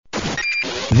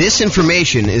This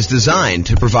information is designed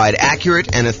to provide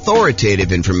accurate and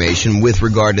authoritative information with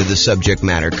regard to the subject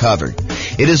matter covered.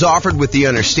 It is offered with the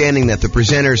understanding that the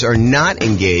presenters are not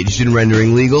engaged in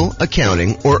rendering legal,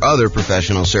 accounting, or other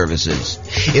professional services.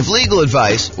 If legal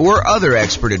advice or other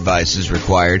expert advice is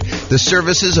required, the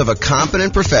services of a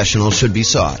competent professional should be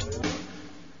sought.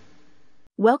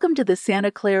 Welcome to the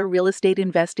Santa Clara Real Estate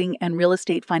Investing and Real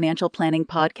Estate Financial Planning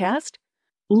Podcast.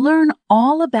 Learn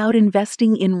all about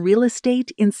investing in real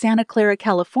estate in Santa Clara,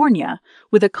 California,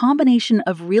 with a combination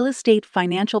of real estate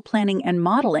financial planning and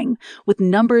modeling with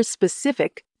numbers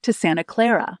specific to Santa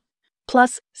Clara,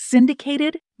 plus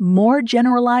syndicated, more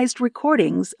generalized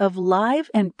recordings of live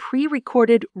and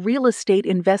pre-recorded real estate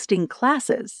investing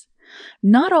classes,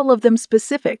 not all of them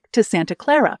specific to Santa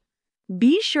Clara.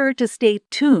 Be sure to stay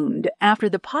tuned after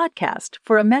the podcast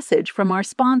for a message from our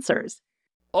sponsors.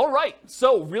 All right,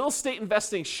 so real estate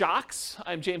investing shocks.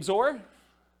 I'm James Orr.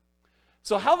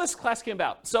 So how this class came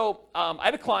about. So I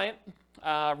had a client,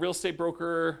 real estate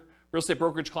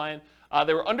brokerage client.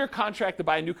 They were under contract to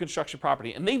buy a new construction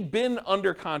property, and they've been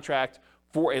under contract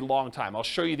for a long time. I'll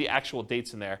show you the actual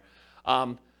dates in there.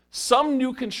 Some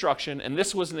new construction, and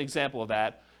this was an example of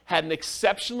that, had an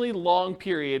exceptionally long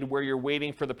period where you're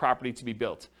waiting for the property to be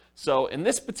built. So in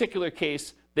this particular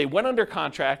case, they went under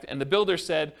contract, and the builder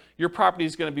said, your property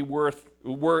is going to be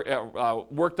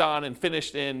worked on and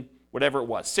finished in whatever it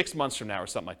was, 6 months from now or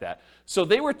something like that. So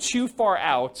they were too far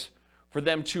out for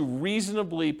them to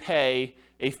reasonably pay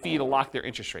a fee to lock their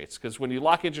interest rates. Because when you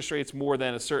lock interest rates more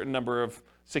than a certain number of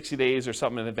 60 days or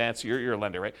something in advance, you're a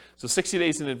lender, right? So 60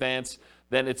 days in advance,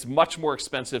 then it's much more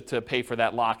expensive to pay for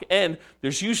that lock. And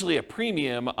there's usually a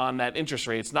premium on that interest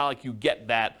rate. It's not like you get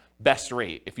that best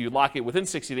rate. If you lock it within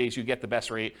 60 days, you get the best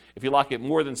rate. If you lock it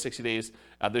more than 60 days,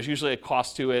 there's usually a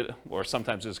cost to it, or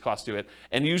sometimes there's a cost to it,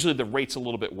 and usually the rate's a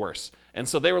little bit worse. And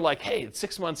so they were like, hey, it's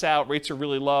 6 months out, rates are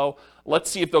really low. Let's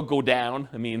see if they'll go down.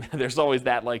 I mean, there's always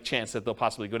that chance that they'll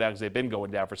possibly go down because they've been going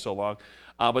down for so long.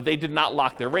 But they did not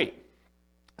lock their rate.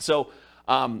 So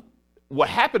what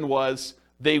happened was,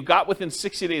 they got within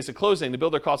 60 days of closing. The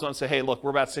builder calls on and says, hey, look, we're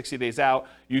about 60 days out.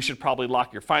 You should probably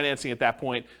lock your financing at that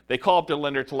point. They call up their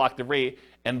lender to lock the rate,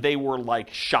 and they were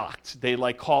shocked. They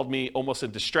called me almost in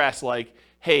distress,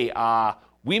 hey,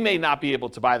 we may not be able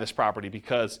to buy this property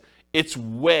because it's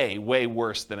way, way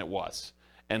worse than it was.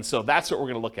 And so that's what we're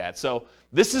going to look at. So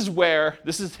this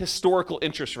is historical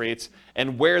interest rates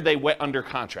and where they went under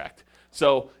contract.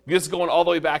 So this is going all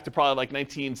the way back to probably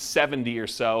 1970 or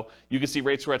so. You can see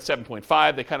rates were at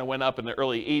 7.5. They kind of went up in the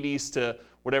early 80s to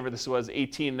whatever this was,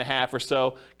 18.5 or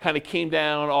so. Kind of came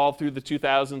down all through the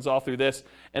 2000s, all through this.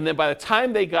 And then by the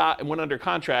time they got and went under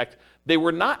contract, they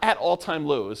were not at all-time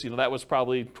lows. That was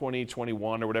probably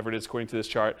 2021 or whatever it is according to this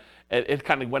chart. It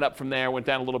kind of went up from there, went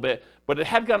down a little bit, but it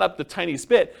had gone up the tiniest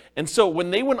bit. And so when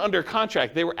they went under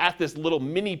contract, they were at this little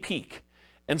mini peak.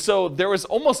 And so there was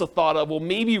almost a thought of, well,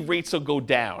 maybe rates will go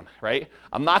down, right?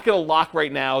 I'm not going to lock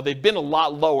right now. They've been a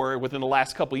lot lower within the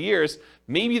last couple of years.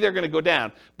 Maybe they're going to go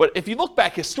down. But if you look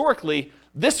back historically,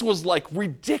 this was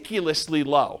ridiculously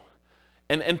low.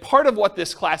 And part of what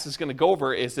this class is going to go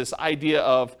over is this idea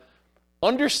of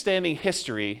understanding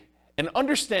history and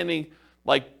understanding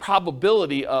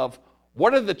probability of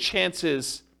what are the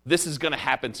chances this is going to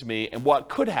happen to me and what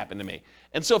could happen to me.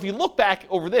 And so if you look back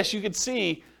over this, you can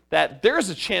see that there's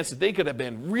a chance that they could have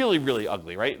been really, really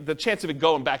ugly, right? The chance of it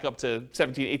going back up to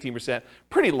 17, 18%,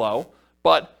 pretty low.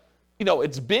 But,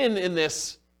 it's been in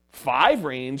this 5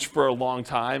 range for a long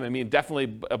time. I mean,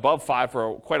 definitely above 5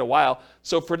 for quite a while.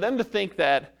 So for them to think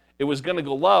that it was going to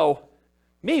go low,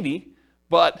 maybe,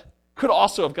 but could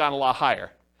also have gone a lot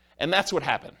higher. And that's what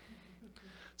happened.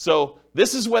 So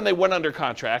this is when they went under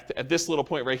contract at this little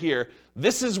point right here.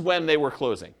 This is when they were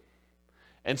closing.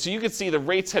 And so you can see the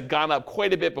rates had gone up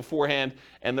quite a bit beforehand,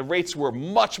 and the rates were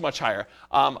much, much higher.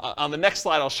 On the next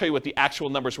slide, I'll show you what the actual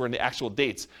numbers were and the actual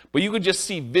dates. But you could just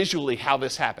see visually how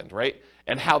this happened, right?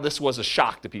 And how this was a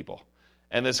shock to people.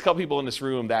 And there's a couple people in this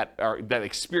room that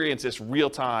experience this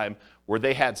real time where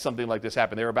they had something like this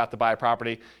happen. They were about to buy a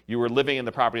property. You were living in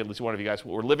the property, at least one of you guys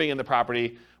were living in the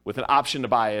property with an option to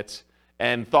buy it.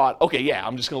 And thought, okay, yeah,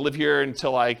 I'm just going to live here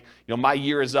until my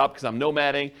year is up because I'm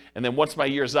nomading. And then once my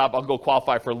year is up, I'll go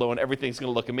qualify for a loan. Everything's going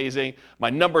to look amazing. My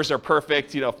numbers are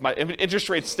perfect. If my interest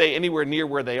rates stay anywhere near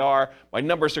where they are, my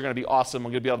numbers are going to be awesome.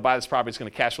 I'm going to be able to buy this property. It's going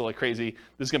to cash flow like crazy.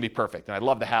 This is going to be perfect. And I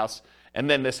love the house. And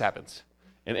then this happens.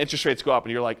 And interest rates go up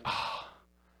and you're like, oh,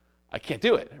 I can't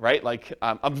do it, right?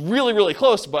 I'm really, really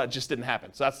close, but it just didn't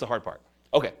happen. So that's the hard part.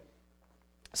 Okay.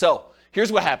 So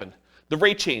here's what happened. the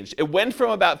rate changed. It went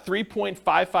from about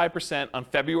 3.55% on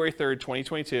February 3rd,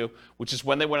 2022, which is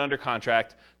when they went under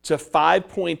contract, to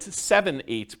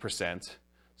 5.78%.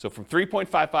 So from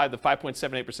 3.55 to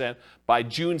 5.78% by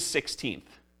June 16th,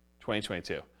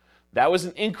 2022. That was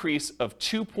an increase of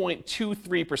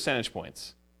 2.23 percentage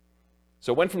points.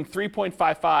 So it went from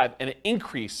 3.55 and it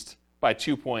increased by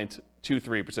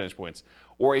 2.23 percentage points,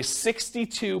 or a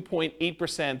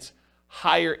 62.8%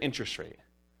 higher interest rate.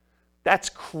 That's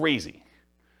crazy.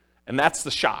 And that's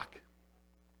the shock.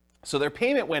 So their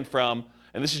payment went from,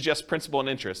 and this is just principal and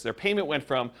interest, their payment went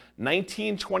from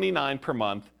 $1,929 per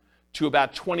month to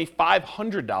about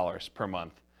 $2,500 per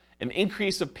month, an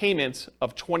increase of payments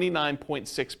of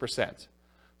 29.6%.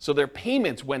 So their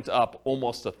payments went up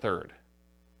almost a third.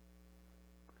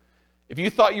 If you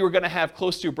thought you were going to have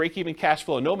close to break-even cash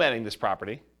flow nomading this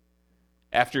property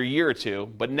after a year or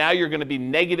two, but now you're going to be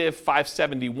negative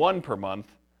 $571 per month,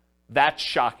 that's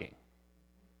shocking,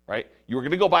 right? You were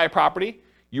going to go buy a property.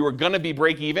 You were going to be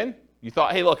break-even. You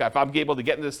thought, hey, look, if I'm able to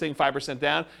get into this thing 5%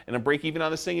 down and I'm break-even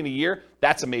on this thing in a year,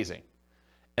 that's amazing.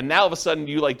 And now all of a sudden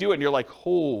you do it and you're like,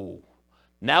 oh,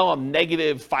 now I'm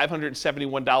negative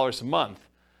 $571 a month,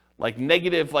 like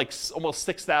negative almost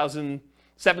 $6,000,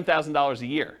 $7,000 a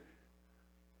year.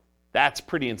 That's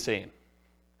pretty insane.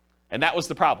 And that was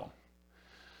the problem.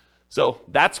 So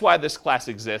that's why this class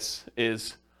exists,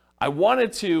 is I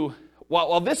wanted to,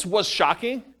 while this was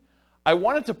shocking, I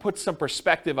wanted to put some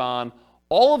perspective on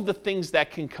all of the things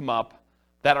that can come up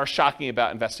that are shocking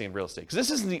about investing in real estate. Because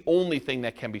this isn't the only thing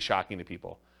that can be shocking to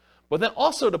people. But then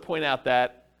also to point out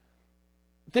that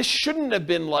this shouldn't have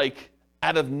been like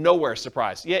out of nowhere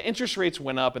surprise. Yeah, interest rates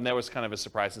went up and that was kind of a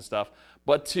surprise and stuff.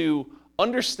 But to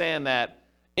understand that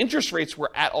interest rates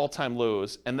were at all-time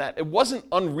lows and that it wasn't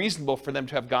unreasonable for them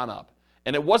to have gone up.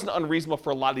 And it wasn't unreasonable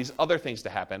for a lot of these other things to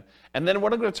happen. And then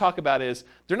what I'm going to talk about is,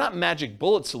 they're not magic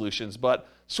bullet solutions, but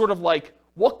sort of like,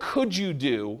 what could you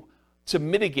do to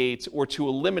mitigate or to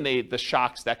eliminate the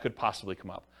shocks that could possibly come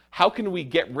up? How can we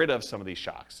get rid of some of these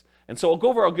shocks? And so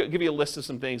I'll give you a list of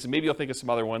some things, and maybe you'll think of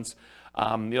some other ones.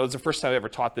 It's the first time I ever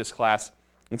taught this class,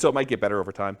 and so it might get better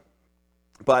over time.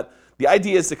 But the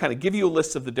idea is to kind of give you a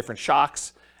list of the different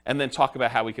shocks, and then talk about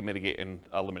how we can mitigate and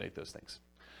eliminate those things.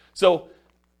 So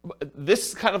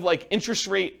this kind of like interest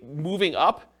rate moving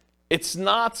up, it's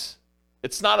not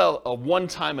a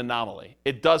one-time anomaly.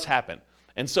 It does happen.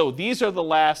 And so these are the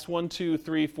last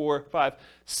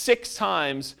 6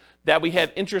 times that we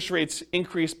had interest rates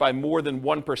increase by more than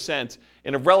 1%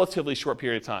 in a relatively short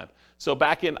period of time. So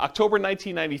back in October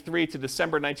 1993 to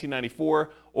December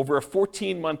 1994, over a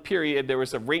 14-month period, there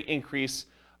was a rate increase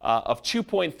of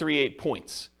 2.38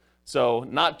 points. So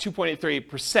not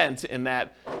 2.83% in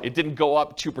that it didn't go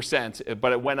up 2%,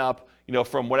 but it went up,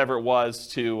 from whatever it was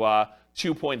to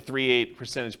 2.38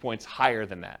 percentage points higher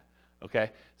than that.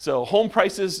 Okay, so home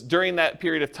prices during that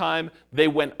period of time, they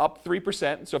went up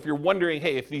 3%. So if you're wondering,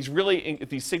 hey, if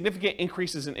these significant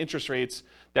increases in interest rates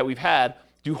that we've had,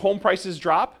 do home prices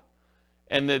drop?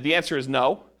 And the answer is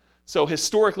no. So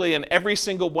historically, in every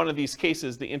single one of these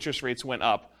cases, the interest rates went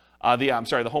up.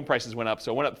 The home prices went up.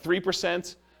 So it went up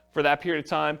 3% for that period of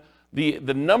time. The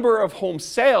number of home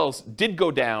sales did go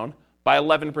down by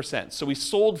 11%. So we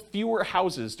sold fewer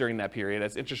houses during that period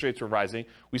as interest rates were rising.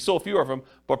 We sold fewer of them,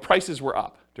 but prices were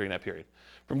up during that period.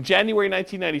 From January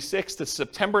 1996 to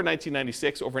September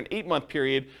 1996, over an 8-month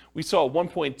period, we saw a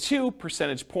 1.2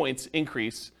 percentage points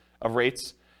increase of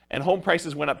rates, and home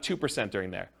prices went up 2% during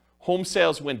there. Home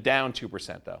sales went down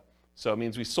 2%, though. So it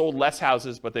means we sold less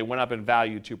houses, but they went up in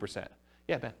value 2%.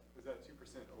 Yeah, Ben? Was that 2%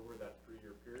 over that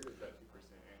 3-year period, or is that 2%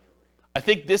 annually? I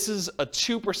think this is a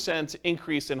 2%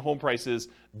 increase in home prices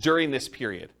during this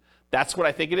period. That's what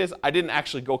I think it is. I didn't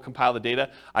actually go compile the data.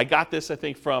 I got this, I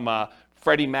think, from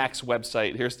Freddie Mac's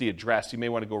website. Here's the address. You may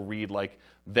want to go read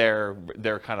their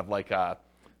kind of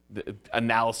the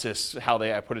analysis, how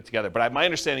they put it together. But my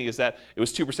understanding is that it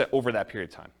was 2% over that period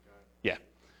of time. Yeah.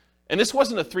 And this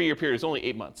wasn't a 3-year period. It was only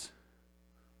 8 months.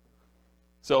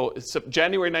 So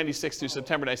January 96 to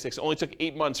September 96, it only took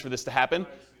 8 months for this to happen.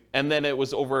 And then it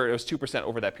was 2%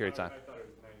 over that period of time. I thought it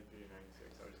was 93 and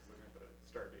 96. I was just looking at the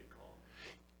start date column.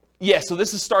 Yeah, so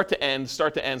this is start to end,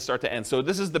 start to end, start to end. So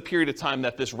this is the period of time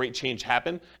that this rate change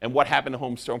happened, and what happened to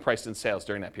home prices and sales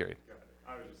during that period. Got it.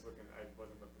 I was just looking, I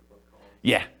wasn't looking at both columns.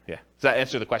 Yeah. Does that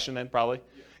answer the question then, probably?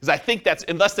 Because I think that's,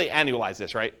 unless they annualize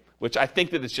this, right? Which I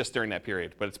think that it's just during that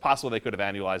period, but it's possible they could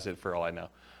have annualized it for all I know.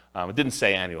 It didn't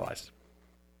say annualized.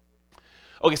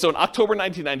 Okay, so in October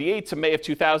 1998 to May of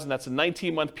 2000, that's a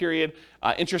 19-month period,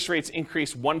 interest rates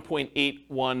increased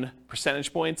 1.81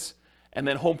 percentage points, and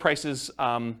then home prices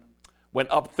went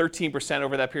up 13%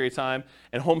 over that period of time,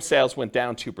 and home sales went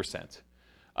down 2%.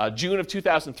 June of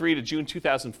 2003 to June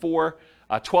 2004,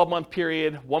 12-month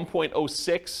period,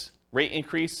 1.06 rate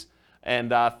increase,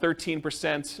 and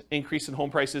 13% increase in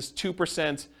home prices,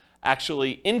 2%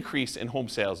 actually increase in home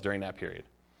sales during that period.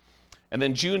 And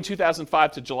then June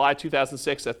 2005 to July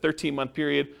 2006, a 13-month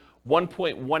period,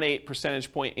 1.18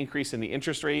 percentage point increase in the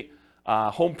interest rate.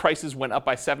 Home prices went up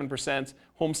by 7%.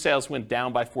 Home sales went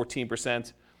down by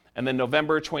 14%. And then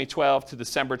November 2012 to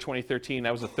December 2013,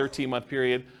 that was a 13-month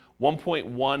period,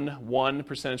 1.11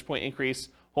 percentage point increase.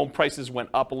 Home prices went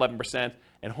up 11%,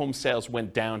 and home sales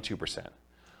went down 2%.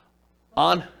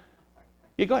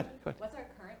 Yeah, go ahead. What's our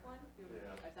current one?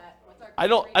 I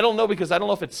don't know because I don't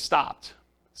know if it's stopped.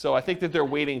 So I think that they're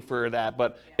waiting for that,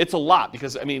 but it's a lot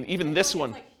because, I mean, even this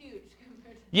one. Like huge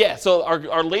compared to Yeah, so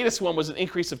our latest one was an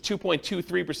increase of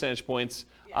 2.23 percentage points,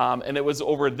 and it was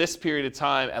over this period of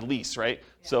time at least, right?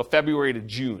 So February to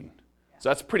June. So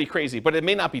that's pretty crazy, but it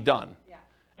may not be done.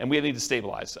 And we need to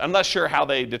stabilize. I'm not sure how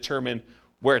they determine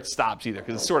where it stops either,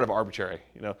 because it's sort of arbitrary,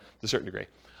 to a certain degree.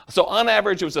 So on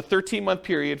average, it was a 13-month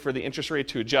period for the interest rate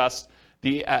to adjust.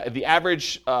 The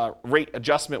average rate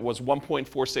adjustment was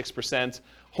 1.46%.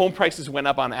 Home prices went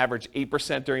up on average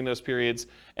 8% during those periods,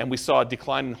 and we saw a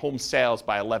decline in home sales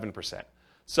by 11%.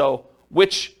 So,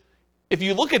 which, if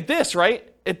you look at this,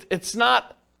 right, it's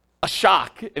not a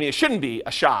shock. I mean, it shouldn't be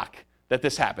a shock that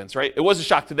this happens, right? It was a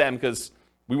shock to them because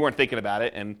we weren't thinking about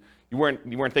it, and you weren't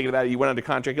thinking about it. You went under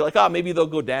contract. You're like, oh, maybe they'll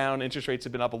go down. Interest rates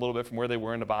have been up a little bit from where they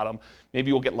were in the bottom.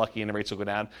 Maybe we'll get lucky and the rates will go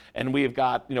down. And we have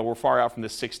got, we're far out from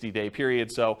this 60-day period,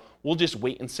 so we'll just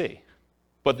wait and see.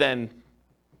 But then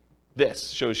this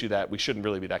shows you that we shouldn't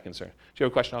really be that concerned. Do you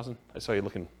have a question, Austin? I saw you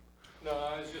looking. No,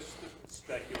 I was just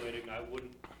speculating.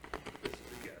 This is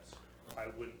a guess. I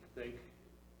wouldn't think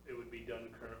it would be done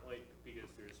currently because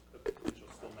there's a potential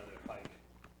still another hike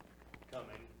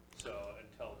coming. So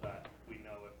until that, we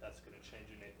know if that's going to change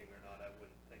anything or not. I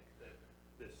wouldn't think that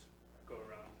this go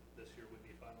around this year would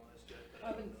be finalized yet.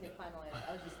 I wouldn't say finalized.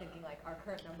 I was just thinking like our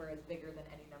current number is bigger than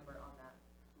any number on that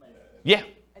list. Yeah.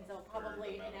 And so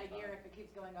probably in a year, if it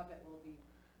keeps going up, it will be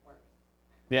worse.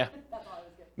 Yeah. That's all I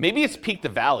was getting. Maybe it's peak to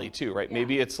valley too, right? Yeah.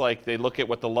 Maybe it's like they look at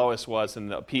what the lowest was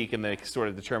and the peak, and they sort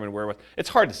of determine where it was. It's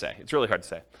hard to say. It's really hard to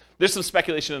say. There's some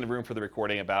speculation in the room for the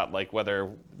recording about like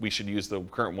whether we should use the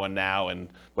current one now and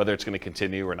whether it's going to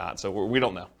continue or not. So we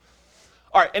don't know.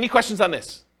 All right. Any questions on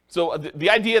this? So the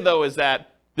idea though is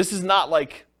that this is not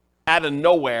like out of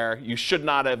nowhere. You should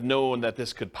not have known that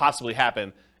this could possibly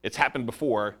happen. It's happened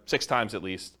before, 6 times at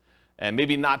least, and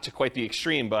maybe not to quite the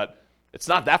extreme, but it's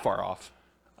not that far off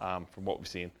from what we've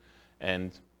seen.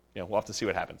 And we'll have to see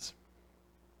what happens.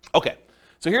 Okay,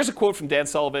 so here's a quote from Dan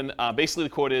Sullivan. Basically,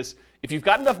 the quote is: "If you've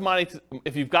got enough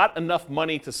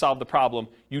money to solve the problem,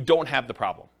 you don't have the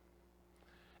problem."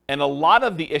 And a lot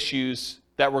of the issues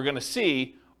that we're going to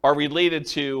see are related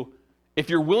to if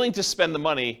you're willing to spend the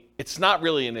money, it's not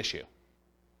really an issue,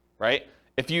 right?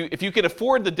 If you can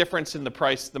afford the difference in the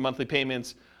price, the monthly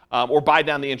payments, or buy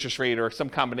down the interest rate or some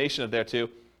combination of their two,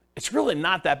 it's really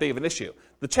not that big of an issue.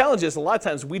 The challenge is a lot of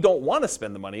times we don't want to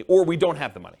spend the money or we don't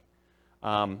have the money.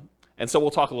 And so we'll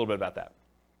talk a little bit about that.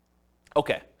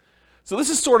 Okay, so this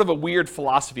is sort of a weird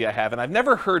philosophy I have, and I've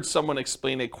never heard someone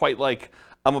explain it quite like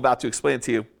I'm about to explain it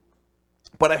to you.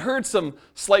 But I heard some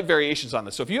slight variations on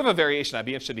this. So if you have a variation, I'd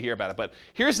be interested to hear about it. But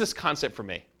here's this concept for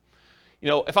me.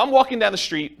 If I'm walking down the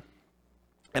street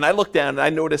and I look down and I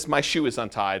notice my shoe is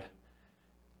untied,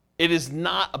 it is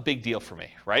not a big deal for me,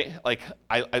 right? Like,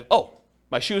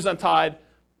 my shoe's untied.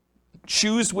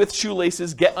 Shoes with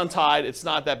shoelaces get untied. It's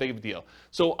not that big of a deal.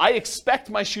 So I expect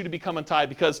my shoe to become untied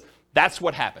because that's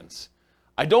what happens.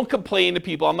 I don't complain to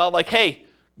people. I'm not like, hey,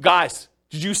 guys,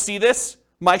 did you see this?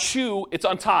 My shoe, it's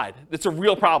untied. It's a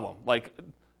real problem. Like,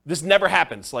 this never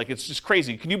happens. Like, it's just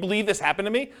crazy. Can you believe this happened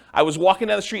to me? I was walking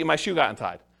down the street and my shoe got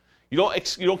untied. You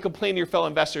don't complain to your fellow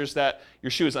investors that your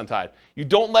shoe is untied. You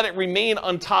don't let it remain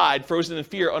untied, frozen in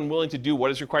fear, unwilling to do what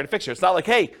is required to fix it. It's not like,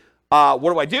 hey, what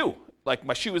do I do? Like,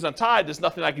 my shoe is untied. There's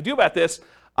nothing I can do about this.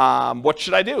 What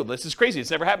should I do? This is crazy.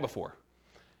 It's never happened before.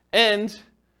 And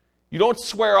you don't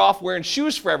swear off wearing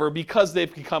shoes forever because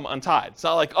they've become untied. It's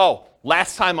not like, oh,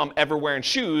 last time I'm ever wearing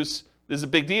shoes, this is a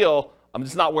big deal. I'm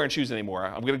just not wearing shoes anymore.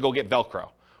 I'm going to go get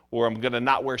Velcro. Or I'm going to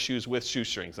not wear shoes with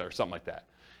shoestrings or something like that.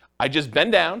 I just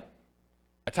bend down,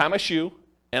 I tie my shoe,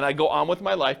 and I go on with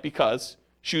my life because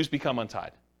shoes become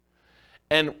untied.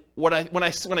 And when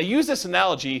I use this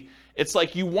analogy, it's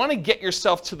like you want to get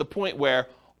yourself to the point where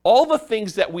all the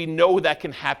things that we know that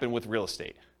can happen with real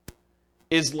estate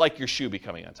is like your shoe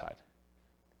becoming untied.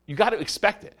 You got to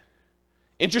expect it.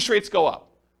 Interest rates go up.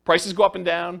 Prices go up and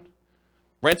down.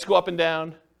 Rents go up and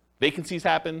down, vacancies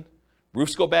happen,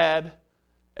 roofs go bad,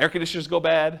 air conditioners go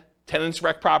bad, tenants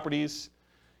wreck properties,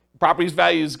 properties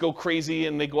values go crazy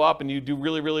and they go up and you do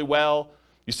really, really well.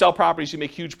 You sell properties, you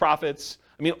make huge profits.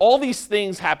 I mean, all these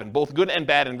things happen, both good and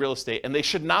bad in real estate, and they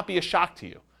should not be a shock to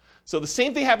you. So the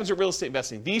same thing happens with real estate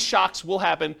investing. These shocks will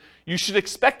happen. You should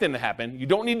expect them to happen. You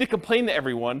don't need to complain to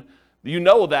everyone. You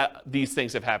know that these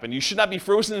things have happened. You should not be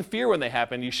frozen in fear when they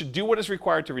happen. You should do what is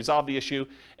required to resolve the issue,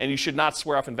 and you should not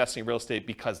swear off investing in real estate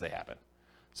because they happen.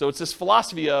 So it's this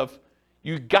philosophy of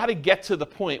you got to get to the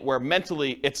point where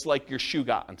mentally it's like your shoe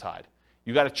got untied.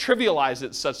 You got to trivialize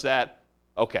it such that,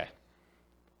 okay,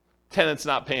 tenant's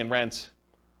not paying rent.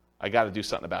 I got to do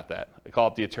something about that. I call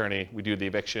up the attorney, we do the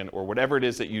eviction, or whatever it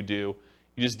is that you do,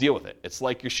 you just deal with it. It's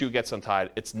like your shoe gets untied.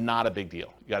 It's not a big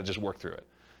deal. You got to just work through it.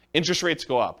 Interest rates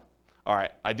go up. All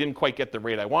right, I didn't quite get the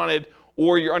rate I wanted,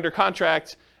 or you're under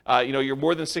contract, you're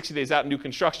more than 60 days out in new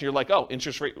construction, you're like, oh,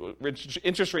 interest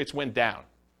rates went down.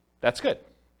 That's good.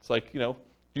 It's like,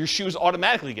 your shoe's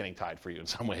automatically getting tied for you in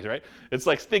some ways, right? It's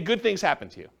like good things happen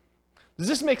to you. Does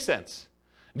this make sense?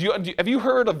 Have you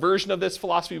heard a version of this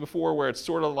philosophy before where it's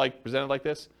sort of like presented like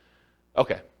this?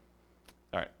 Okay.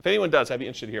 All right. If anyone does, I'd be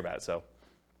interested to hear about it.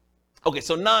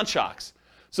 So non-shocks.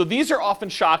 So these are often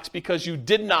shocks because you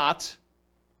did not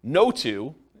know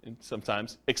to, and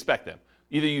sometimes, expect them.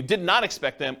 Either you did not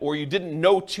expect them or you didn't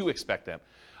know to expect them.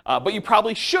 But you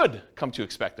probably should come to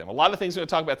expect them. A lot of things we're going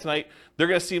to talk about tonight, they're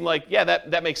going to seem like, yeah,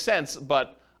 that makes sense,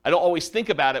 but I don't always think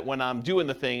about it when I'm doing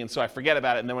the thing, and so I forget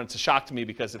about it, and then when it's a shock to me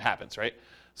because it happens, right?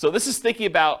 So this is thinking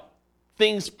about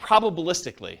things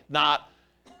probabilistically, not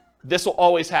this will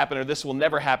always happen or this will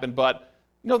never happen, but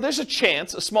there's a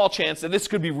chance, a small chance that this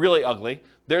could be really ugly.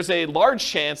 There's a large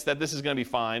chance that this is going to be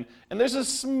fine, and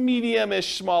there's a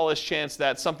medium-ish, smallish chance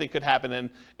that something could happen and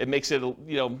it makes it,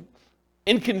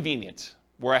 inconvenient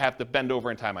where I have to bend over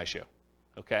and tie my shoe.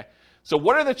 Okay? So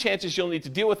what are the chances you'll need to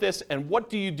deal with this, and what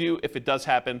do you do if it does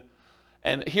happen?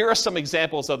 And here are some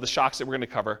examples of the shocks that we're going to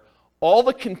cover. All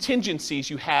the contingencies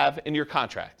you have in your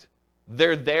contract,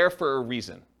 they're there for a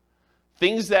reason.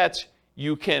 Things that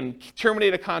you can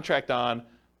terminate a contract on,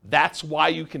 that's why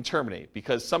you can terminate,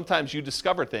 because sometimes you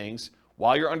discover things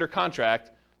while you're under contract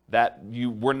that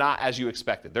you were not as you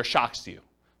expected. They're shocks to you.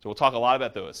 So we'll talk a lot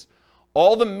about those.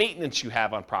 All the maintenance you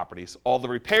have on properties, all the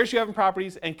repairs you have in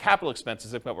properties, and capital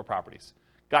expenses that come up with properties.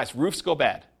 Guys, roofs go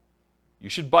bad. You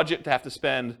should budget to have to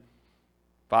spend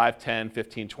 $5, $10,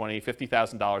 $15, $20,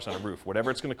 $50,000 on a roof. Whatever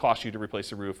it's going to cost you to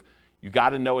replace a roof, you got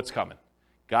to know it's coming.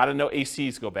 Got to know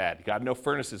ACs go bad. You got to know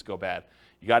furnaces go bad.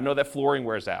 You got to know that flooring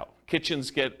wears out.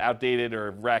 Kitchens get outdated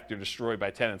or wrecked or destroyed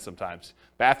by tenants sometimes.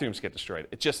 Bathrooms get destroyed.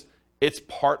 It's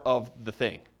part of the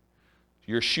thing.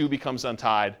 Your shoe becomes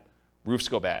untied. Roofs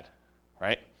go bad,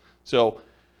 right? So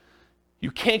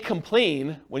you can't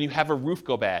complain when you have a roof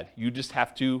go bad. You just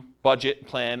have to budget,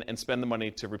 plan, and spend the money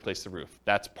to replace the roof.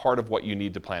 That's part of what you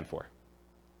need to plan for.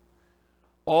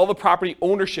 All the property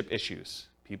ownership issues.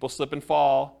 People slip and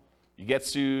fall. You get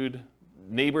sued.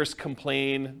 Neighbors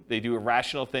complain. They do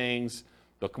irrational things.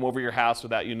 They'll come over your house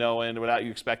without you knowing, without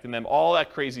you expecting them. All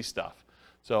that crazy stuff.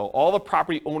 So all the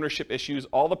property ownership issues,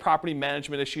 all the property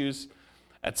management issues.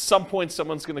 At some point,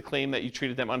 someone's going to claim that you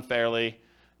treated them unfairly.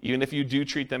 Even if you do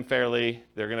treat them fairly,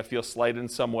 they're going to feel slighted in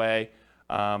some way.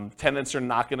 Tenants are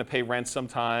not going to pay rent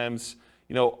sometimes.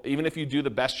 Even if you do the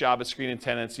best job at screening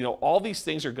tenants, all these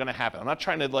things are going to happen. I'm not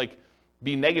trying to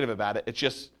be negative about it. It's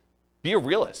just be a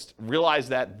realist. Realize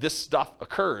that this stuff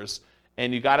occurs,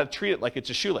 and you got to treat it like it's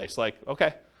a shoelace. Like,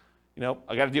 okay,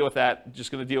 I got to deal with that.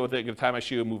 Just going to deal with it. Going to tie my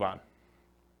shoe and move on.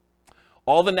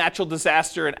 All the natural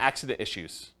disaster and accident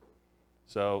issues.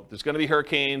 So there's going to be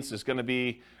hurricanes, there's going to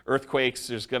be earthquakes,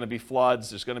 there's going to be floods,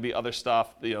 there's going to be other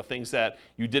stuff, things that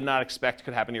you did not expect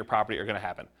could happen to your property are going to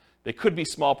happen. They could be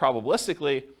small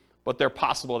probabilistically, but they're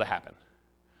possible to happen.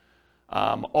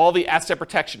 All the asset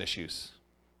protection issues.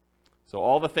 So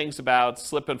all the things about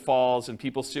slip and falls and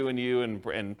people suing you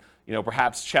and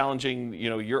perhaps challenging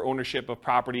your ownership of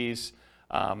properties,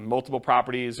 multiple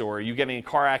properties, or you getting in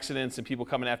car accidents and people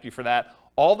coming after you for that.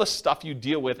 All the stuff you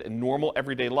deal with in normal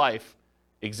everyday life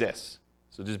exists.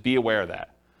 So just be aware of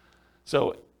that.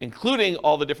 So including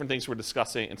all the different things we're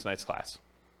discussing in tonight's class.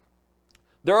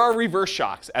 There are reverse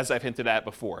shocks, as I've hinted at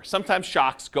before. Sometimes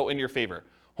shocks go in your favor.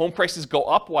 Home prices go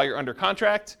up while you're under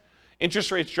contract.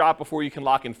 Interest rates drop before you can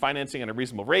lock in financing at a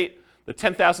reasonable rate. The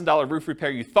 $10,000 roof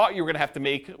repair you thought you were going to have to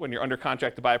make when you're under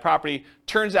contract to buy a property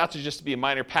turns out to just be a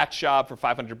minor patch job for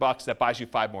 $500 that buys you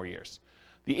 5 more years.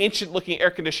 The ancient-looking air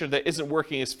conditioner that isn't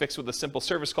working is fixed with a simple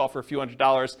service call for a few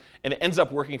 $100s, and it ends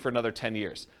up working for another 10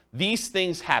 years. These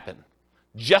things happen.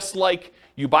 Just like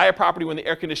you buy a property when the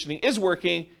air conditioning is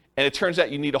working, and it turns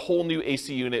out you need a whole new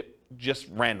AC unit just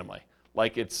randomly.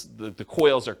 Like it's the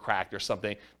coils are cracked or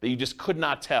something that you just could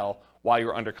not tell while you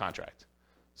were under contract.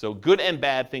 So good and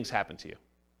bad things happen to you.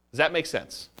 Does that make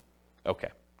sense? Okay.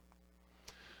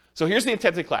 So here's the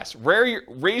intent of the class.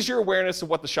 Raise your awareness of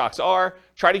what the shocks are.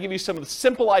 Try to give you some of the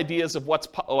simple ideas of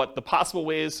what the possible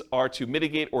ways are to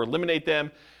mitigate or eliminate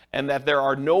them, and that there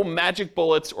are no magic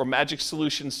bullets or magic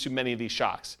solutions to many of these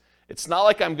shocks. It's not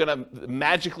like I'm going to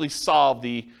magically solve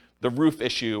the roof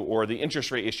issue or the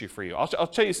interest rate issue for you. I'll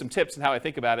tell you some tips and how I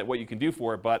think about it, what you can do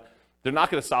for it, but they're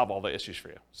not going to solve all the issues for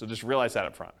you. So just realize that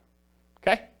up front.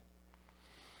 Okay?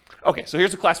 Okay, so here's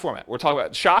the class format. We're talking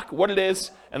about shock, what it is,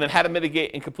 and then how to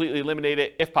mitigate and completely eliminate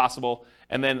it if possible.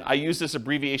 And then I use this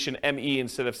abbreviation ME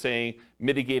instead of saying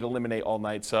mitigate, eliminate all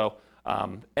night. So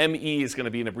ME is going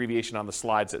to be an abbreviation on the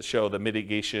slides that show the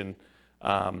mitigation,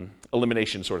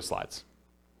 elimination sort of slides.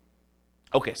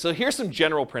 Okay, so here's some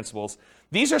general principles.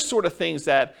 These are sort of things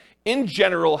that, in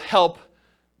general, help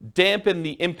dampen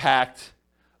the impact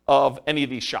of any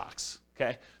of these shocks.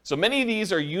 Okay, so many of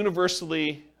these are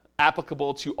universally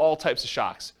applicable to all types of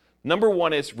shocks. Number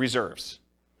one is reserves.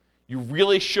 You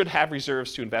really should have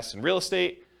reserves to invest in real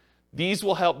estate. These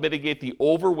will help mitigate the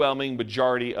overwhelming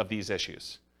majority of these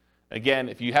issues. Again,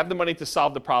 if you have the money to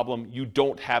solve the problem, you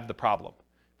don't have the problem.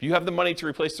 If you have the money to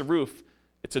replace the roof,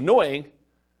 it's annoying,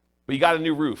 but you got a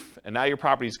new roof, and now your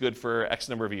property is good for X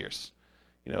number of years.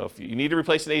 You know, if you need to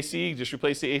replace an AC, just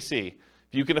replace the AC.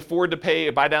 If you can afford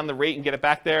to buy down the rate and get it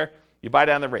back there, you buy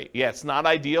down the rate. Yeah, it's not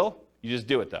ideal. You just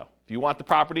do it, though. If you want the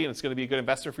property and it's going to be a good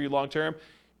investment for you long term,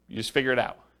 you just figure it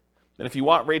out. And if you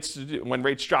want rates when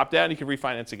rates drop down, you can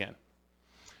refinance again.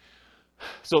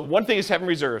 So one thing is having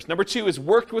reserves. Number two is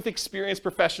worked with experienced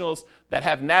professionals that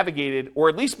have navigated or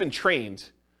at least been trained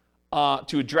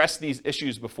to address these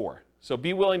issues before. So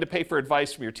be willing to pay for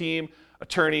advice from your team,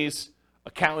 attorneys,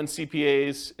 accountants,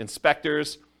 CPAs,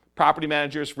 inspectors, property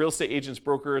managers, real estate agents,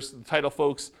 brokers, title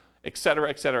folks, et cetera,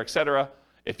 et cetera, et cetera.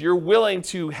 If you're willing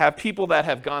to have people that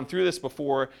have gone through this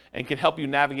before and can help you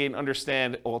navigate and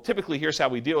understand, well, typically here's how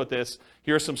we deal with this,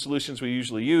 here are some solutions we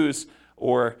usually use,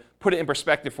 or put it in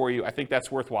perspective for you, I think that's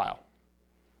worthwhile.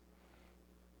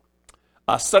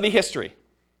 Study history.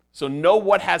 So know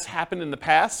what has happened in the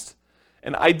past,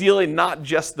 and ideally not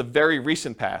just the very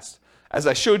recent past. As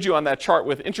I showed you on that chart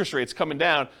with interest rates coming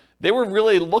down, they were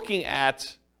really looking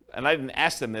at, and I didn't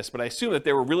ask them this, but I assume that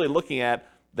they were really looking at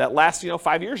that last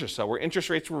 5 years or so where interest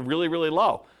rates were really, really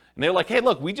low. And they're like, hey,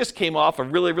 look, we just came off a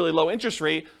really, really low interest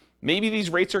rate. Maybe these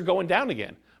rates are going down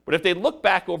again. But if they look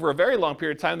back over a very long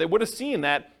period of time, they would have seen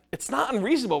that it's not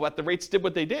unreasonable that the rates did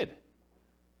what they did,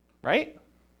 right?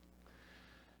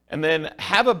 And then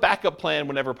have a backup plan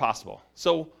whenever possible.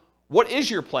 So what is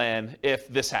your plan if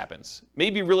this happens?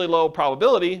 Maybe really low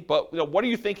probability, but what are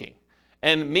you thinking?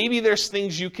 And maybe there's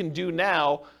things you can do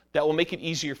now that will make it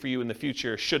easier for you in the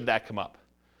future should that come up.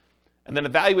 And then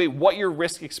evaluate what your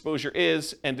risk exposure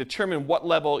is and determine what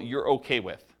level you're okay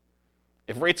with.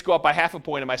 If rates go up by 0.5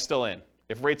 point, am I still in?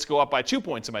 If rates go up by 2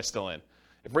 points, am I still in?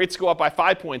 If rates go up by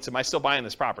 5 points, am I still buying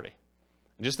this property?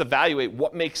 And just evaluate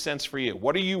what makes sense for you.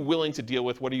 What are you willing to deal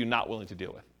with? What are you not willing to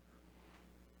deal with?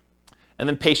 And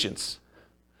then patience.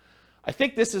 I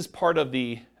think this is part of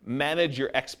the manage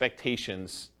your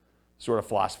expectations sort of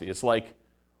philosophy. It's like,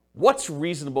 what's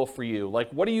reasonable for you? Like,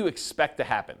 what do you expect to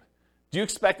happen? Do you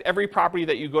expect every property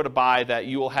that you go to buy that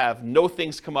you will have no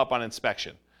things come up on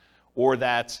inspection? Or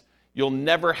that you'll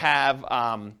never have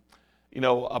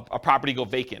a property go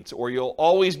vacant? Or you'll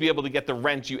always be able to get the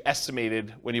rent you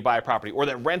estimated when you buy a property? Or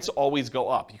that rents always go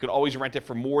up? You can always rent it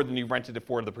for more than you rented it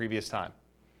for the previous time.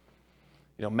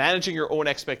 Managing your own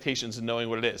expectations and knowing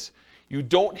what it is. You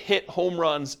don't hit home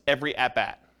runs every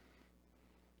at-bat.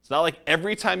 It's not like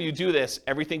every time you do this,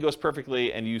 everything goes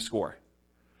perfectly and you score.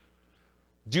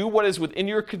 Do what is within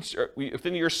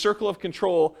your circle of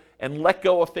control and let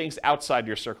go of things outside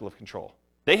your circle of control.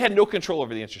 They had no control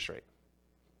over the interest rate.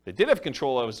 They did have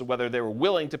control over whether they were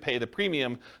willing to pay the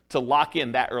premium to lock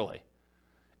in that early.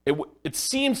 It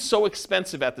seemed so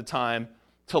expensive at the time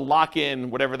to lock in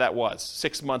whatever that was,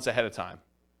 6 months ahead of time.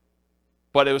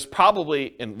 But it was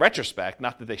probably, in retrospect,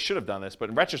 not that they should have done this, but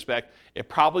in retrospect, it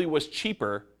probably was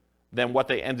cheaper than what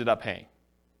they ended up paying.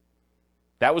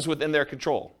 That was within their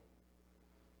control.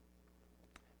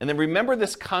 And then remember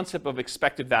this concept of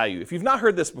expected value. If you've not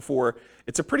heard this before,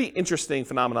 it's a pretty interesting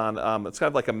phenomenon. It's kind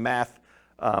of like a math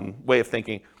way of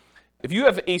thinking. If you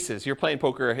have aces, you're playing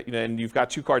poker, and you've got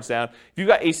 2 cards down. If you've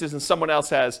got aces and someone else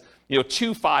has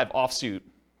 2-5 offsuit,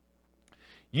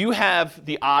 you have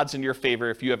the odds in your favor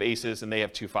if you have aces and they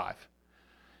have 2-5.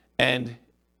 And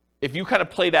if you kind of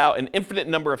played out an infinite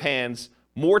number of hands,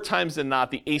 more times than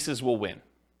not, the aces will win.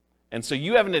 And so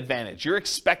you have an advantage. Your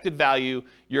expected value,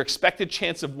 your expected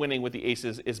chance of winning with the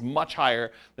aces is much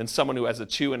higher than someone who has a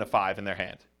 2 and a 5 in their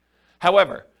hand.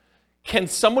 However, can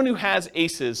someone who has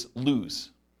aces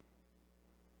lose?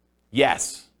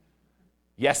 Yes.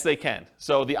 Yes, they can.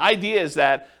 So the idea is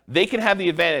that they can have the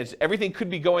advantage. Everything could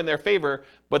be going in their favor,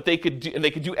 but they could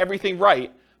do everything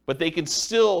right, but they can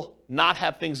still not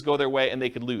have things go their way and they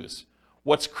could lose.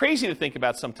 What's crazy to think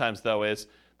about sometimes, though, is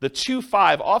the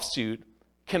 2-5 offsuit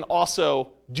can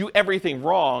also do everything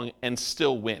wrong and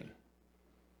still win.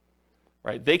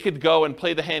 Right? They could go and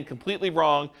play the hand completely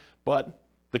wrong, but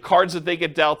the cards that they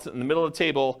get dealt in the middle of the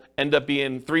table end up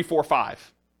being 3, 4,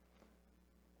 5.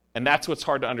 And that's what's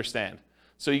hard to understand.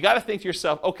 So you got to think to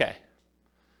yourself, okay,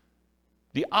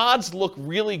 the odds look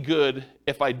really good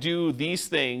if I do these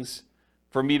things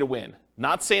for me to win.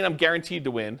 Not saying I'm guaranteed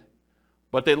to win,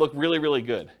 but they look really, really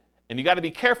good. And you got to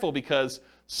be careful because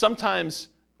sometimes,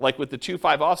 like with the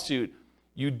 2-5 offsuit,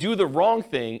 you do the wrong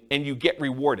thing and you get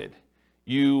rewarded.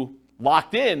 You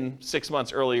locked in 6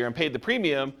 months earlier and paid the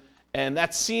premium, and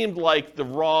that seemed like the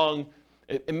wrong,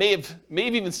 it may have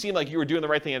even seemed like you were doing the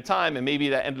right thing at the time, and maybe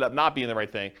that ended up not being the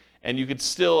right thing. And you could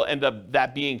still end up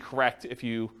that being correct if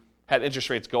you had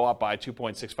interest rates go up by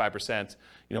 2.65%,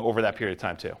 over that period of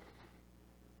time too.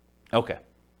 Okay.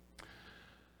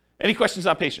 Any questions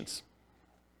on patience?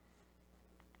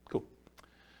 Cool.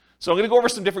 So I'm going to go over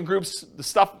some different groups, the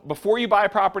stuff before you buy a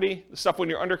property, the stuff when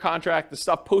you're under contract, the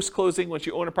stuff post-closing once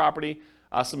you own a property,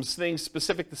 some things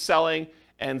specific to selling,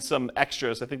 and some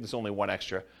extras. I think there's only one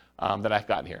extra that I've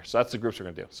gotten here. So that's the groups we're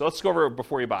going to do. So let's go over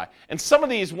before you buy. And some of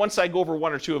these, once I go over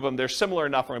 1 or 2 of them, they're similar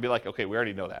enough we're going to be like, okay, we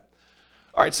already know that.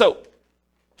 All right, so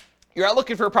you're out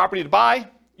looking for a property to buy.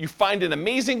 You find an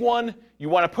amazing one. You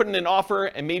want to put in an offer,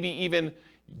 and maybe even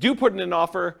do put in an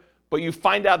offer, but you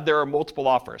find out there are multiple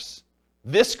offers.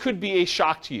 This could be a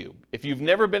shock to you. If you've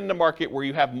never been in a market where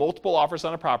you have multiple offers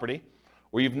on a property,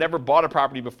 or you've never bought a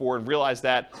property before and realized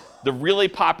that the really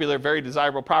popular, very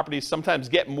desirable properties sometimes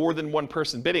get more than one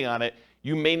person bidding on it,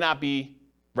 you may not be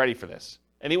ready for this.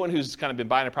 Anyone who's kind of been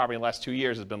buying a property in the last 2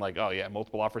 years has been like, oh yeah,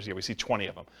 multiple offers, yeah, we see 20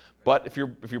 of them. But if you're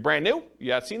brand new,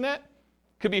 you haven't seen that,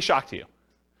 could be a shock to you.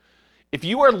 If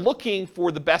you are looking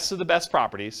for the best of the best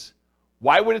properties,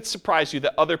 why would it surprise you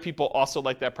that other people also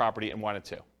like that property and want it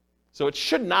too? So it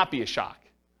should not be a shock.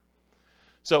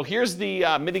 So here's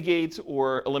the mitigate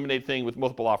or eliminate thing with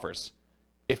multiple offers.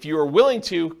 If you are willing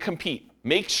to compete,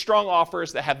 make strong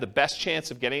offers that have the best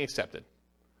chance of getting accepted.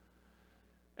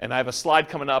 And I have a slide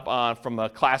coming up from a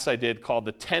class I did called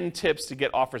the 10 tips to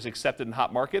get offers accepted in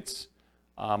hot markets.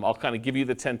 I'll kind of give you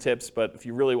the 10 tips, but if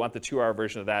you really want the 2-hour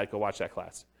version of that, go watch that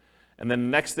class. And then the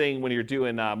next thing when you're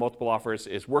doing multiple offers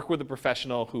is work with a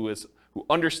professional who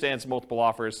understands multiple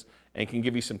offers and can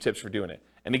give you some tips for doing it.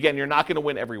 And again, you're not going to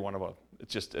win every one of them.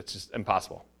 It's just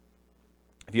impossible.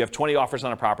 If you have 20 offers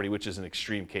on a property, which is an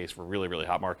extreme case for really, really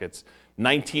hot markets,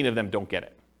 19 of them don't get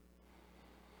it.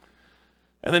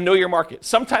 And then know your market.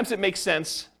 Sometimes it makes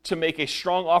sense to make a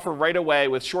strong offer right away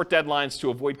with short deadlines to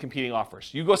avoid competing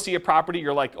offers. You go see a property,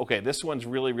 you're like, okay, this one's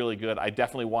really, really good. I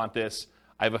definitely want this.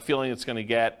 I have a feeling it's going to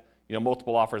get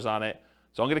multiple offers on it.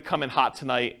 So I'm going to come in hot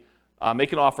tonight,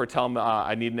 make an offer, tell them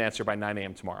I need an answer by 9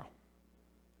 a.m. tomorrow.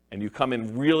 And you come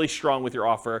in really strong with your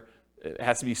offer. It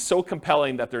has to be so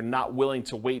compelling that they're not willing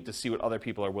to wait to see what other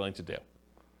people are willing to do.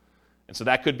 And so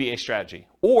that could be a strategy.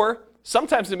 Or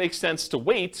sometimes it makes sense to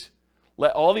wait,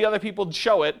 let all the other people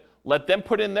show it, let them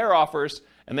put in their offers,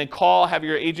 and then have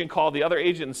your agent call the other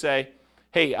agent and say,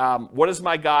 hey, what does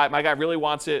my guy really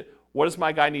wants it, what does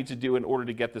my guy need to do in order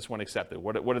to get this one accepted?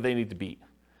 What do they need to beat?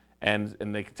 And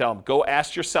they can tell them, go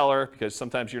ask your seller, because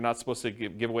sometimes you're not supposed to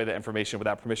give away that information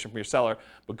without permission from your seller,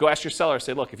 but go ask your seller,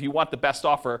 say, look, if you want the best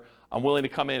offer, I'm willing to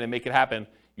come in and make it happen.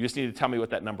 You just need to tell me what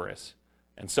that number is.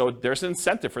 And so there's an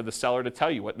incentive for the seller to tell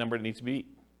you what number it needs to be.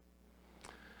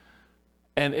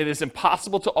 And it is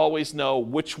impossible to always know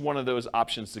which one of those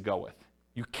options to go with.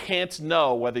 You can't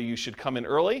know whether you should come in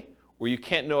early or you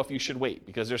can't know if you should wait,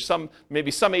 because there's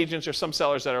maybe some agents or some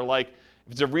sellers that are like,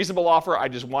 if it's a reasonable offer, I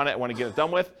just want it, I want to get it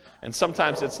done with. And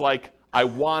sometimes it's like, I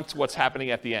want what's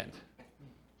happening at the end.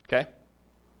 Okay?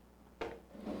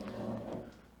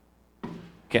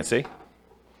 Can't see?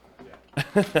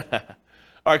 All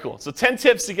right, cool. So 10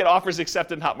 tips to get offers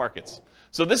accepted in hot markets.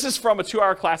 So this is from a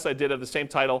 2-hour class I did of the same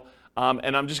title.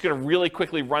 And I'm just going to really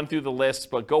quickly run through the list,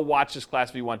 but go watch this class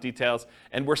if you want details.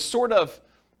 And we're sort of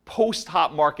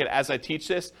post-hot market as I teach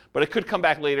this, but it could come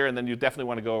back later, and then you definitely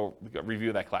want to go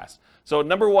review that class. So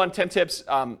number 1, 10 tips,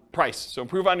 price. So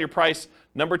improve on your price.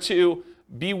 Number 2,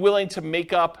 be willing to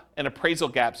make up an appraisal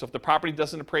gap. So if the property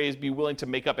doesn't appraise, be willing to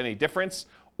make up any difference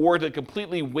or to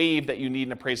completely waive that you need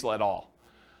an appraisal at all.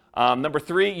 Number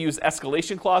 3, use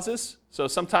escalation clauses. So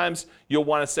sometimes you'll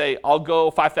want to say, I'll go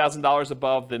 $5,000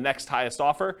 above the next highest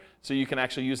offer. So you can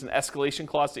actually use an escalation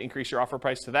clause to increase your offer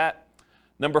price to that.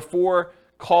 Number 4,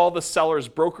 call the seller's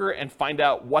broker and find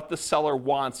out what the seller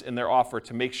wants in their offer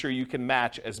to make sure you can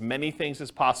match as many things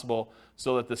as possible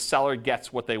so that the seller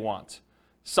gets what they want.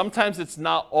 Sometimes it's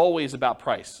not always about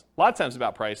price. A lot of times it's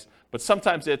about price, but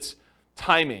sometimes it's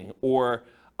timing, or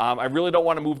I really don't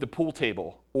want to move the pool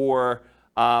table, or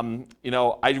I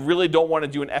really don't want to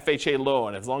do an FHA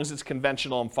loan. As long as it's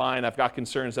conventional, I'm fine. I've got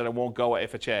concerns that it won't go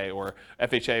FHA or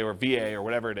VA or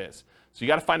whatever it is. So you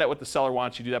got to find out what the seller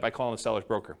wants. You do that by calling the seller's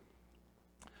broker.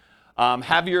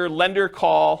 Have your lender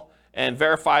call and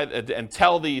verify and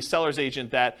tell the seller's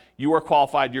agent that you are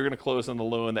qualified, you're going to close on the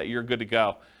loan, that you're good to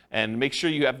go. And make sure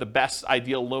you have the best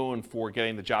ideal loan for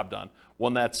getting the job done.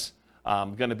 One that's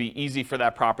going to be easy for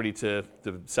that property to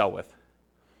sell with.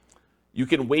 You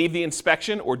can waive the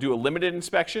inspection or do a limited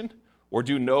inspection or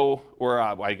do no, or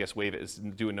I guess waive it is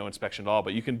doing no inspection at all,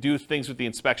 but you can do things with the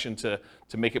inspection to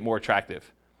make it more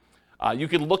attractive. You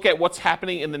can look at what's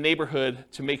happening in the neighborhood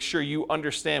to make sure you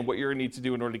understand what you're going to need to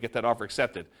do in order to get that offer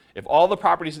accepted. If all the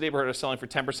properties in the neighborhood are selling for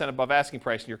 10% above asking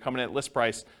price and you're coming in at list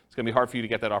price, it's going to be hard for you to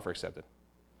get that offer accepted.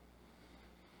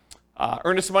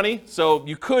 Earnest money, so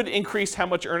you could increase how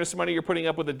much earnest money you're putting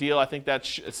up with a deal. I think that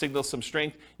signals some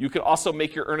strength. You could also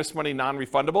make your earnest money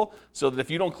non-refundable so that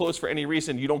if you don't close for any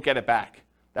reason, you don't get it back.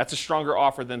 That's a stronger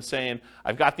offer than saying,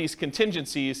 I've got these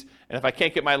contingencies, and if I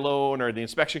can't get my loan or the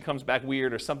inspection comes back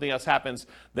weird or something else happens,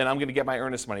 then I'm going to get my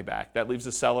earnest money back. That leaves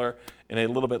the seller in a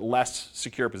little bit less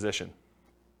secure position.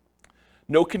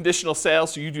 No conditional sale,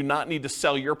 so you do not need to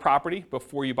sell your property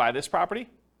before you buy this property.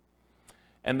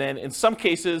 And then in some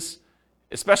cases,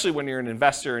 especially when you're an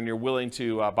investor and you're willing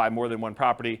to buy more than one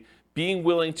property, being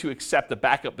willing to accept a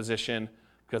backup position,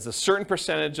 because a certain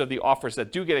percentage of the offers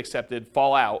that do get accepted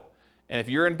fall out. And if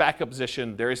you're in backup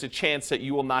position, there is a chance that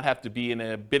you will not have to be in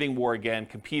a bidding war again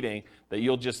competing, that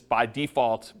you'll just by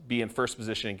default be in first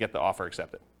position and get the offer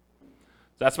accepted.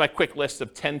 So that's my quick list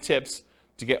of 10 tips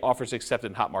to get offers accepted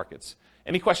in hot markets.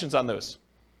 Any questions on those?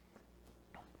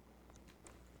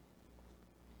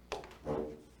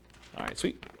 All right,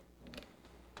 sweet.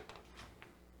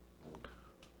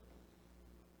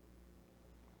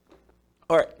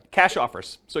 All right, cash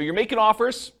offers. So you're making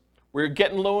offers, we're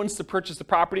getting loans to purchase the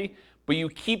property, but you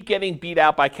keep getting beat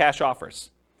out by cash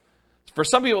offers. For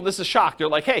some people, this is a shock. They're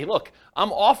like, hey, look,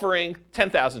 I'm offering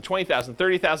 $10,000, $20,000,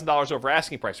 $30,000 over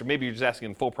asking price, or maybe you're just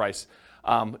asking full price.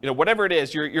 Whatever it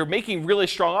is, you're making really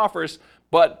strong offers,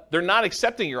 but they're not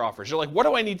accepting your offers. You're like, what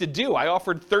do I need to do? I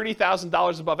offered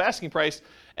 $30,000 above asking price,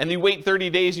 and you wait 30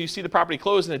 days, and you see the property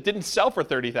close, and it didn't sell for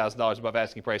 $30,000 above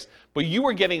asking price, but you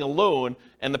were getting a loan,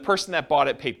 and the person that bought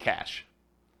it paid cash.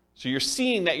 So you're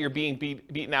seeing that you're being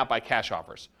beaten out by cash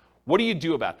offers. What do you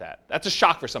do about that? That's a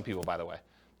shock for some people, by the way.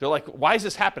 They're like, why is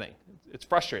this happening? It's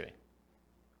frustrating.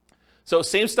 So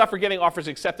same stuff for getting offers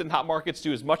accepted in hot markets.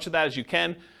 Do as much of that as you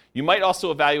can. You might also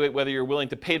evaluate whether you're willing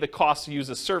to pay the cost to use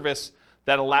a service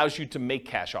that allows you to make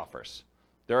cash offers.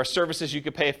 There are services you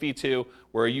could pay a fee to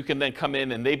where you can then come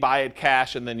in and they buy it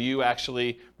cash and then you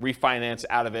actually refinance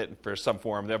out of it for some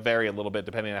form. They'll vary a little bit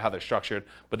depending on how they're structured,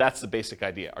 but that's the basic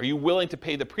idea. Are you willing to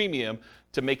pay the premium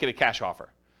to make it a cash offer?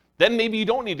 Then maybe you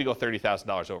don't need to go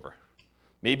 $30,000 over.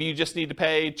 Maybe you just need to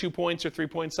pay 2 points or 3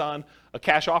 points on a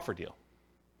cash offer deal.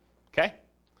 Okay?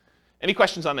 Any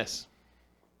questions on this?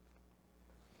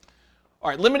 All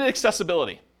right, limited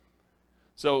accessibility.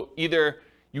 So either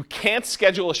you can't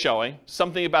schedule a showing,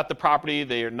 something about the property,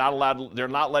 they're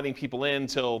not letting people in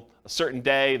until a certain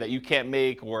day that you can't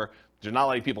make, or they're not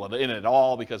letting people in at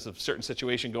all because of a certain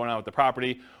situation going on with the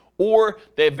property, or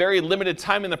they have very limited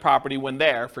time in the property when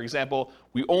there. For example,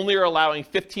 we only are allowing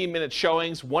 15-minute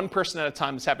showings, one person at a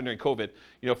time. This happened during COVID.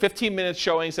 15-minute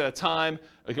showings at a time.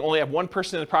 We can only have one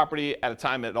person in the property at a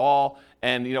time at all.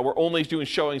 And we're only doing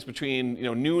showings between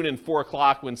noon and 4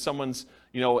 o'clock when someone's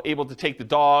able to take the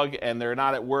dog and they're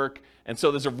not at work. And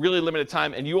so there's a really limited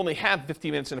time, and you only have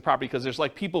 15 minutes in the property because there's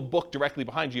like people booked directly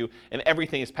behind you and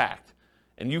everything is packed.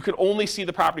 And you can only see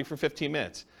the property for 15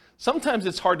 minutes. Sometimes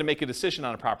it's hard to make a decision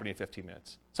on a property in 15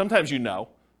 minutes. Sometimes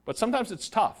but sometimes it's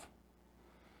tough.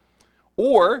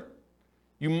 Or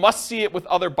you must see it with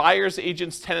other buyers,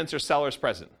 agents, tenants, or sellers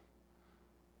present.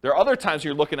 There are other times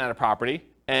you're looking at a property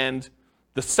and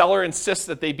the seller insists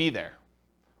that they be there.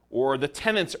 Or the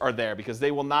tenants are there because they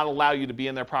will not allow you to be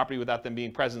in their property without them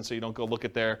being present, so you don't go look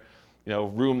at their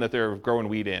room that they're growing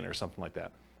weed in or something like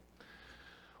that.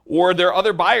 Or there are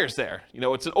other buyers there.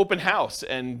 It's an open house,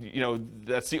 and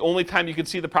that's the only time you can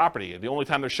see the property, the only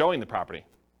time they're showing the property.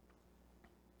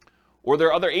 Or there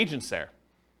are other agents there.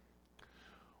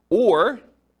 Or,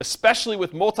 especially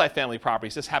with multifamily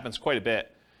properties, this happens quite a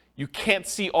bit, you can't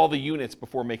see all the units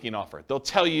before making an offer. They'll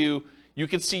tell you, you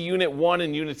can see unit 1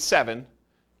 and unit 7.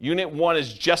 Unit 1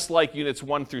 is just like units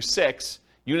 1 through 6.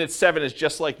 Unit 7 is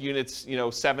just like units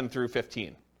 7 through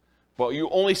 15. But you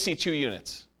only see 2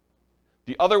 units.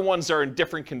 The other ones are in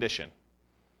different condition.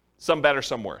 Some better,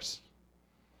 some worse.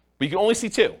 But you can only see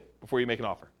 2 before you make an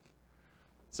offer.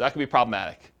 So that can be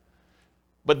problematic.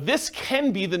 But this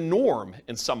can be the norm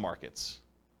in some markets,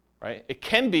 right? It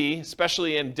can be,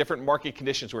 especially in different market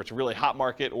conditions where it's a really hot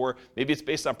market, or maybe it's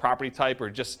based on property type, or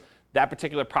just that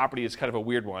particular property is kind of a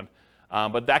weird one.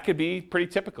 But that could be pretty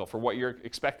typical for what you're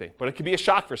expecting. But it could be a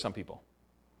shock for some people.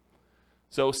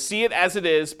 So see it as it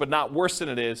is, but not worse than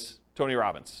it is, Tony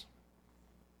Robbins.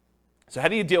 So how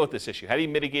do you deal with this issue? How do you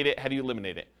mitigate it? How do you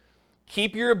eliminate it?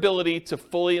 Keep your ability to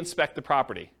fully inspect the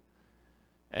property.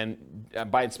 And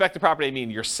by inspect the property, I mean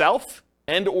yourself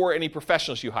and or any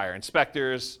professionals you hire.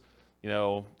 Inspectors,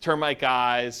 termite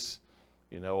guys,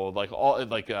 radon,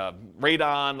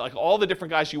 like all the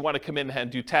different guys you want to come in and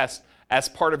do tests as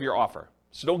part of your offer.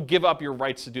 So don't give up your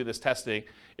rights to do this testing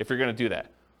if you're going to do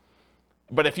that.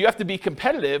 But if you have to be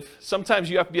competitive, sometimes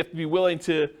you have to be willing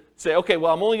to say, okay,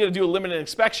 well, I'm only going to do a limited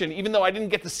inspection, even though I didn't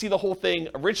get to see the whole thing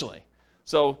originally.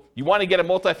 So you want to get a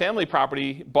multifamily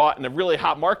property bought in a really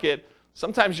hot market.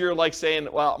 Sometimes you're like saying,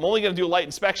 well, I'm only going to do a light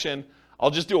inspection.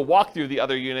 I'll just do a walkthrough of the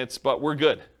other units, but we're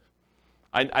good.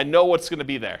 I know what's going to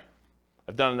be there.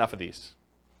 I've done enough of these.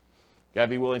 You got to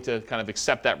be willing to kind of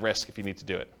accept that risk if you need to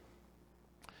do it.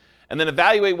 And then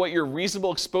evaluate what your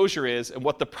reasonable exposure is and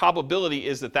what the probability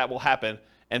is that will happen,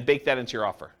 and bake that into your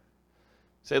offer.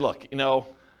 Say, look,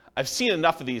 I've seen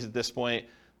enough of these at this point.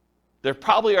 There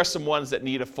probably are some ones that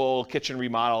need a full kitchen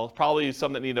remodel, probably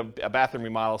some that need a bathroom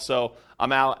remodel. So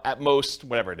I'm out at most,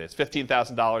 whatever it is,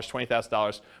 $15,000,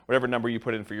 $20,000, whatever number you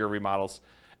put in for your remodels.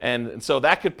 And so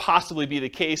that could possibly be the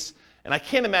case. And I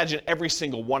can't imagine every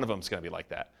single one of them is going to be like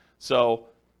that. So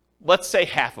let's say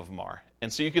half of them are.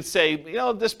 And so you could say,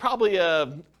 there's probably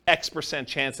a X%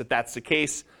 chance that that's the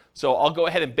case. So I'll go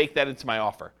ahead and bake that into my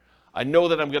offer. I know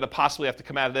that I'm going to possibly have to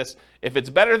come out of this. If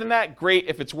it's better than that, great.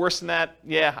 If it's worse than that,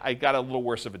 yeah, I got a little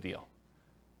worse of a deal.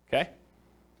 Okay?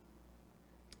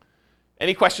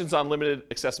 Any questions on limited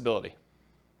accessibility?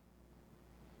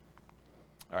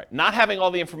 All right, not having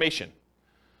all the information.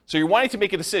 So you're wanting to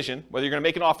make a decision, whether you're going to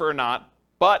make an offer or not,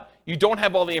 but you don't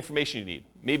have all the information you need.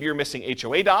 Maybe you're missing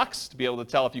HOA docs to be able to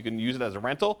tell if you can use it as a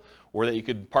rental, or that you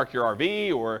could park your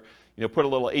RV, or put a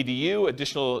little ADU,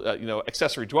 additional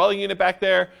accessory dwelling unit back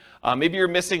there. Maybe you're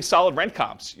missing solid rent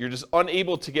comps. You're just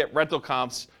unable to get rental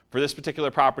comps for this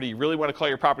particular property. You really want to call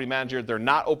your property manager. They're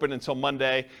not open until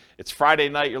Monday. It's Friday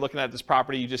night. You're looking at this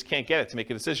property. You just can't get it to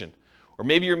make a decision. Or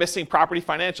maybe you're missing property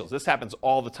financials. This happens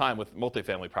all the time with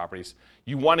multifamily properties.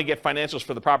 You want to get financials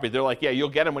for the property. They're like, yeah, you'll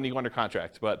get them when you go under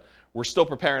contract, but we're still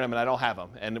preparing them and I don't have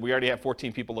them. And we already have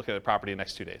 14 people looking at the property in the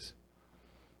next 2 days.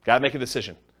 Got to make a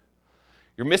decision.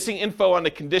 You're missing info on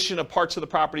the condition of parts of the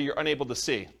property you're unable to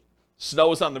see.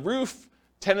 Snow is on the roof,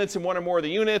 tenants in one or more of the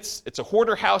units. It's a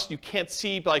hoarder house. You can't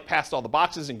see past all the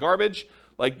boxes and garbage.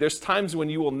 There's times when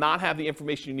you will not have the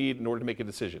information you need in order to make a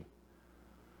decision.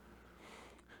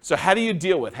 So how do you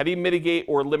deal with, how do you mitigate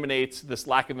or eliminate this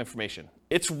lack of information?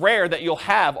 It's rare that you'll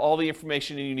have all the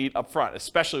information you need up front,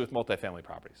 especially with multifamily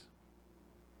properties.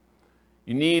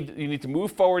 You need to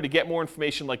move forward to get more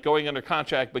information, like going under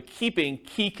contract, but keeping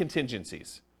key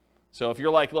contingencies. So if you're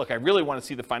like, look, I really want to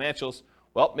see the financials,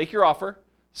 well, make your offer,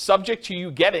 subject to you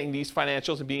getting these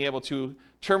financials and being able to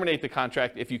terminate the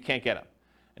contract if you can't get them.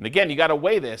 And again, you got to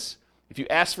weigh this. If you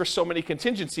ask for so many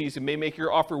contingencies, it may make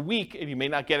your offer weak and you may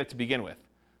not get it to begin with.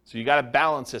 So you got to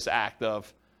balance this act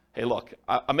of, hey, look,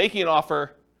 I'm making an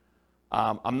offer.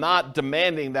 I'm not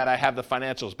demanding that I have the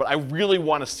financials, but I really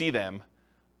want to see them.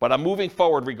 But I'm moving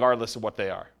forward regardless of what they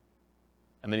are.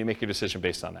 And then you make your decision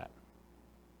based on that.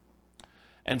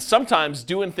 And sometimes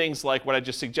doing things like what I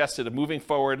just suggested of moving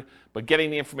forward, but getting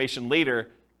the information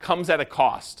later, comes at a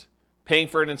cost. Paying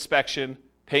for an inspection,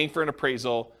 paying for an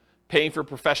appraisal, paying for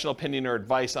professional opinion or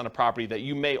advice on a property that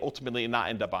you may ultimately not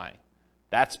end up buying.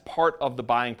 That's part of the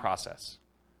buying process.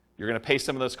 You're going to pay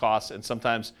some of those costs, and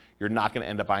sometimes you're not going to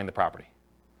end up buying the property.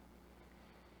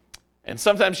 And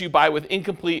sometimes you buy with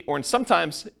incomplete or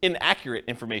sometimes inaccurate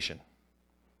information.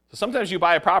 So sometimes you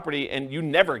buy a property and you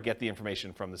never get the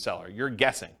information from the seller. You're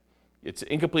guessing. It's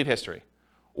incomplete history.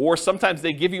 Or sometimes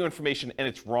they give you information and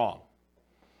it's wrong.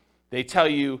 They tell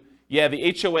you, yeah,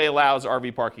 the HOA allows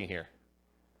RV parking here.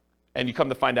 and you come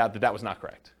to find out that that was not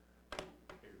correct.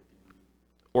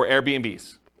 Or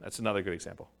Airbnbs. That's another good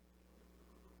example.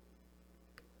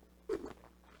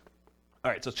 All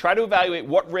right, so try to evaluate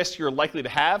what risk you're likely to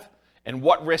have and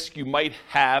what risk you might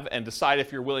have and decide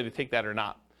if you're willing to take that or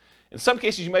not. In some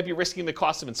cases, you might be risking the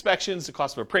cost of inspections, the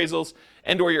cost of appraisals,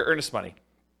 and or your earnest money.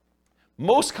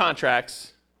 Most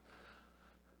contracts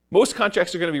are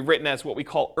going to be written as what we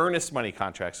call earnest money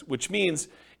contracts, which means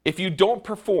if you don't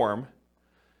perform,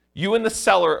 you and the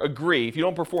seller agree, if you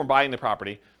don't perform buying the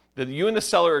property, that you and the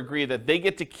seller agree that they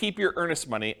get to keep your earnest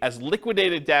money as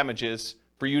liquidated damages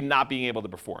for you not being able to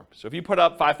perform. So if you put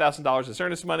up $5,000 as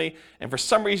earnest money, and for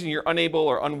some reason you're unable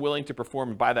or unwilling to perform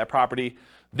and buy that property,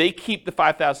 they keep the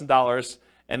 $5,000,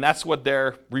 and that's what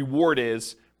their reward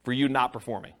is for you not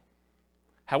performing.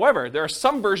 However, there are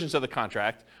some versions of the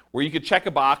contract where you could check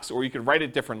a box or you could write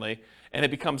it differently, and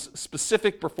it becomes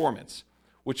specific performance,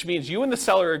 which means you and the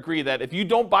seller agree that if you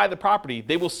don't buy the property,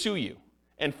 they will sue you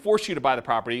and force you to buy the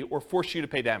property or force you to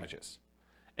pay damages.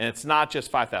 And it's not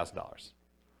just $5,000.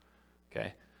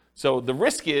 Okay? So the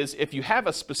risk is if you have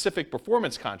a specific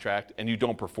performance contract and you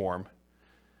don't perform,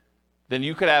 then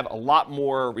you could have a lot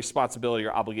more responsibility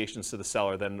or obligations to the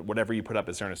seller than whatever you put up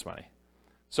as earnest money.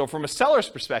 So from a seller's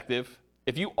perspective,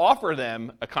 if you offer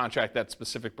them a contract that's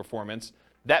specific performance,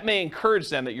 that may encourage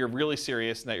them that you're really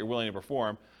serious and that you're willing to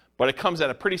perform, but it comes at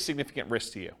a pretty significant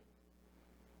risk to you.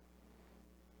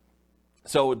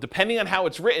 So depending on how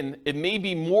it's written, it may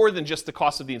be more than just the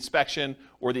cost of the inspection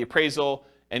or the appraisal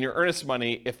and your earnest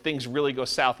money if things really go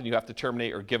south and you have to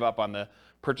terminate or give up on the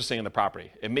purchasing of the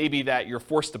property. It may be that you're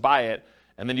forced to buy it,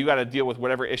 and then you got to deal with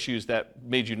whatever issues that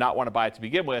made you not want to buy it to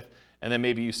begin with, and then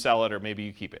maybe you sell it or maybe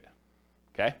you keep it.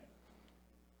 Okay?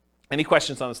 Any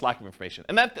questions on this lack of information?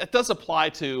 And that does apply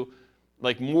to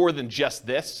like more than just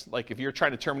this. Like if you're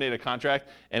trying to terminate a contract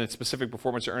and it's specific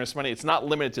performance or earnest money, it's not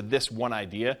limited to this one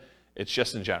idea. It's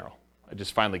just in general. I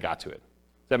just finally got to it.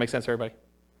 Does that make sense, everybody?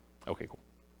 Okay, cool.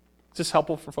 Is this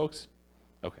helpful for folks?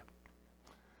 Okay.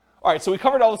 All right, so we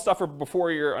covered all the stuff for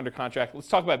before you're under contract. Let's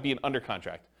talk about being under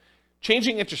contract.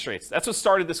 Changing interest rates. That's what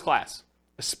started this class,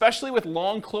 especially with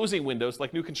long closing windows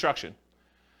like new construction.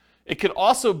 It could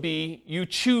also be you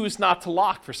choose not to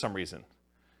lock for some reason.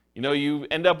 You know, you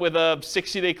end up with a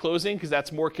 60-day closing because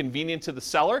that's more convenient to the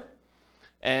seller.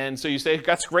 And so you say,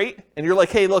 that's great. And you're like,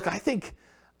 hey, look,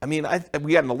 we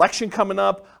got an election coming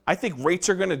up. I think rates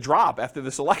are going to drop after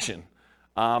this election.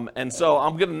 And so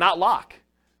I'm going to not lock.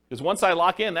 Because once I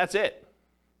lock in, that's it.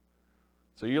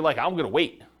 So you're like, I'm going to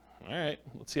wait. All right,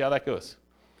 let's see how that goes.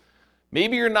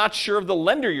 Maybe you're not sure of the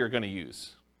lender you're going to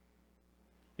use.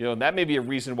 You know, that may be a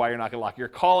reason why you're not going to lock. You're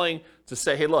calling to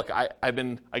say, hey, look, I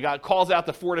got calls out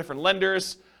to 4 different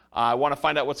lenders. I want to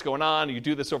find out what's going on. You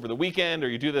do this over the weekend, or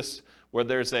you do this where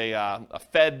there's a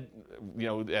Fed, you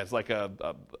know, as like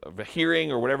a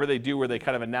hearing or whatever they do where they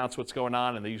kind of announce what's going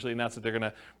on, and they usually announce that they're going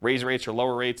to raise rates or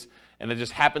lower rates, and it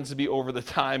just happens to be over the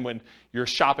time when you're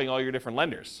shopping all your different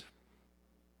lenders.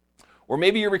 Or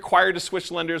maybe you're required to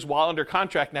switch lenders while under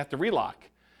contract and have to relock.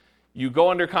 You go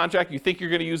under contract, you think you're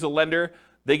going to use a lender,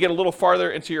 they get a little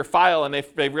farther into your file and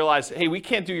they realize, hey, we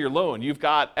can't do your loan. You've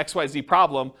got XYZ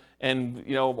problem, and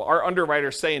you know our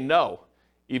underwriter's saying no,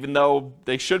 even though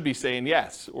they should be saying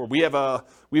yes. Or we have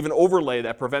an overlay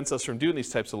that prevents us from doing these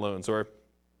types of loans. Or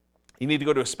you need to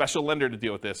go to a special lender to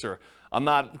deal with this. Or I'm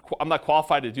not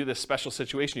qualified to do this special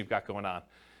situation you've got going on.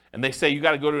 And they say you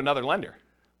got to go to another lender.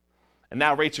 And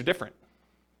now rates are different.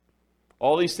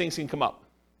 All these things can come up.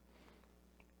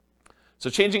 So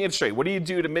changing interest rate, what do you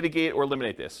do to mitigate or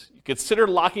eliminate this? You consider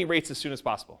locking rates as soon as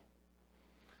possible.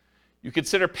 You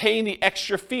consider paying the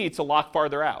extra fee to lock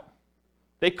farther out.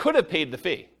 They could have paid the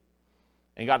fee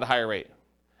and got the higher rate.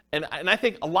 And I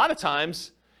think a lot of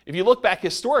times, if you look back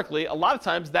historically, a lot of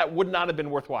times that would not have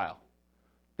been worthwhile.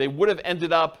 They would have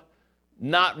ended up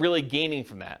not really gaining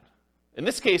from that. In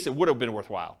this case, it would have been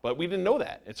worthwhile, but we didn't know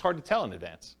that. It's hard to tell in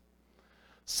advance.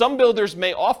 Some builders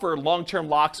may offer long-term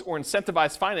locks or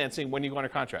incentivized financing when you go under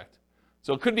contract.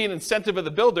 So it could be an incentive of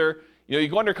the builder. You know, you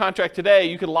go under contract today,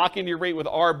 you can lock in your rate with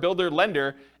our builder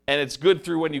lender, and it's good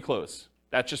through when you close.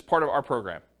 That's just part of our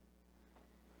program.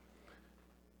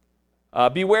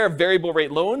 Beware of variable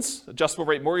rate loans, adjustable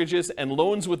rate mortgages, and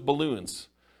loans with balloons.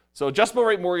 So adjustable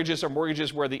rate mortgages are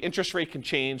mortgages where the interest rate can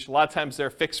change. A lot of times they're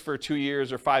fixed for 2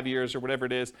 years or 5 years or whatever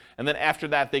it is. And then after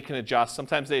that, they can adjust.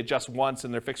 Sometimes they adjust once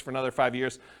and they're fixed for another 5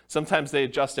 years. Sometimes they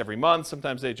adjust every month.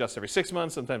 Sometimes they adjust every 6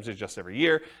 months. Sometimes they adjust every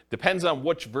year. Depends on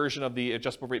which version of the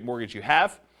adjustable rate mortgage you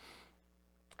have.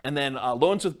 And then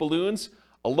loans with balloons.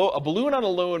 A balloon on a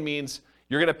loan means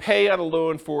you're going to pay on a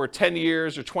loan for 10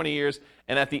 years or 20 years.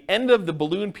 And at the end of the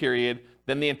balloon period,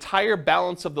 then the entire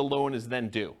balance of the loan is then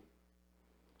due.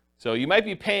 So you might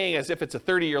be paying as if it's a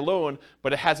 30-year loan,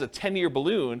 but it has a 10-year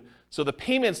balloon, so the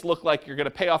payments look like you're going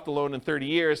to pay off the loan in 30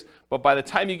 years, but by the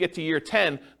time you get to year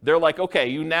 10, they're like, okay,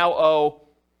 you now owe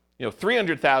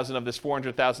 $300,000 of this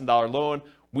 $400,000 loan.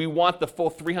 We want the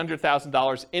full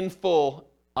 $300,000 in full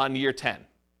on year 10.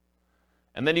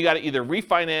 And then you got to either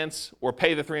refinance or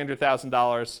pay the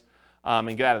 $300,000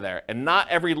 and get out of there. And not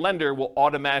every lender will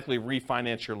automatically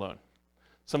refinance your loan.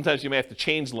 Sometimes you may have to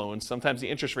change loans. Sometimes the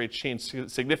interest rates change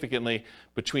significantly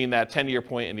between that 10-year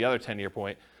point and the other 10-year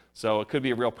point. So it could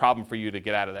be a real problem for you to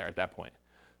get out of there at that point.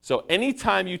 So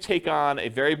anytime you take on a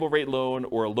variable rate loan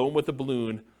or a loan with a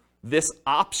balloon, this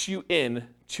opts you in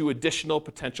to additional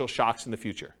potential shocks in the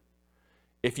future.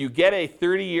 If you get a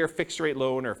 30-year fixed rate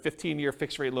loan or a 15-year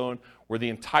fixed rate loan where the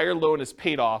entire loan is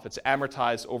paid off, it's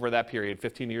amortized over that period,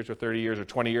 15 years or 30 years or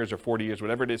 20 years or 40 years,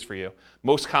 whatever it is for you.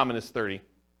 Most common is 30.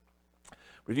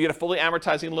 But if you get a fully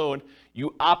amortizing loan,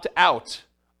 you opt out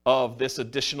of this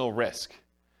additional risk.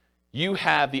 You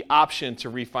have the option to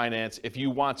refinance if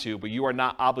you want to, but you are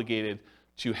not obligated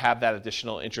to have that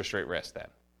additional interest rate risk then.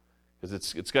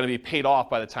 Because it's going to be paid off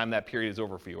by the time that period is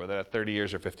over for you, whether that's 30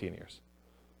 years or 15 years.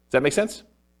 Does that make sense?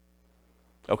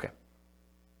 Okay.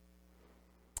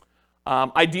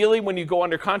 Ideally, when you go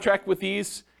under contract with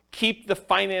these, keep the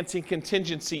financing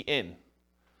contingency in.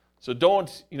 So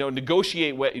don't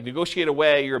negotiate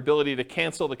away your ability to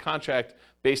cancel the contract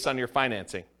based on your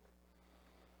financing.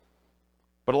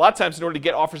 But a lot of times, in order to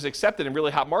get offers accepted in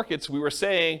really hot markets, we were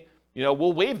saying,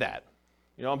 we'll waive that.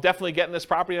 I'm definitely getting this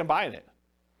property and I'm buying it.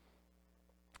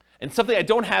 And something I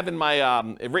don't have in my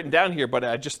written down here, but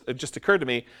it just occurred to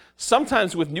me,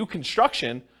 sometimes with new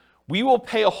construction, we will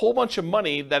pay a whole bunch of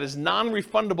money that is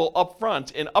non-refundable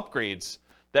upfront in upgrades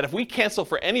that if we cancel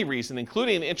for any reason,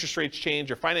 including the interest rates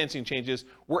change or financing changes,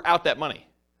 we're out that money.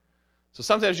 So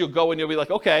sometimes you'll go and you'll be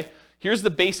like, okay, here's the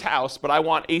base house, but I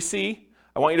want AC.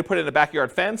 I want you to put in a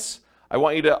backyard fence. I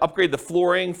want you to upgrade the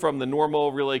flooring from the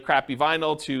normal, really crappy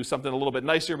vinyl to something a little bit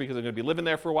nicer because I'm going to be living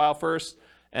there for a while first.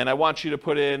 And I want you to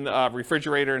put in a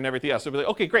refrigerator and everything else. So we'll be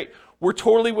like, okay, great. We're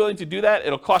totally willing to do that.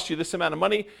 It'll cost you this amount of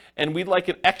money. And we'd like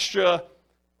an extra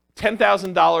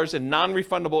 $10,000 in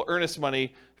non-refundable earnest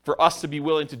money for us to be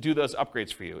willing to do those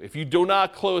upgrades for you. If you do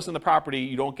not close on the property,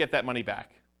 you don't get that money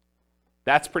back.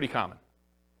 That's pretty common.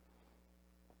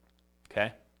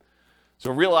 Okay?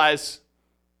 So realize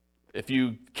if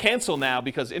you cancel now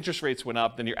because interest rates went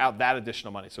up, then you're out that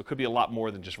additional money. So it could be a lot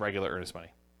more than just regular earnest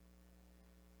money.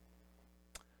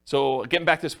 So getting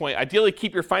back to this point, ideally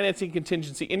keep your financing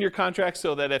contingency in your contract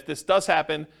so that if this does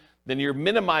happen, then you're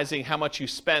minimizing how much you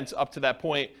spent up to that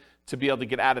point to be able to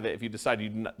get out of it if you decide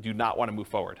you do not want to move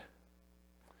forward.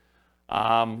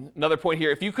 Another point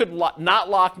here, if you could not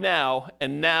lock now,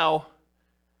 and now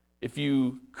if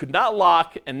you could not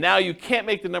lock and now you can't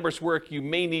make the numbers work, you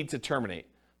may need to terminate.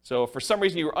 So if for some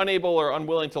reason you were unable or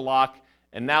unwilling to lock,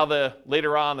 and now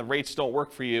later on the rates don't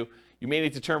work for you, you may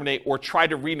need to terminate or try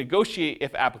to renegotiate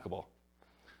if applicable.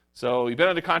 So you've been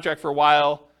under contract for a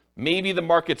while. Maybe the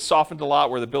market's softened a lot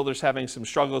where the builder's having some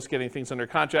struggles getting things under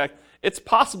contract. It's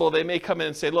possible they may come in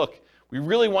and say, look, we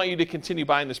really want you to continue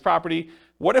buying this property.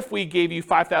 What if we gave you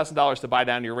 $5,000 to buy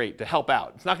down your rate to help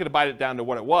out? It's not going to buy it down to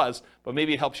what it was, but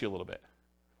maybe it helps you a little bit.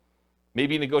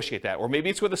 Maybe you negotiate that. Or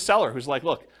maybe it's with a seller who's like,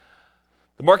 look,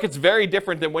 the market's very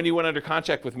different than when you went under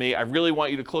contract with me. I really want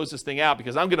you to close this thing out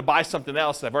because I'm going to buy something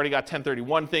else. I've already got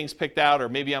 1031 things picked out, or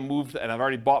maybe I'm moved and I've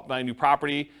already bought my new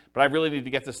property, but I really need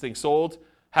to get this thing sold.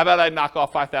 How about I knock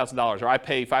off $5,000, or I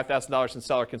pay $5,000 in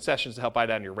seller concessions to help buy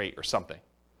down your rate or something?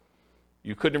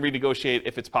 You couldn't renegotiate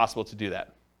if it's possible to do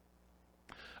that.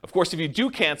 Of course, if you do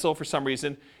cancel for some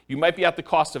reason, you might be at the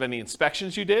cost of any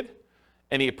inspections you did,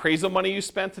 any appraisal money you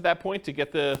spent to that point to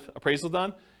get the appraisal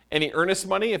done, any earnest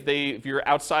money if you're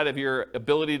outside of your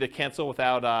ability to cancel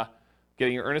without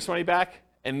getting your earnest money back,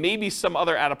 and maybe some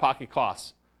other out-of-pocket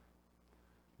costs.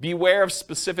 Beware of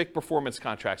specific performance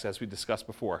contracts, as we discussed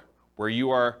before, where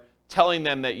you are telling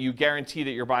them that you guarantee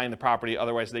that you're buying the property,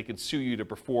 otherwise they can sue you to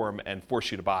perform and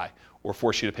force you to buy or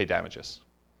force you to pay damages.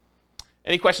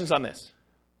 Any questions on this?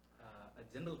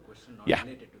 A general question not Yeah.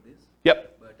 related to this.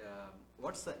 Yep. But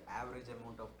what's the average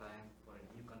amount of time for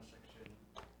a new construction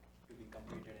to be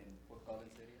completed in Fort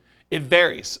Collins area? It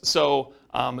varies. So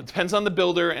it depends on the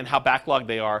builder and how backlogged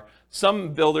they are.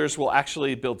 Some builders will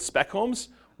actually build spec homes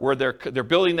where they're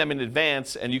building them in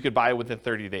advance and you could buy it within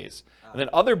 30 days. And then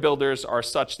other builders are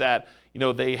such that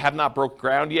they have not broke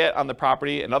ground yet on the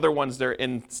property, and other ones they're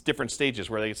in different stages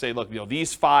where they say, look,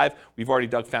 these 5, we've already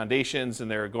dug foundations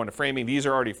and they're going to framing. These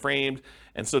are already framed.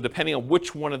 And so depending on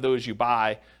which one of those you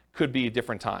buy could be a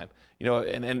different time.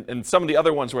 And some of the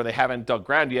other ones where they haven't dug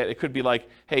ground yet, it could be like,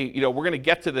 hey, we're going to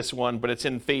get to this one, but it's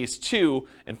in phase 2,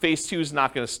 and phase 2 is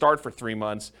not going to start for 3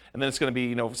 months, and then it's going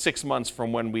to be 6 months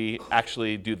from when we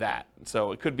actually do that.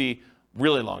 So it could be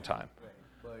really long time.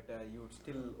 Right. But you would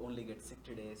still only get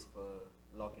 60 days for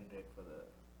lock-in rate for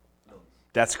the loans.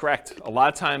 That's correct. A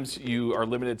lot of times you are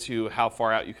limited to how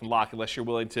far out you can lock unless you're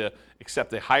willing to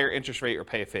accept a higher interest rate or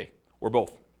pay a fee, or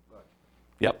both. Right.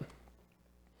 Yep.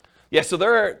 Yeah, so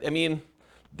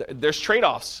there's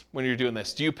trade-offs when you're doing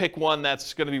this. Do you pick one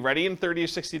that's going to be ready in 30 or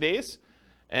 60 days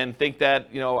and think that,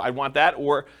 I want that?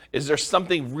 Or is there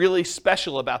something really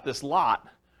special about this lot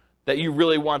that you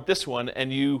really want this one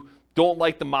and you don't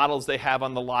like the models they have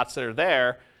on the lots that are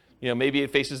there? Maybe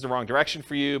it faces the wrong direction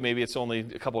for you. Maybe it's only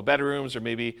a couple of bedrooms, or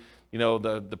maybe,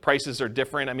 the prices are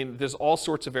different. There's all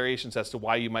sorts of variations as to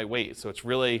why you might wait. So it's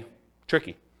really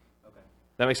tricky. Okay.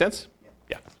 That make sense?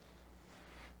 Yeah.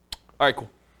 All right,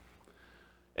 cool.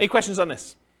 Any questions on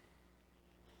this?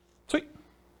 Sweet.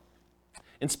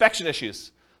 Inspection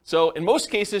issues. So in most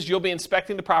cases, you'll be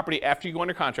inspecting the property after you go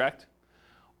under contract,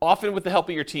 often with the help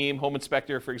of your team, home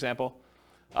inspector, for example.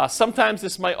 Sometimes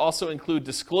this might also include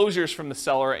disclosures from the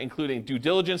seller, including due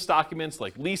diligence documents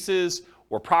like leases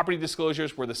or property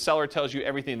disclosures where the seller tells you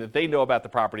everything that they know about the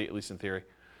property, at least in theory.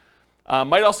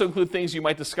 Might also include things you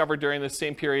might discover during the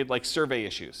same period, like survey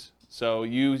issues. So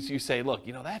you say, look,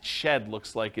 that shed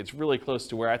looks like it's really close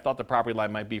to where I thought the property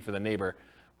line might be for the neighbor.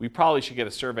 We probably should get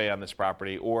a survey on this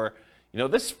property. Or,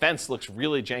 this fence looks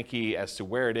really janky as to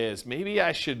where it is. Maybe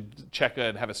I should check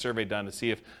and have a survey done to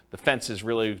see if the fence is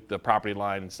really the property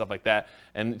line and stuff like that.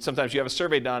 And sometimes you have a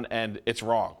survey done and it's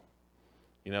wrong.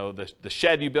 The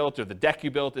shed you built or the deck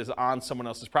you built is on someone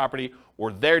else's property,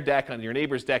 or their deck on your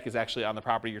neighbor's deck is actually on the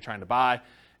property you're trying to buy,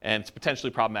 and it's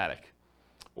potentially problematic.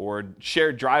 Or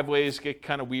shared driveways get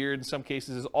kind of weird in some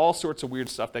cases. There's all sorts of weird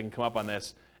stuff that can come up on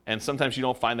this, and sometimes you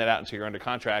don't find that out until you're under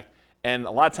contract. And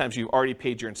a lot of times you've already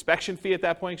paid your inspection fee at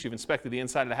that point, because you've inspected the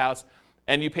inside of the house,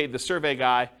 and you paid the survey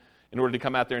guy in order to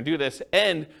come out there and do this,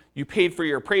 and you paid for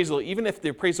your appraisal, even if the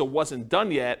appraisal wasn't done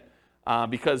yet,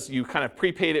 because you kind of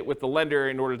prepaid it with the lender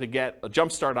in order to get a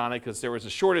jump start on it, because there was a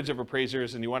shortage of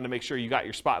appraisers and you wanted to make sure you got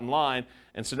your spot in line.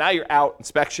 And so now you're out,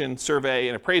 inspection, survey,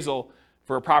 and appraisal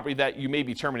for a property that you may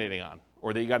be terminating on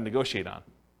or that you got to negotiate on.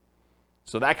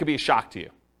 So that could be a shock to you.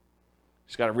 You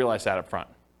just got to realize that up front.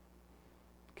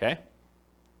 Okay?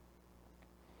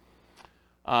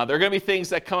 There are going to be things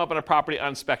that come up on a property on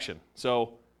inspection.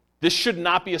 So this should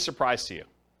not be a surprise to you.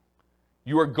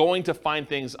 You are going to find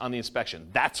things on the inspection.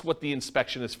 That's what the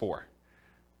inspection is for.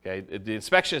 Okay? The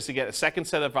inspection is to get a second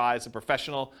set of eyes, a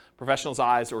professional's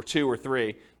eyes, or 2 or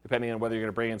 3, depending on whether you're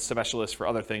going to bring in specialists for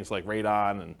other things like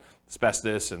radon and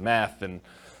asbestos and meth and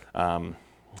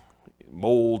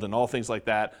mold and all things like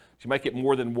that. So you might get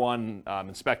more than one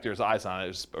inspector's eyes on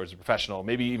it or as a professional.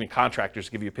 Maybe even contractors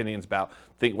give you opinions about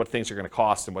what things are going to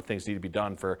cost and what things need to be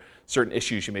done for certain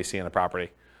issues you may see on the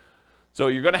property. So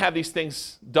you're going to have these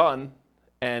things done,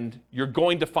 and you're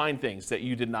going to find things that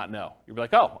you did not know. You'll be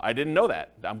like, oh, I didn't know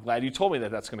that. I'm glad you told me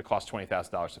that that's going to cost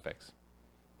 $20,000 to fix.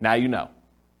 Now you know.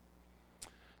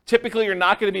 Typically, you're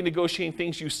not going to be negotiating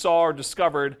things you saw or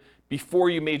discovered before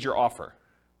you made your offer.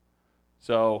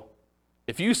 So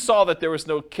if you saw that there was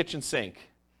no kitchen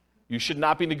sink, you should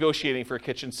not be negotiating for a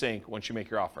kitchen sink once you make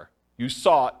your offer. You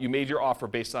saw it, you made your offer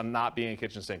based on not being a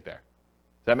kitchen sink there.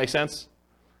 Does that make sense?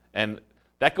 And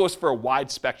that goes for a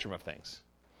wide spectrum of things.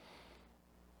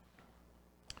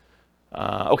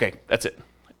 Okay, that's it.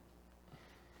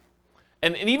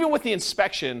 And even with the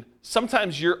inspection,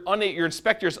 sometimes your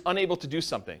inspector is unable to do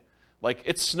something. Like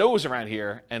it snows around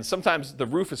here, and sometimes the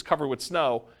roof is covered with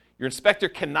snow. Your inspector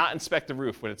cannot inspect the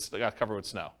roof when it's got covered with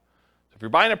snow. So if you're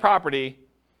buying a property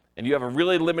and you have a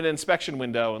really limited inspection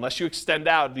window, unless you extend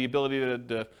out the ability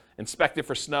to inspect it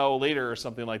for snow later or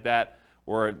something like that,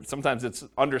 or sometimes it's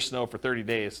under snow for 30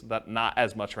 days, not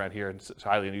as much around here, it's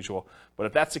highly unusual. But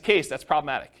if that's the case, that's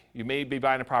problematic. You may be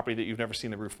buying a property that you've never seen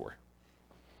the roof for.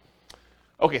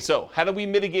 Okay, so how do we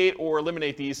mitigate or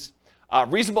eliminate these?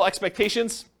 Reasonable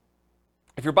expectations.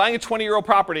 If you're buying a 20-year-old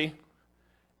property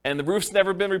and the roof's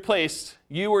never been replaced,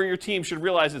 you or your team should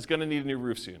realize it's going to need a new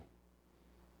roof soon.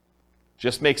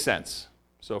 Just makes sense.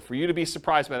 So for you to be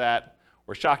surprised by that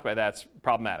or shocked by that's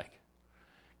problematic.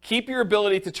 Keep your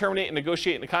ability to terminate and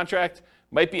negotiate in a contract.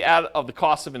 Might be out of the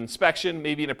cost of an inspection,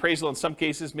 maybe an appraisal in some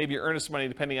cases, maybe your earnest money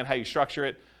depending on how you structure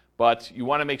it. But you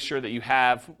want to make sure that you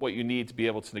have what you need to be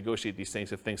able to negotiate these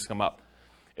things if things come up.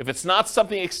 If it's not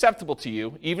something acceptable to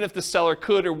you, even if the seller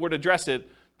could or would address it,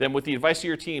 then with the advice of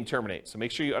your team, terminate. So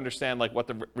make sure you understand what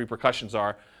the repercussions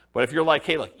are. But if you're like,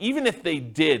 hey, look, even if they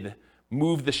did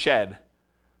move the shed.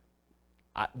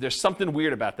 There's something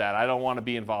weird about that. I don't want to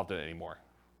be involved in it anymore,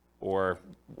 or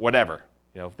whatever.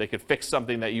 If they could fix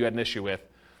something that you had an issue with,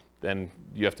 then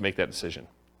you have to make that decision.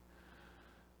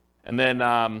 And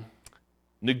then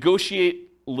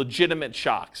negotiate legitimate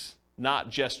shocks, not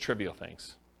just trivial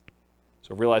things.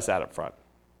 So realize that up front.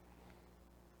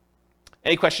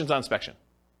 Any questions on inspection?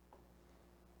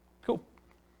 Cool.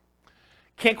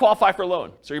 Can't qualify for a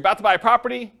loan. So you're about to buy a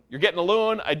property, you're getting a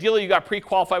loan. Ideally, you got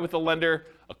pre-qualified with a lender,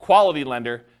 a quality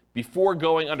lender, before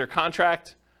going under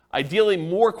contract. Ideally,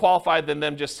 more qualified than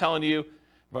them just telling you,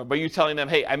 by you telling them,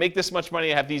 hey, I make this much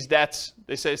money, I have these debts.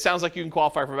 They say, it sounds like you can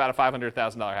qualify for about a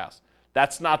 $500,000 house.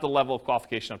 That's not the level of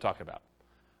qualification I'm talking about.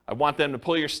 I want them to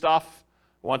pull your stuff.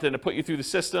 I want them to put you through the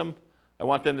system. I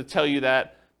want them to tell you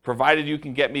that, provided you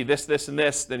can get me this, this, and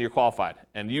this, then you're qualified.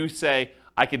 And you say,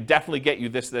 I can definitely get you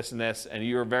this, this, and this, and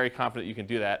you're very confident you can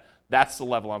do that. That's the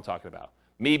level I'm talking about.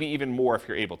 Maybe even more if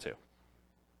you're able to.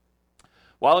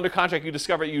 While under contract, you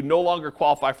discover you no longer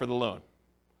qualify for the loan.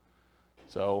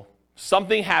 So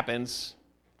something happens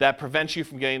that prevents you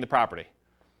from getting the property.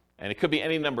 And it could be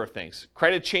any number of things.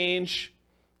 Credit change,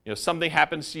 something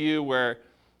happens to you where,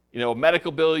 a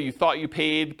medical bill you thought you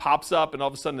paid pops up and all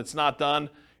of a sudden it's not done.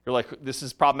 You're like, this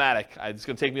is problematic. It's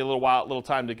going to take me a little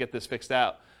time to get this fixed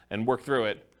out and work through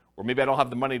it. Or maybe I don't have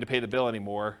the money to pay the bill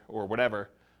anymore or whatever.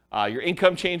 Your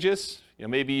income changes.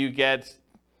 Maybe you get,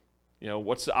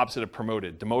 what's the opposite of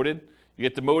promoted? Demoted. You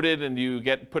get demoted and you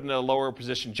get put in a lower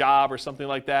position job or something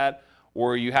like that.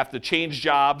 Or you have to change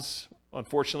jobs.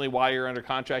 Unfortunately, while you're under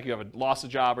contract, you have a loss of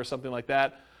job or something like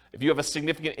that. If you have a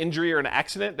significant injury or an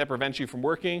accident that prevents you from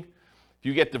working, if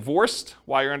you get divorced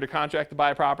while you're under contract to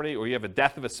buy a property, or you have a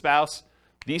death of a spouse,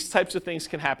 these types of things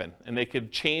can happen, and they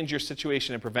could change your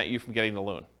situation and prevent you from getting the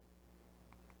loan.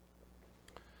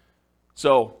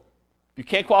 So if you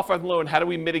can't qualify for the loan, how do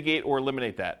we mitigate or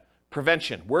eliminate that?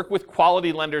 Prevention. Work with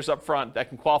quality lenders up front that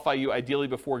can qualify you ideally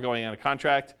before going on a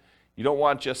contract. You don't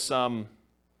want just some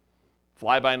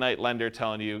fly-by-night lender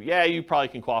telling you, yeah, you probably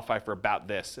can qualify for about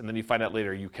this, and then you find out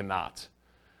later you cannot.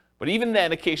 But even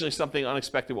then, occasionally something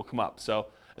unexpected will come up. So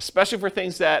especially for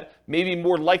things that may be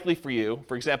more likely for you,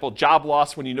 for example, job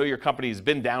loss when you know your company has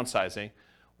been downsizing,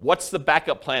 what's the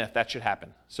backup plan if that should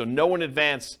happen? So know in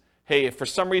advance, hey, if for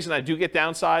some reason I do get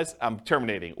downsized, I'm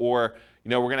terminating. Or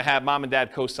we're going to have mom and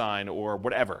dad co-sign or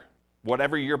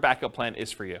whatever your backup plan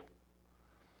is for you.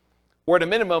 Or at a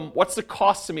minimum, what's the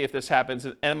cost to me if this happens,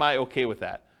 and am I okay with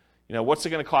that? What's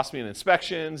it going to cost me in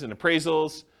inspections and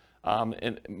appraisals?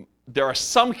 And there are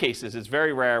some cases, it's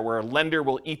very rare, where a lender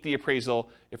will eat the appraisal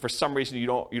if for some reason you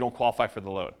don't qualify for the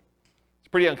loan. It's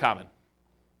pretty uncommon,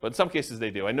 but in some cases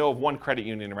they do. I know of one credit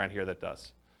union around here that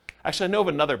does. Actually, I know of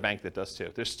another bank that does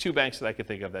too. There's 2 banks that I could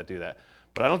think of that do that,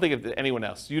 but I don't think of anyone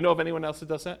else. Do you know of anyone else that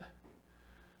does that?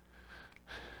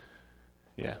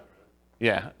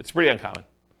 Yeah, it's pretty uncommon.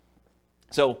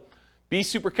 So be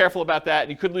super careful about that,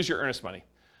 and you could lose your earnest money.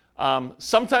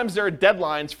 Sometimes there are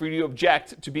deadlines for you to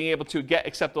object to being able to get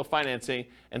acceptable financing,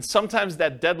 and sometimes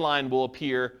that deadline will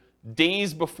appear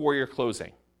days before your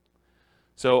closing.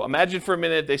 So imagine for a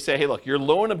minute they say, hey, look, your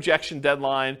loan objection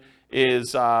deadline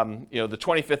is the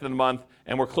 25th of the month,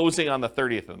 and we're closing on the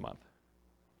 30th of the month.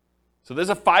 So there's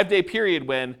a 5-day period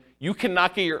when you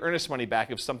cannot get your earnest money back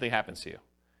if something happens to you.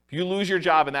 If you lose your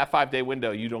job in that 5-day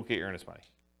window, you don't get your earnest money.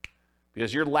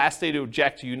 Because your last day to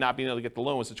object to you not being able to get the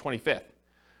loan was the 25th.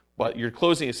 But your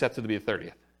closing is set to be the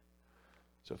 30th.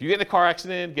 So if you get in a car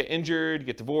accident, get injured,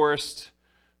 get divorced,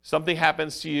 something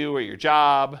happens to you or your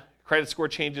job, credit score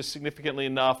changes significantly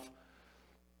enough,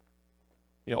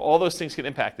 all those things can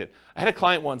impact it. I had a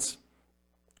client once,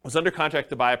 was under contract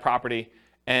to buy a property,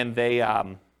 and they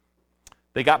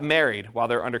got married while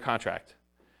they were under contract.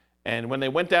 And when they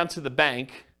went down to the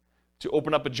bank to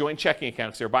open up a joint checking account,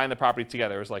 because they were buying the property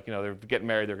together. It was like, they're getting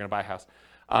married, they're going to buy a house.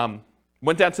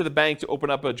 Went down to the bank to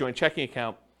open up a joint checking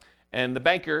account, and the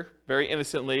banker, very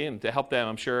innocently, and to help them,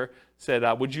 I'm sure, said,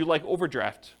 would you like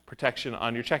overdraft protection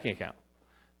on your checking account?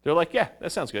 They're like, yeah,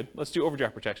 that sounds good. Let's do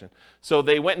overdraft protection. So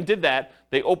they went and did that.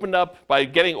 They opened up, by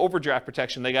getting overdraft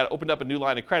protection, they opened up a new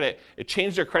line of credit. It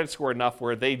changed their credit score enough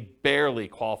where they barely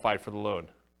qualified for the loan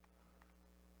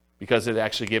because it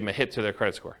actually gave them a hit to their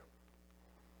credit score.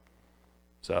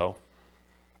 So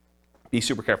be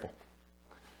super careful.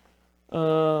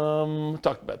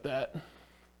 Talked about that.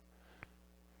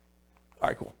 All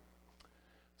right, cool.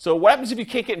 So what happens if you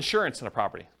can't get insurance on a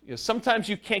property? Sometimes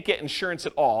you can't get insurance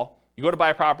at all. You go to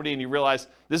buy a property and you realize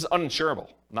this is uninsurable.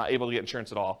 I'm not able to get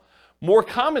insurance at all. More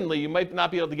commonly, you might not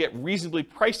be able to get reasonably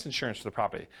priced insurance for the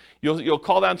property. You'll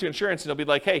call down to insurance and they'll be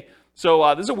like, hey,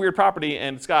 so this is a weird property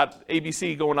and it's got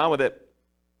ABC going on with it.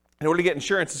 in order to get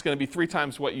insurance, it's going to be 3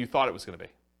 times what you thought it was going to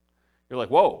be. You're like,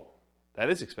 whoa, that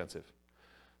is expensive.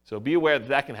 So be aware that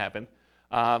that can happen.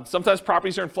 Sometimes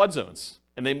properties are in flood zones,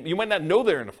 and you might not know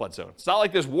they're in a flood zone. It's not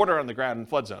like there's water on the ground in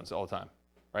flood zones all the time,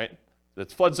 right?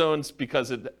 It's flood zones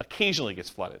because it occasionally gets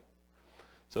flooded.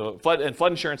 So flood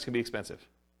insurance can be expensive.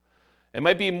 It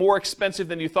might be more expensive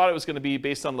than you thought it was going to be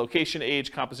based on location,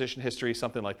 age, composition, history,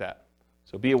 something like that.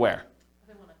 So be aware.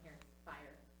 Other one on here is fire.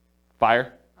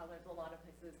 Fire? There's a lot of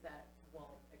places that will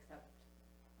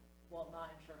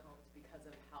not insure homes because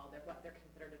of what they're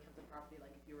considered in terms of property.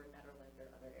 Like if you were in Netherlands or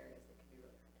other areas, it can be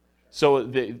really hard to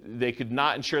insure. So they could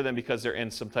not insure them because they're in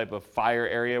some type of fire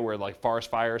area where like forest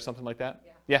fire or something like that?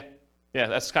 Yeah. Yeah,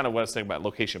 that's kind of what I was thinking about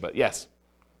location, but yes.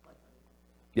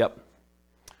 Yep.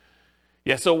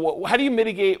 Yeah, so how do you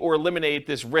mitigate or eliminate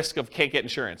this risk of can't get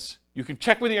insurance? You can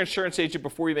check with your insurance agent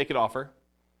before you make an offer.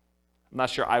 I'm not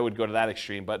sure I would go to that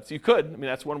extreme, but you could. I mean,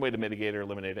 that's one way to mitigate or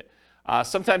eliminate it.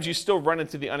 Sometimes you still run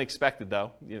into the unexpected,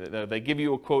 though. They give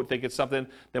you a quote, think it's something,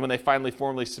 then when they finally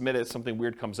formally submit it, something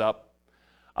weird comes up.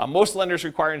 Most lenders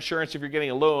require insurance if you're getting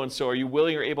a loan, so are you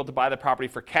willing or able to buy the property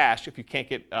for cash if you can't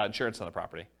get insurance on the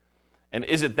property? And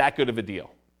is it that good of a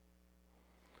deal?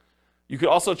 You could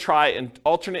also try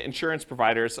alternate insurance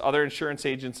providers, other insurance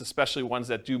agents, especially ones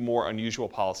that do more unusual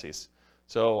policies.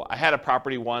 So I had a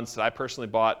property once that I personally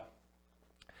bought,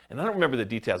 and I don't remember the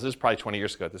details. This is probably 20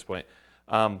 years ago at this point.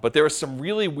 But there was some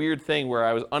really weird thing where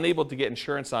I was unable to get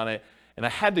insurance on it, and I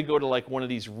had to go to like one of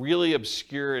these really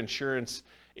obscure insurance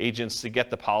agents to get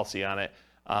the policy on it.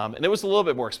 And it was a little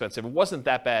bit more expensive. It wasn't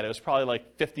that bad. It was probably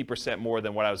like 50% more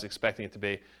than what I was expecting it to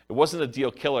be. It wasn't a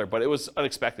deal killer, but it was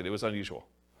unexpected. It was unusual.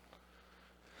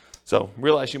 So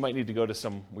realize you might need to go to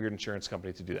some weird insurance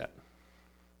company to do that.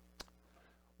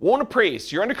 Won't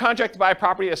appraise. You're under contract to buy a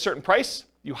property at a certain price.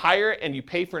 You hire and you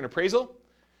pay for an appraisal.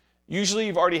 Usually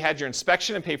you've already had your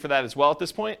inspection and pay for that as well at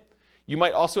this point. You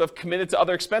might also have committed to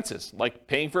other expenses, like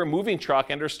paying for a moving truck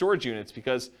and or storage units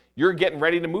because you're getting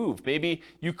ready to move. Maybe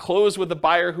you closed with the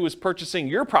buyer who is purchasing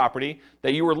your property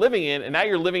that you were living in, and now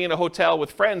you're living in a hotel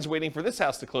with friends waiting for this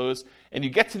house to close, and you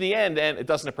get to the end and it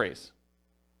doesn't appraise.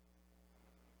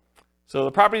 So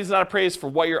the property is not appraised for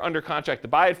what you're under contract to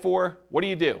buy it for. What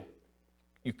do?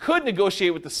 You could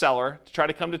negotiate with the seller to try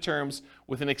to come to terms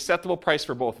with an acceptable price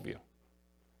for both of you.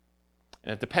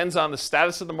 And it depends on the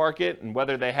status of the market and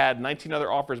whether they had 19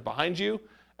 other offers behind you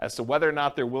as to whether or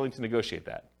not they're willing to negotiate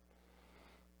that.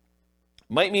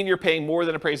 Might mean you're paying more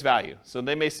than appraised value. So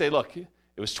they may say, look, it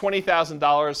was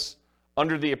 $20,000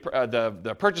 under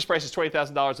the purchase price is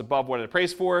 $20,000 above what it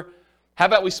appraised for. How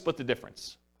about we split the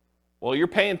difference? Well, you're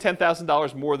paying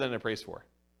 $10,000 more than it appraised for.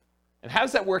 And how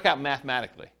does that work out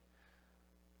mathematically,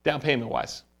 down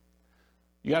payment-wise?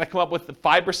 You got to come up with the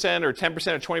 5% or 10%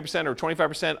 or 20% or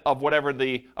 25% of whatever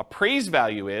the appraised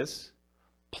value is,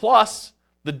 plus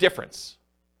the difference.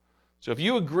 So if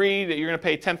you agree that you're going to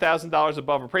pay $10,000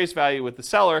 above appraised value with the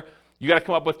seller, you got to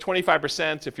come up with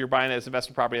 25%, if you're buying it as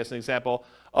investment property as an example,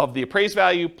 of the appraised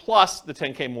value plus the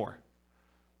 $10K more.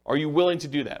 Are you willing to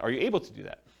do that? Are you able to do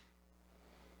that?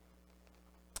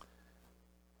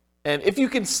 And if you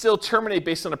can still terminate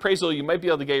based on appraisal, you might be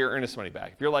able to get your earnest money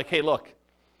back. If you're like, hey, look,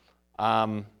 I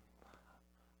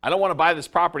don't want to buy this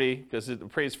property because it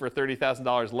appraised for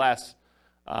 $30,000 less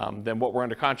than what we're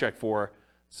under contract for,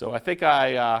 so I think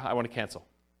I want to cancel.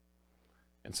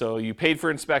 And so you paid for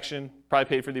inspection, probably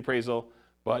paid for the appraisal,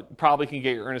 but probably can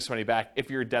get your earnest money back if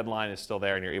your deadline is still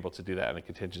there and you're able to do that in a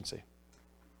contingency.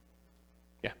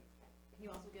 Yeah? Can you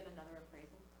also get another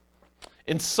appraisal?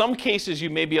 In some cases, you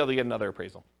may be able to get another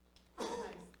appraisal.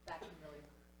 Sometimes that can really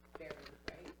vary,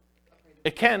 right?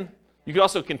 It can. You could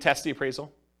also contest the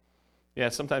appraisal. Yeah,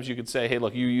 sometimes you could say, hey,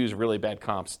 look, you use really bad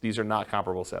comps. These are not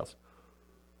comparable sales.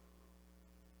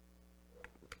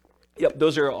 Yep,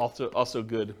 those are also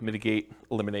good mitigate,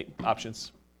 eliminate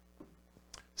options.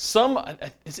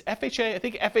 Is FHA? I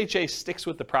think FHA sticks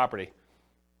with the property.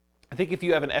 I think if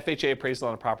you have an FHA appraisal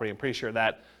on a property, I'm pretty sure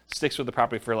that sticks with the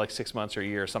property for like 6 months or a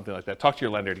year or something like that. Talk to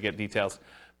your lender to get details.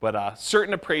 But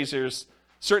certain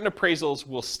appraisals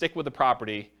will stick with the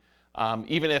property,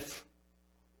 even if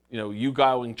you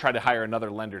go and try to hire another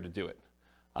lender to do it.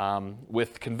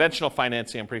 With conventional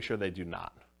financing, I'm pretty sure they do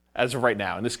not, as of right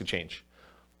now, and this could change.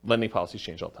 Lending policies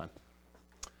change all the time.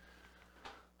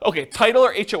 Okay, title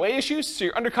or HOA issues. So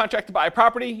you're under contract to buy a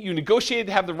property. You negotiated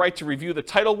to have the right to review the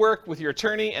title work with your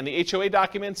attorney and the HOA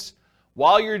documents.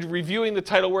 While you're reviewing the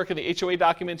title work and the HOA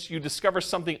documents, you discover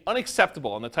something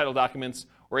unacceptable in the title documents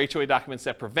or HOA documents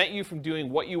that prevent you from doing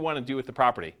what you want to do with the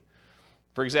property.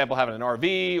 For example, having an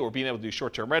RV or being able to do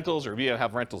short-term rentals or being able to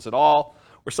have rentals at all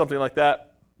or something like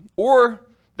that. Or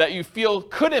that you feel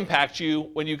could impact you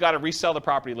when you got to resell the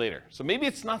property later. So maybe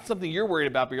it's not something you're worried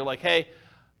about, but you're like, hey,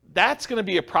 that's going to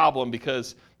be a problem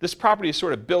because this property is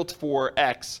sort of built for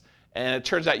X, and it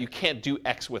turns out you can't do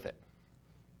X with it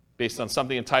based on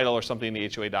something in title or something in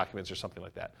the HOA documents or something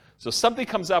like that. So something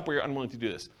comes up where you're unwilling to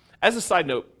do this. As a side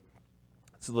note,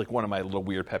 this is like one of my little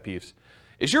weird pet peeves.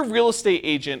 Is your real estate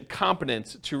agent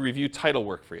competent to review title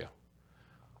work for you?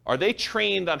 Are they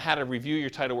trained on how to review your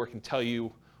title work and tell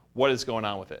you what is going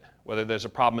on with it, whether there's a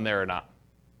problem in there or not?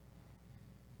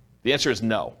 The answer is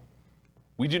no.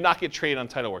 We do not get trained on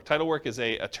title work. Title work is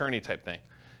an attorney type thing.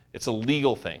 It's a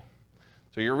legal thing.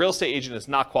 So your real estate agent is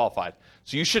not qualified.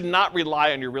 So you should not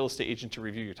rely on your real estate agent to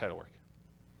review your title work.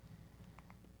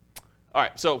 All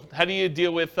right, so how do you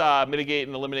deal with, mitigate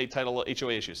and eliminate title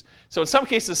HOA issues? So in some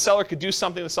cases, the seller could do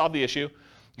something to solve the issue.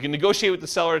 You can negotiate with the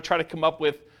seller to try to come up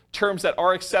with terms that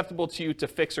are acceptable to you to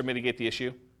fix or mitigate the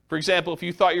issue. For example, if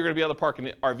you thought you were going to be able to park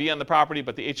an RV on the property,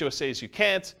 but the HOA says you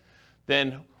can't,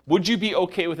 then would you be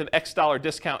okay with an X dollar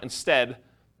discount instead?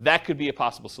 That could be a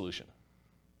possible solution.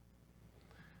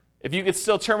 If you could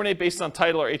still terminate based on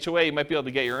title or HOA, you might be able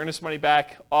to get your earnest money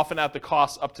back, often out the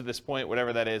costs up to this point,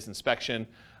 whatever that is, inspection,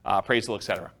 appraisal,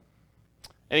 etc.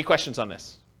 Any questions on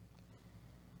this?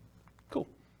 Cool.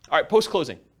 All right,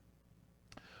 post-closing.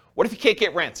 What if you can't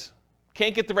get rent?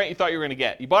 Can't get the rent you thought you were going to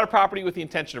get? You bought a property with the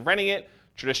intention of renting it,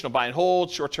 traditional buy and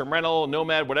hold, short-term rental,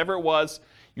 nomad, whatever it was.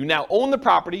 You now own the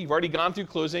property. You've already gone through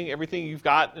closing, everything you've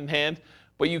got in hand,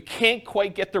 but you can't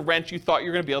quite get the rent you thought you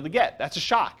were going to be able to get. That's a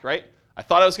shock, right? I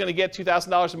thought I was going to get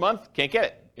 $2,000 a month. Can't get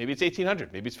it. Maybe it's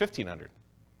 $1,800. Maybe it's $1,500.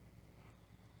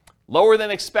 Lower than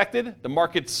expected. The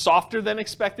market's softer than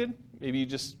expected. Maybe you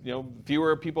just,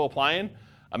 fewer people applying.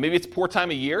 Maybe it's poor time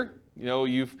of year.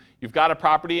 You've got a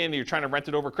property and you're trying to rent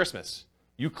it over Christmas.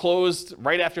 You closed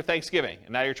right after Thanksgiving,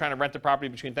 and now you're trying to rent the property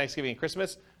between Thanksgiving and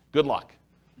Christmas. Good luck.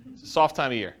 It's a soft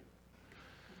time of year.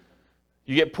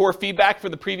 You get poor feedback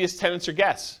from the previous tenants or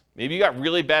guests. Maybe you got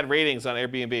really bad ratings on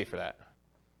Airbnb for that.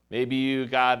 Maybe you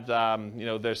got,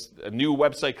 there's a new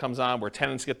website comes on where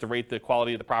tenants get to rate the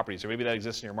quality of the properties, or maybe that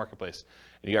exists in your marketplace,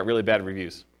 and you got really bad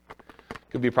reviews.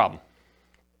 Could be a problem.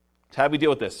 So how do we deal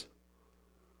with this?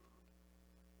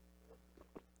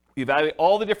 We evaluate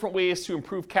all the different ways to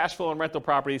improve cash flow on rental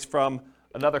properties from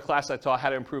another class I taught, How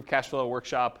to Improve Cash Flow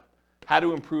Workshop, How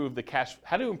to Improve Cash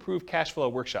Flow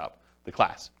Workshop, the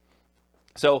class.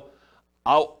 So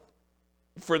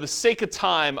for the sake of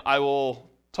time, I will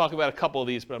talk about a couple of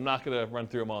these, but I'm not going to run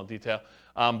through them all in detail.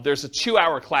 There's a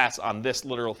 2-hour class on this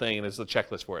literal thing, and there's a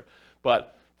checklist for it.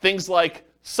 But things like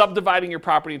subdividing your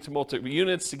property into multiple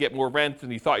units to get more rent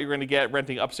than you thought you were going to get,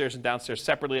 renting upstairs and downstairs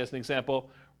separately as an example,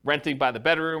 renting by the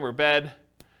bedroom or bed,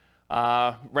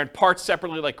 rent parts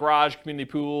separately like garage, community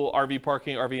pool, RV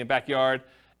parking, RV and backyard,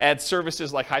 add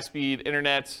services like high-speed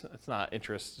internet. That's not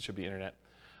interest, it should be internet.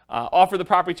 Offer the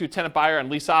property to a tenant buyer on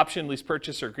lease option, lease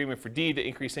purchase, or agreement for deed to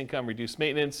increase income, reduce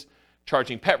maintenance,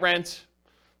 charging pet rent,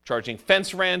 charging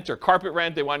fence rent or carpet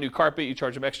rent. They want new carpet, you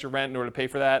charge them extra rent in order to pay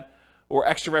for that, or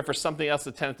extra rent for something else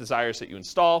the tenant desires that you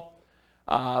install.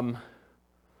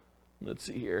 Let's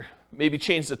see here. Maybe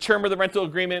change the term of the rental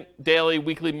agreement, daily,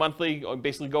 weekly, monthly, or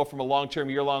basically go from a long-term,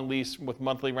 year-long lease with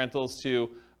monthly rentals to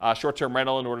short-term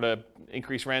rental in order to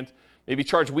increase rent. Maybe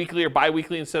charge weekly or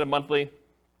bi-weekly instead of monthly.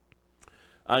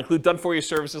 Include done-for-you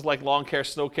services like lawn care,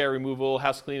 snow care, removal,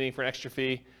 house cleaning for an extra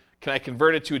fee. Can I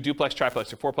convert it to a duplex,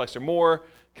 triplex, or fourplex or more?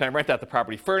 Can I rent out the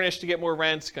property furnished to get more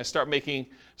rent? Can I start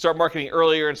marketing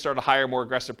earlier and start a higher, more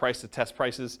aggressive price to test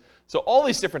prices? So all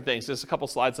these different things. There's a couple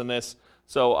slides on this.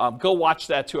 So go watch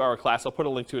that 2-hour class. I'll put a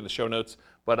link to it in the show notes.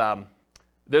 But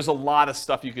there's a lot of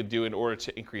stuff you could do in order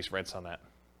to increase rents on that.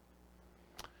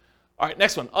 All right,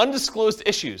 next one, undisclosed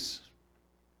issues.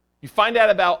 You find out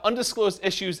about undisclosed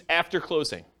issues after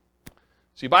closing.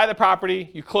 So you buy the property,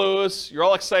 you close, you're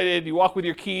all excited, you walk with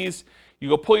your keys, you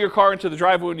go pull your car into the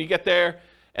driveway when you get there,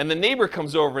 and the neighbor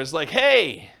comes over and is like,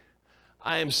 hey,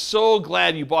 I am so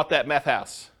glad you bought that meth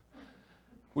house.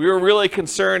 We were really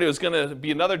concerned it was going to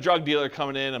be another drug dealer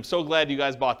coming in. I'm so glad you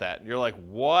guys bought that. And you're like,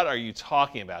 what are you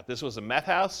talking about? This was a meth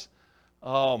house?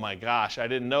 Oh my gosh, I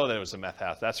didn't know that it was a meth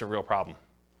house. That's a real problem.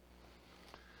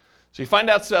 So you find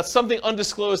out about something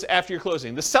undisclosed after your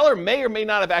closing. The seller may or may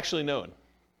not have actually known.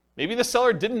 Maybe the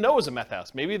seller didn't know it was a meth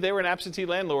house. Maybe they were an absentee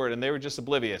landlord and they were just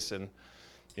oblivious, and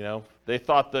they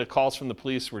thought the calls from the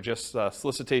police were just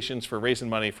solicitations for raising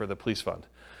money for the police fund,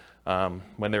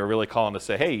 when they were really calling to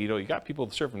say, hey, you got people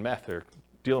serving meth or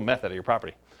dealing meth out of your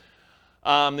property.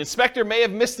 The inspector may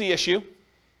have missed the issue.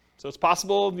 So it's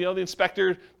possible, the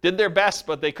inspector did their best,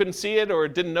 but they couldn't see it or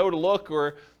didn't know to look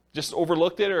or just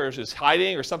overlooked it or was just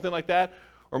hiding or something like that.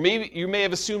 Or maybe you may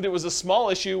have assumed it was a small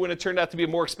issue when it turned out to be a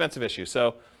more expensive issue.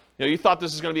 So you thought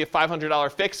this was going to be a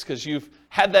 $500 fix because you've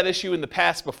had that issue in the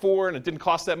past before and it didn't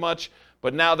cost that much.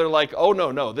 But now they're like, oh,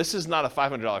 no, this is not a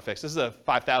 $500 fix. This is a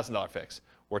 $5,000 fix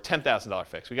or $10,000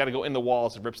 fix. We got to go in the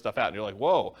walls and rip stuff out. And you're like,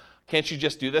 whoa, can't you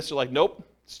just do this? They're like, nope,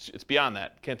 it's beyond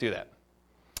that. Can't do that.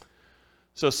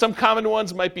 So some common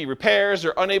ones might be repairs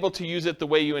or unable to use it the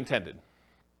way you intended.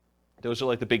 Those are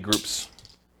like the big groups.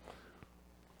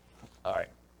 All right.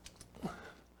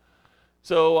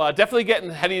 So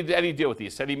definitely how do you deal with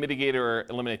these? How do you mitigate or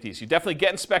eliminate these? You definitely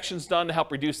get inspections done to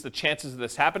help reduce the chances of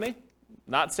this happening.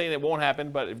 Not saying it won't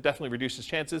happen, but it definitely reduces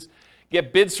chances.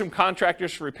 Get bids from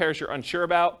contractors for repairs you're unsure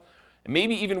about, and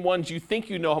maybe even ones you think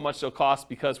you know how much they'll cost,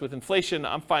 because with inflation,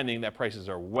 I'm finding that prices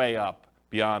are way up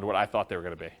beyond what I thought they were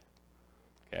going to be.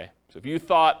 Okay, so if you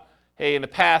thought, hey, in the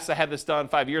past I had this done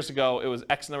 5 years ago, it was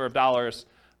X number of dollars,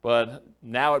 but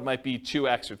now it might be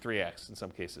 2X or 3X in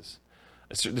some cases.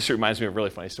 This reminds me of a really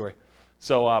funny story.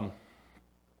 So I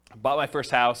bought my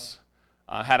first house,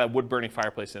 had a wood-burning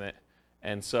fireplace in it,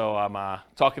 and so I'm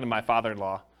talking to my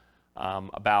father-in-law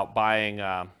about buying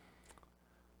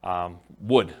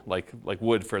wood, like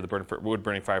wood for the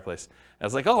wood-burning fireplace. And I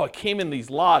was like, oh, it came in these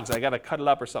logs. I got to cut it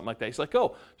up or something like that. He's like,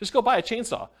 oh, just go buy a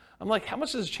chainsaw. I'm like, how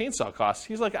much does a chainsaw cost?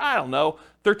 He's like, I don't know,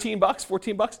 $13,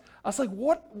 $14. I was like,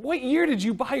 what year did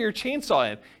you buy your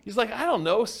chainsaw in? He's like, I don't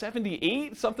know,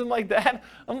 78, something like that.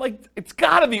 I'm like, it's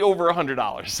got to be over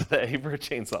 $100 today for a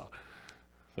chainsaw.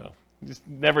 So you just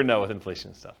never know with inflation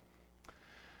and stuff.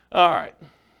 All right.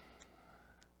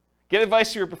 Get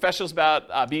advice from your professionals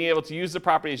about being able to use the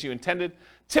property as you intended.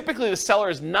 Typically, the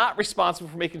seller is not responsible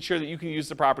for making sure that you can use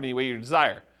the property the way you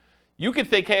desire. You could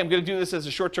think, hey, I'm going to do this as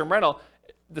a short-term rental.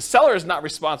 The seller is not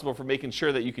responsible for making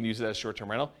sure that you can use it as a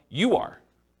short-term rental. You are.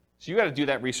 So you got to do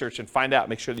that research and find out,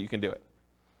 make sure that you can do it.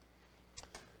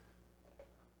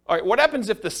 All right, what happens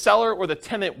if the seller or the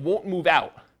tenant won't move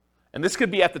out? And this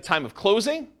could be at the time of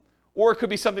closing, or it could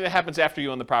be something that happens after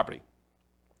you own the property.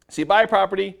 So you buy a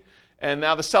property, and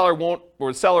now the seller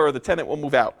or the tenant won't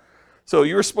move out. So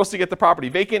you were supposed to get the property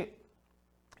vacant.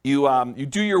 You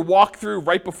do your walkthrough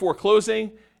right before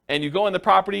closing, and you go in the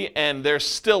property, and there's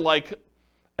still like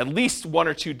at least 1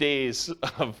 or 2 days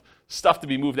of stuff to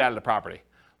be moved out of the property.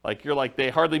 Like you're like,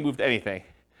 they hardly moved anything.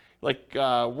 Like,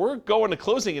 we're going to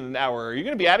closing in an hour. Are you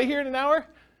going to be out of here in an hour? And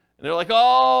they're like,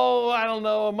 oh, I don't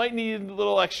know. I might need a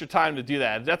little extra time to do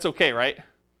that. That's okay, right?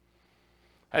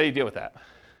 How do you deal with that?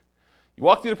 You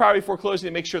walk through the property before closing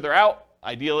to make sure they're out,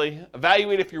 ideally.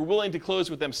 Evaluate if you're willing to close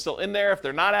with them still in there. If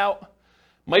they're not out,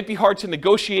 might be hard to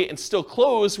negotiate and still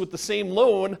close with the same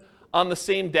loan on the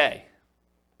same day.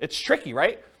 It's tricky,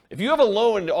 right? If you have a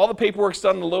loan, all the paperwork's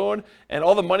done on the loan, and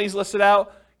all the money's listed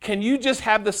out, can you just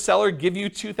have the seller give you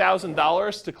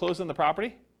 $2,000 to close on the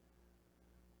property?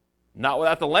 Not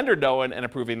without the lender knowing and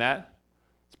approving that.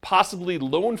 It's possibly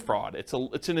loan fraud. It's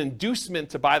an inducement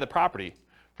to buy the property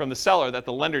from the seller that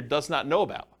the lender does not know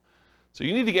about. So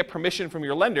you need to get permission from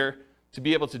your lender to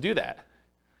be able to do that.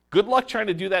 Good luck trying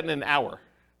to do that in an hour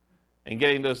and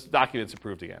getting those documents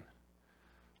approved again.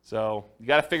 So you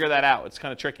got to figure that out. It's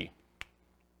kind of tricky.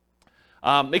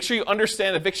 Make sure you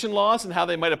understand eviction laws and how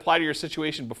they might apply to your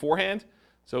situation beforehand.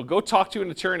 So go talk to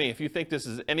an attorney if you think this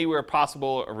is anywhere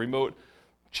possible, a remote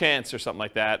chance or something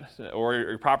like that, or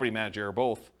your property manager or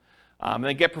both. And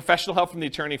then get professional help from the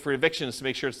attorney for evictions to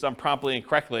make sure it's done promptly and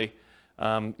correctly.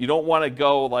 You don't want to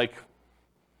go like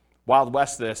Wild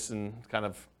West this and kind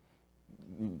of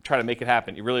try to make it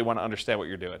happen. You really want to understand what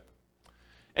you're doing.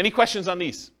 Any questions on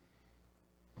these?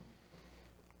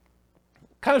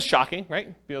 Kind of shocking,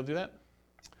 right? Be able to do that?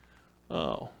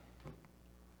 Oh.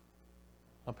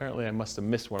 Apparently I must have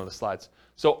missed one of the slides.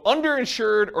 So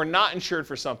underinsured or not insured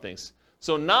for some things.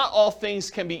 So not all things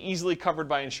can be easily covered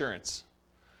by insurance.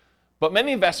 But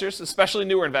many investors, especially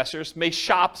newer investors, may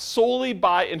shop solely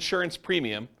by insurance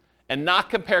premium and not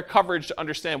compare coverage to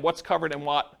understand what's covered and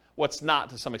what's not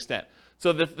to some extent.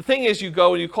 So the thing is, you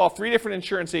go and you call 3 different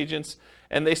insurance agents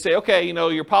and they say, okay,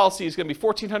 your policy is going to be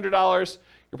 $1,400,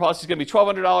 your policy is going to be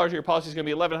 $1,200, your policy is going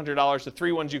to be $1,100, the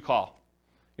 3 ones you call.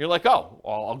 You're like, oh,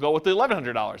 well, I'll go with the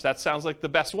 $1,100. That sounds like the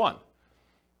best one.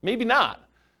 Maybe not.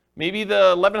 Maybe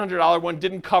the $1,100 one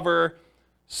didn't cover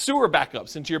sewer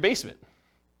backups into your basement.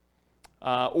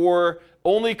 Or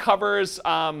only covers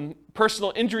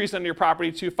personal injuries on your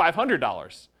property to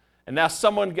 $500. And now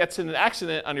someone gets in an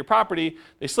accident on your property,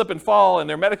 they slip and fall, and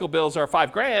their medical bills are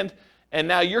 $5,000, and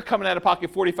now you're coming out of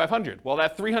pocket $4,500. Well,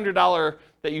 that $300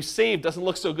 that you saved doesn't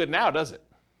look so good now, does it?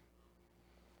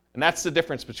 And that's the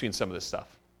difference between some of this stuff.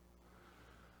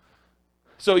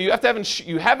 So you have to have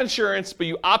you have insurance, but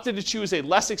you opted to choose a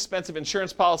less expensive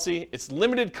insurance policy. It's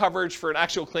limited coverage for an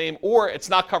actual claim, or it's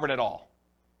not covered at all.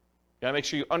 You gotta make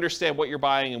sure you understand what you're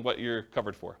buying and what you're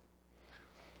covered for.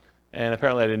 And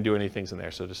apparently I didn't do any things in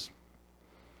there, so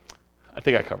I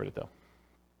think I covered it though.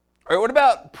 All right, what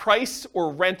about price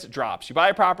or rent drops? You buy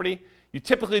a property, you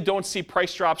typically don't see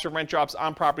price drops or rent drops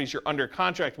on properties you're under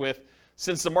contract with,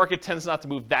 since the market tends not to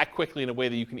move that quickly in a way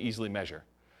that you can easily measure.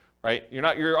 Right?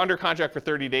 You're under contract for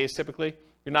 30 days typically.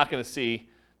 You're not going to see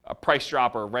a price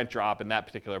drop or a rent drop in that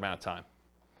particular amount of time.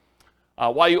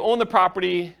 While you own the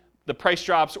property, the price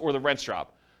drops or the rents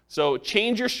drop. So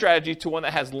change your strategy to one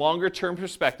that has longer term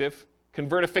perspective.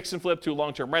 Convert a fix and flip to a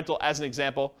long-term rental as an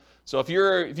example. So if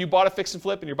you bought a fix and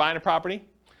flip and you're buying a property,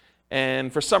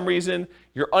 and for some reason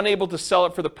you're unable to sell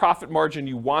it for the profit margin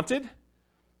you wanted,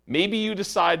 maybe you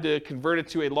decide to convert it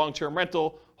to a long-term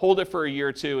rental, hold it for a year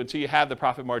or two until you have the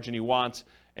profit margin you want,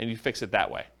 and you fix it that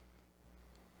way.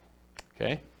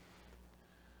 Okay.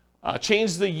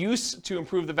 Change the use to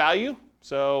improve the value.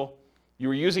 So you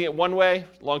were using it one way,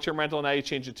 long-term rental, now you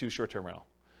change it to short-term rental.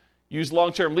 Use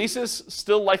long-term leases,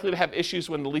 still likely to have issues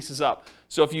when the lease is up.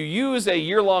 So if you use a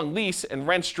year-long lease and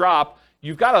rents drop,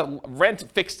 you've got a rent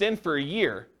fixed in for a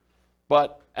year,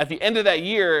 but at the end of that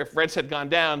year, if rents had gone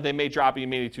down, they may drop and you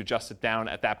may need to adjust it down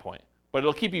at that point. But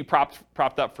it'll keep you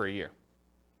propped up for a year.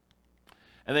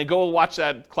 And then go watch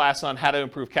that class on how to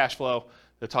improve cash flow.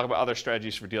 They'll talk about other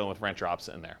strategies for dealing with rent drops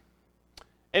in there.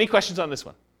 Any questions on this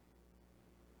one?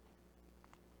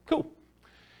 Cool.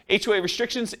 HOA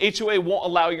restrictions. HOA won't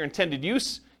allow your intended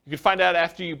use. You can find out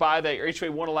after you buy that your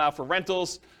HOA won't allow for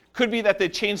rentals. Could be that they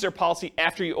change their policy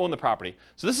after you own the property.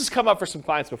 So this has come up for some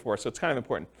clients before, so it's kind of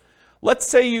important. Let's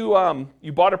say you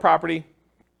bought a property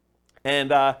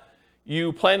and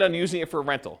you planned on using it for a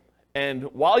rental. And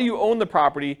while you own the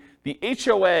property, the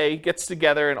HOA gets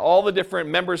together and all the different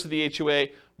members of the HOA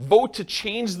vote to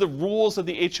change the rules of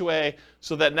the HOA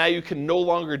so that now you can no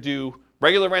longer do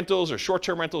regular rentals or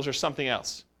short-term rentals or something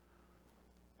else.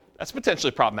 That's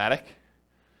potentially problematic.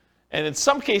 And in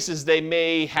some cases, they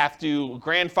may have to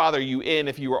grandfather you in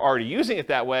if you were already using it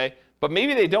that way, but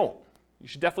maybe they don't. You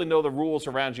should definitely know the rules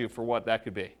around you for what that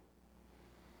could be.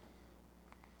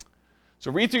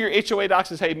 So read through your HOA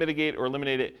docs is how you mitigate or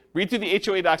eliminate it. Read through the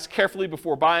HOA docs carefully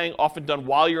before buying, often done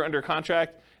while you're under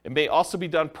contract. It may also be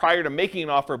done prior to making an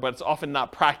offer, but it's often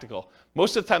not practical.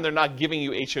 Most of the time, they're not giving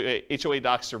you HOA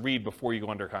docs to read before you go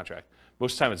under contract.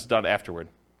 Most of the time, it's done afterward.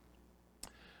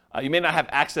 You may not have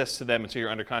access to them until you're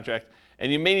under contract,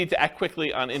 and you may need to act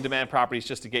quickly on in-demand properties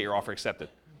just to get your offer accepted.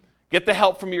 Get the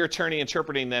help from your attorney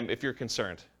interpreting them if you're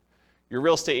concerned. Your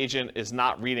real estate agent is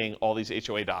not reading all these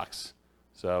HOA docs.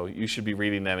 So you should be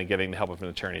reading them and getting the help of an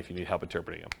attorney if you need help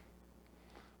interpreting them.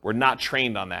 We're not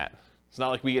trained on that. It's not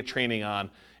like we get training on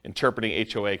interpreting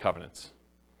HOA covenants.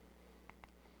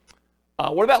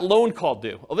 What about loan call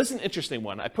due? Oh, this is an interesting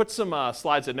one. I put some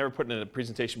slides I've never put in a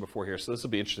presentation before here, so this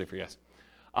will be interesting for you guys.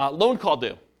 Loan call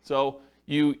due. So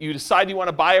you decide you want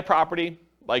to buy a property,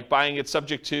 like buying it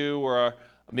subject to, or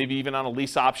maybe even on a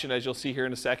lease option, as you'll see here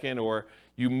in a second, or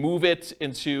you move it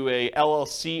into a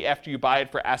LLC after you buy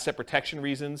it for asset protection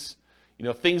reasons. You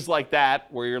know, things like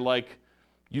that where you're like,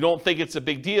 you don't think it's a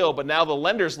big deal, but now the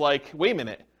lender's like, wait a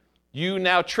minute, you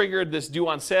now triggered this due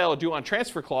on sale, due on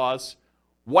transfer clause.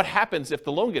 What happens if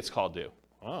the loan gets called due?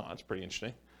 Oh, that's pretty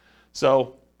interesting.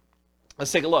 So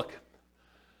let's take a look.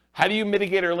 How do you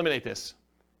mitigate or eliminate this?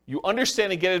 You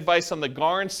understand and get advice on the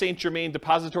Garn-St. Germain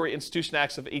Depository Institution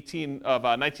Acts of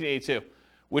 1982,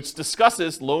 which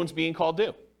discusses loans being called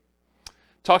due.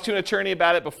 Talk to an attorney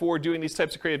about it before doing these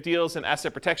types of creative deals and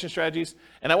asset protection strategies.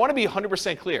 And I want to be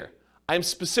 100% clear. I'm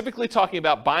specifically talking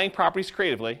about buying properties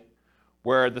creatively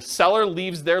where the seller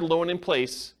leaves their loan in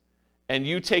place and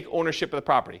you take ownership of the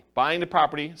property. Buying the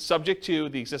property subject to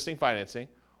the existing financing,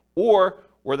 or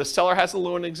where the seller has the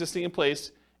loan existing in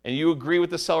place and you agree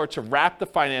with the seller to wrap the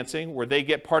financing where they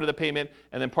get part of the payment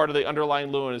and then part of the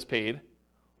underlying loan is paid,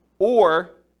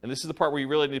 or, and this is the part where you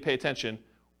really need to pay attention,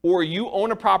 or you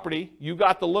own a property, you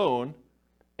got the loan,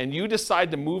 and you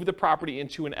decide to move the property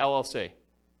into an LLC.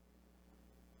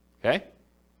 Okay?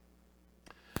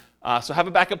 So have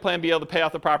a backup plan, be able to pay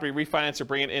off the property, refinance, or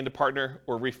bring it in to partner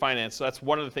or refinance. So that's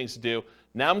one of the things to do.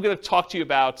 Now I'm going to talk to you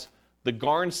about the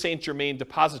Garn-St. Germain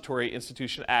Depository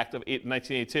Institution Act of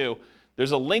 1982.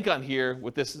 There's a link on here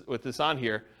with this on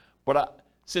here, but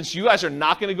since you guys are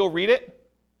not going to go read it,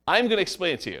 I'm going to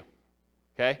explain it to you,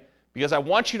 okay? Because I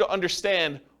want you to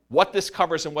understand what this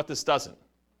covers and what this doesn't.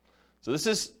 So this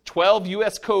is 12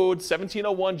 U.S. Code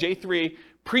 1701 J3,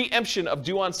 preemption of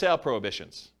due on sale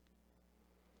prohibitions.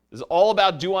 This is all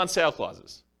about due on sale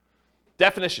clauses.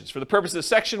 Definitions. For the purposes of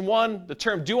Section 1, the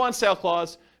term due on sale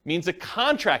clause means a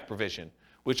contract provision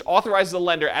which authorizes the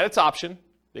lender at its option,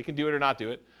 they can do it or not do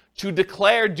it, to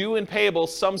declare due and payable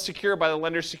sums secured by the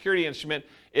lender's security instrument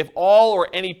if all or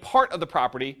any part of the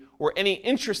property or any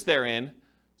interest therein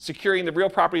securing the real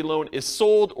property loan is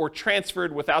sold or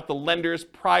transferred without the lender's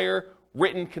prior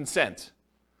written consent.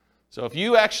 So if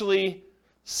you actually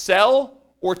sell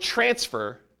or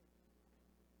transfer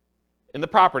in the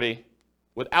property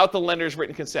without the lender's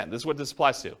written consent, this is what this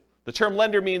applies to. The term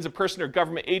lender means a person or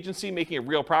government agency making a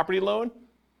real property loan,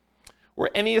 or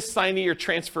any assignee or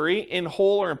transferee in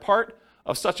whole or in part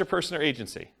of such a person or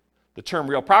agency. The term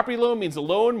real property loan means a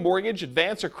loan, mortgage,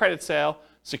 advance, or credit sale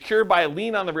secured by a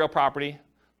lien on the real property,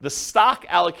 the stock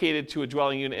allocated to a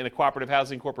dwelling unit in a cooperative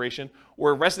housing corporation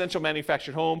or a residential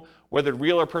manufactured home, whether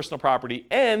real or personal property,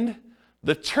 and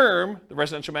the term, the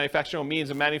residential manufactured home, means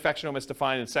a manufactured home is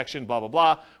defined in section blah, blah,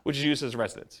 blah, which is used as a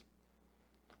residence.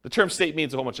 The term state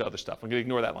means a whole bunch of other stuff. I'm going to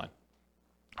ignore that line.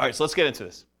 All right, so let's get into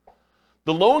this.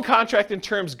 The loan contract and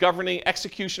terms governing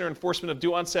execution or enforcement of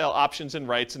due on sale options and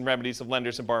rights and remedies of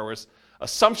lenders and borrowers,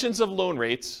 assumptions of loan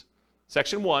rates,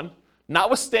 Section 1,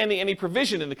 notwithstanding any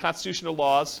provision in the constitutional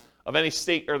laws of any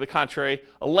state or the contrary,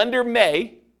 a lender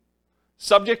may,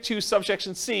 subject to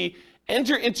subsection C,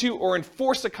 enter into or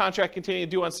enforce a contract containing a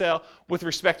due on sale with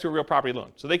respect to a real property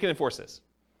loan. So they can enforce this.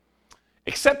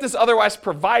 Except as otherwise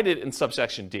provided in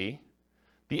subsection D,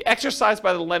 the exercise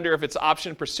by the lender of its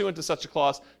option pursuant to such a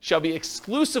clause shall be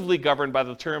exclusively governed by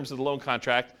the terms of the loan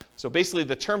contract. So basically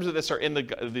the terms of this are in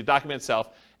the document itself,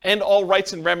 and all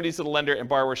rights and remedies of the lender and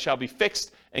borrower shall be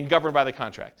fixed and governed by the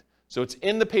contract. So it's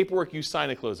in the paperwork you sign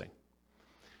at closing.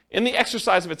 In the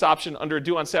exercise of its option under a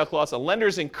due on sale clause, a lender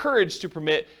is encouraged to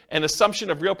permit an assumption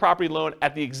of real property loan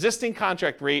at the existing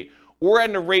contract rate or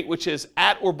at a rate which is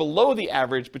at or below the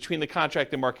average between the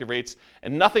contract and market rates,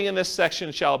 and nothing in this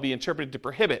section shall be interpreted to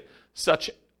prohibit such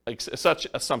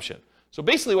assumption. So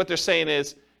basically what they're saying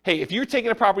is, hey, if you're taking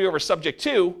a property over subject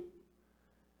to,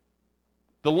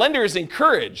 the lender is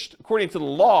encouraged, according to the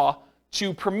law,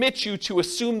 to permit you to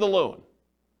assume the loan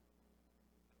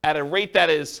at a rate that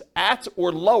is at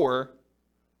or lower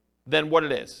than what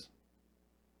it is.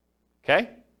 Okay?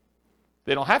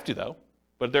 They don't have to, though,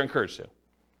 but they're encouraged to.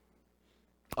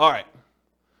 All right.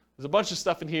 There's a bunch of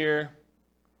stuff in here.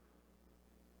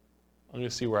 I'm going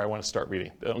to see where I want to start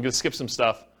reading. I'm going to skip some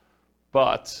stuff.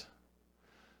 But,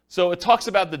 so it talks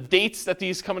about the dates that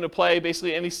these come into play,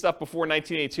 basically any stuff before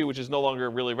 1982, which is no longer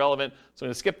really relevant. So I'm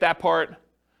going to skip that part.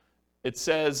 It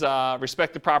says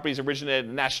respective properties originated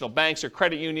in national banks or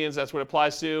credit unions. That's what it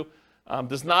applies to.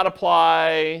 Does not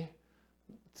apply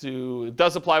to, it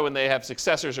does apply when they have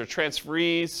successors or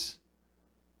transferees.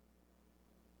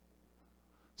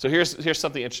 So here's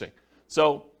something interesting.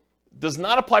 So does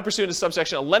not apply pursuant to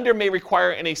subsection. A lender may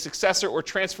require any successor or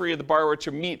transferee of the borrower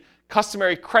to meet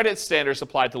customary credit standards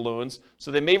applied to loans. So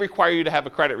they may require you to have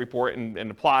a credit report and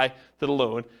apply to the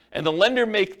loan. And the lender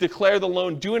may declare the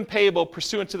loan due and payable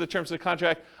pursuant to the terms of the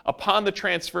contract upon the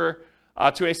transfer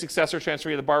to a successor or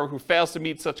transferee of the borrower who fails to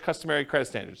meet such customary credit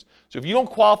standards. So if you don't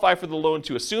qualify for the loan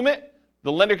to assume it,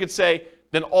 the lender could say,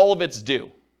 then all of it's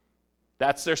due.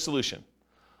 That's their solution.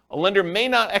 A lender may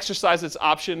not exercise its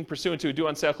option pursuant to a due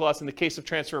on sale clause in the case of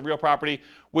transfer of real property,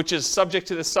 which is subject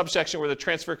to this subsection where the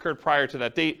transfer occurred prior to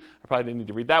that date. I probably didn't need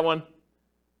to read that one.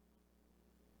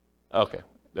 Okay,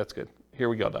 that's good. Here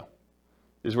we go, though.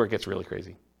 This is where it gets really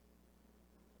crazy.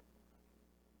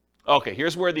 Okay,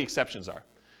 here's where the exceptions are.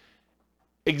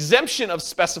 Exemption of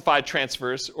specified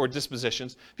transfers or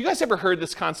dispositions. Have you guys ever heard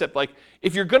this concept? Like,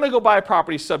 if you're going to go buy a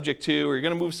property subject to, or you're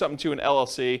going to move something to an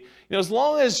LLC, as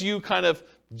long as you kind of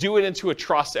do it into a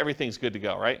trust, everything's good to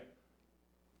go, right?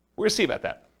 We're going to see about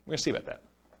that.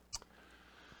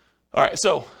 All right,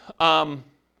 so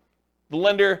the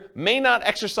lender may not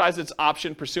exercise its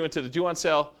option pursuant to the due on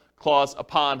sale clause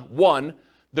upon 1,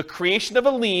 the creation of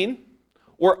a lien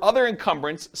or other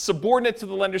encumbrance subordinate to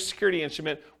the lender's security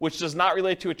instrument, which does not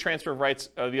relate to a transfer of rights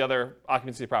of the other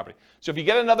occupancy of the property. So if you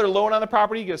get another loan on the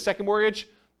property, you get a second mortgage,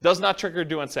 does not trigger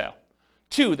due on sale.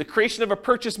 2, the creation of a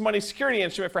purchase money security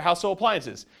instrument for household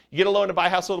appliances. You get a loan to buy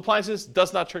household appliances,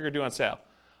 does not trigger due on sale.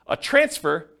 A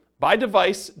transfer by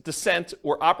device, descent,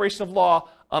 or operation of law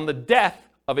on the death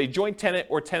of a joint tenant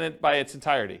or tenant by its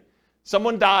entirety.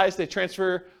 Someone dies, they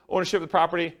transfer ownership of the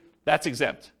property, that's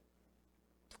exempt.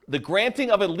 The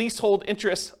granting of a leasehold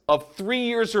interest of 3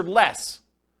 years or less.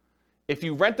 If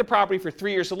you rent the property for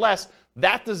 3 years or less,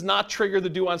 that does not trigger the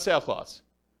due on sale clause.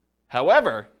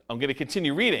 However, I'm going to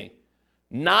continue reading.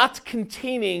 Not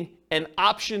containing an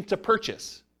option to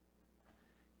purchase.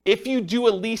 If you do a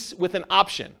lease with an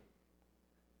option,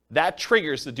 that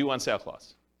triggers the due on sale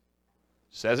clause.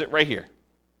 Says it right here.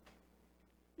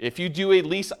 If you do a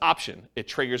lease option, it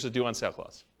triggers the due on sale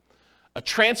clause. A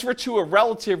transfer to a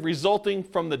relative resulting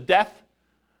from the death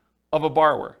of a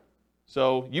borrower.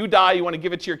 So you die, you want to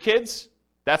give it to your kids,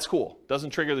 that's cool. Doesn't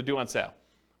trigger the due on sale.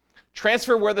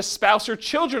 Transfer where the spouse or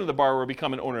children of the borrower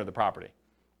become an owner of the property.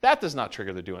 That does not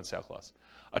trigger the due on sale clause.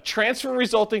 A transfer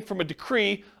resulting from a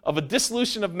decree of a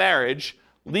dissolution of marriage,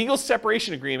 legal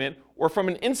separation agreement, or from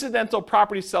an incidental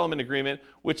property settlement agreement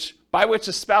by which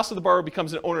the spouse of the borrower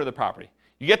becomes an owner of the property.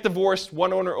 You get divorced,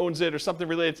 one owner owns it or something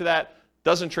related to that,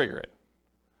 doesn't trigger it.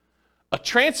 A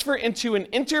transfer into an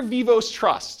inter vivos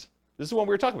trust. This is the one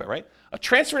we were talking about, right? A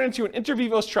transfer into an inter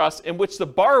vivos trust in which the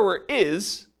borrower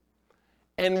is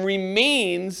and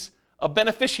remains a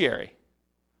beneficiary,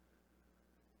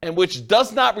 and which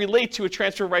does not relate to a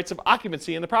transfer of rights of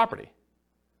occupancy in the property.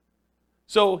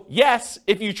 So yes,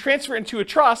 if you transfer into a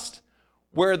trust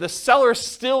where the seller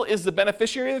still is the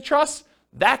beneficiary of the trust,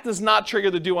 that does not trigger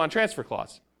the due on transfer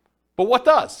clause. But what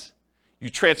does? You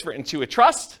transfer into a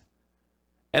trust,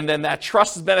 and then that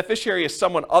trust's beneficiary is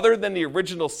someone other than the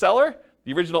original seller,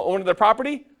 the original owner of the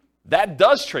property, that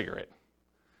does trigger it.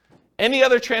 Any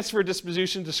other transfer or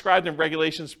disposition described in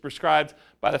regulations prescribed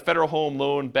by the Federal Home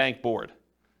Loan Bank Board.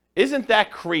 Isn't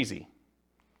that crazy?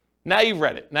 Now you've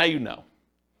read it. Now you know.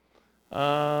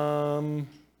 Doesn't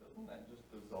that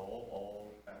just dissolve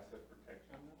all asset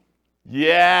protection?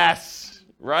 Yes,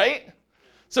 right?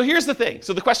 So here's the thing.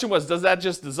 So the question was, does that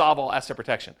just dissolve all asset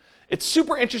protection? It's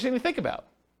super interesting to think about.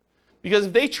 Because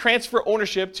if they transfer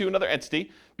ownership to another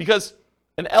entity, because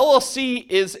an LLC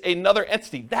is another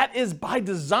entity, that is by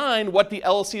design what the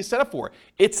LLC is set up for.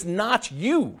 It's not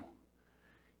you.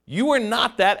 You are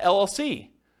not that LLC.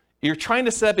 You're trying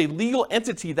to set up a legal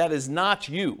entity that is not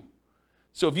you.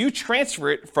 So if you transfer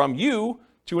it from you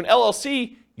to an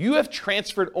LLC, you have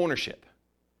transferred ownership.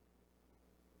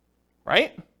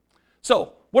 Right?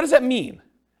 So what does that mean?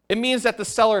 It means that the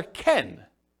seller can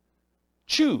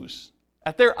choose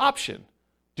at their option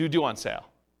do due on sale.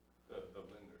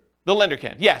 The lender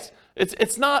can, yes.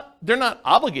 It's not, they're not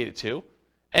obligated to,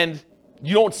 and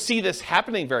you don't see this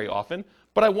happening very often,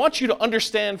 but I want you to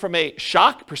understand from a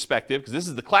shock perspective, because this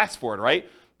is the class for it, right?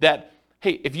 That,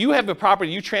 hey, if you have a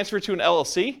property you transfer to an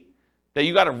LLC that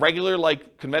you got a regular,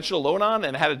 like, conventional loan on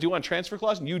and had a due on transfer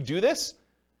clause, and you do this,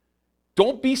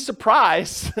 don't be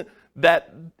surprised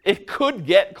that it could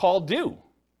get called due,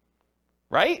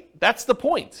 right? That's the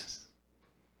point.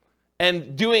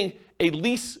 And doing a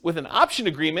lease with an option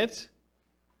agreement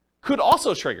could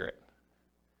also trigger it.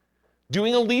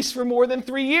 Doing a lease for more than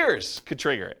 3 years could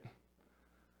trigger it.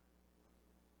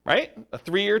 Right? A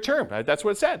 3-year term. Right? That's what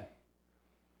it said.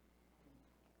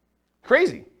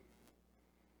 Crazy.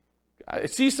 I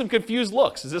see some confused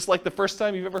looks. Is this like the first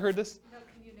time you've ever heard this? No, can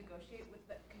you negotiate with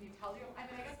can you tell your, I guess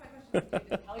my question is,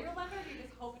 can you tell your lender, or do you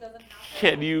just hope it doesn't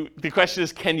happen? The question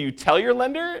is, can you tell your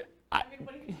lender? What do you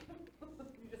do? You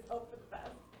just hope for the best.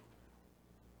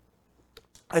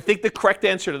 I think the correct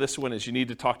answer to this one is you need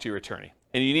to talk to your attorney.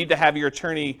 And you need to have your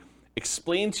attorney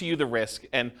explain to you the risk.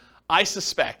 And I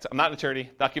suspect, I'm not an attorney,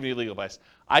 not giving you legal advice,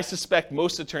 I suspect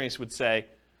most attorneys would say,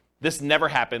 this never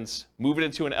happens, move it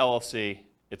into an LLC,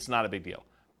 it's not a big deal.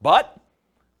 But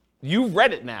you've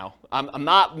read it now. I'm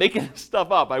not making this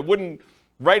stuff up. I wouldn't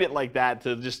write it like that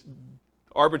to just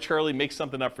arbitrarily make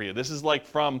something up for you. This is like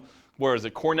from, where is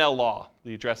it, Cornell Law.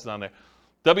 The address is on there.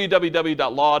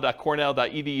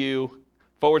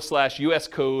 www.law.cornell.edu/US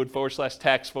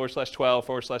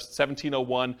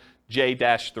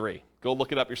code/text/12/1701J-3. Go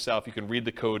look it up yourself. You can read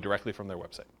the code directly from their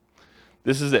website.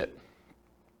 This is it.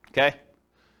 Okay?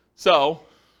 So,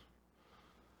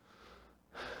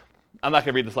 I'm not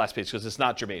going to read this last page because it's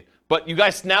not germane. But you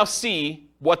guys now see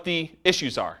what the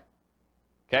issues are.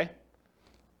 Okay?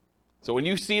 So when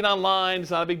you see it online, it's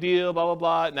not a big deal, blah, blah,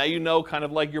 blah. Now you know kind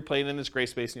of like you're playing in this gray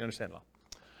space and you understand it all.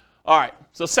 All right,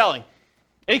 so selling.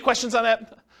 Any questions on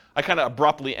that? I kind of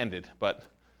abruptly ended, but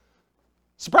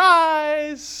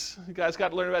surprise! You guys got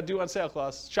to learn about due on sale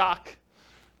clause. Shock.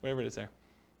 Whatever it is there.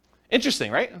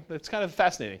 Interesting, right? It's kind of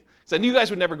fascinating. So I knew you guys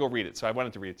would never go read it, so I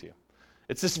wanted to read it to you.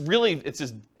 It's this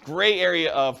gray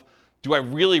area of, do I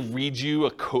really read you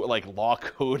a code, like law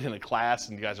code in a class?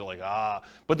 And you guys are like, ah.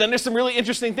 But then there's some really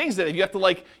interesting things that you have to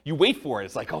like, you wait for it.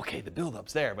 It's like, okay, the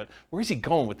build-up's there, but where's he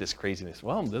going with this craziness?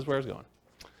 Well, this is where I was going.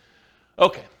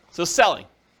 Okay, so selling.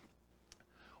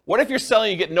 What if you're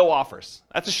selling, you get no offers?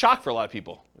 That's a shock for a lot of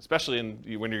people, especially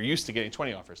when you're used to getting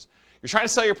 20 offers. You're trying to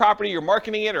sell your property, you're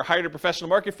marketing it or hired a professional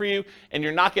market for you, and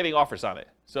you're not getting offers on it.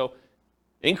 So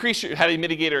how do you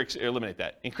mitigate or eliminate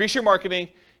that? Increase your marketing,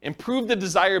 improve the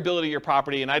desirability of your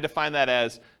property, and I define that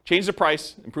as change the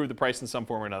price, improve the price in some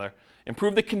form or another,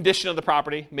 improve the condition of the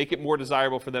property, make it more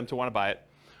desirable for them to want to buy it,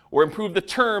 or improve the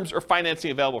terms or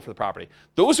financing available for the property.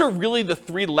 Those are really the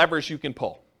three levers you can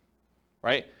pull,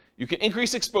 right? You can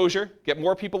increase exposure, get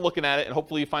more people looking at it, and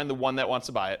hopefully you find the one that wants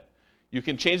to buy it. You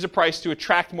can change the price to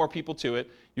attract more people to it.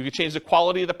 You can change the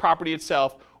quality of the property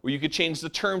itself, or you could change the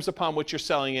terms upon which you're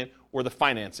selling it, or the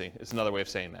financing is another way of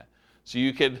saying that. So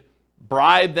you could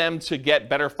bribe them to get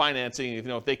better financing.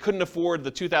 If they couldn't afford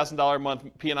the $2,000 a month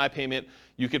P&I payment,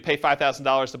 you could pay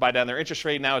 $5,000 to buy down their interest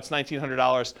rate. Now it's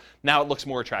 $1,900. Now it looks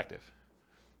more attractive.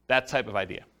 That type of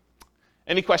idea.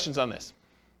 Any questions on this?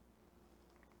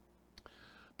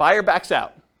 Buyer backs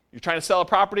out. You're trying to sell a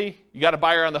property. You got a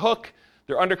buyer on the hook.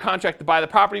 They're under contract to buy the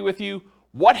property with you.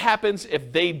 What happens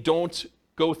if they don't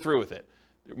go through with it?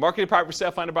 They're marketing property for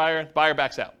sale, find a buyer, buyer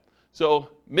backs out. So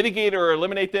mitigate or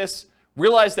eliminate this.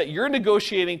 Realize that your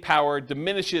negotiating power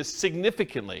diminishes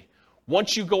significantly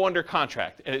once you go under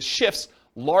contract, and it shifts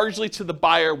largely to the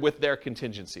buyer with their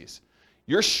contingencies.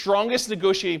 Your strongest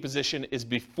negotiating position is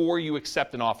before you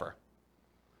accept an offer.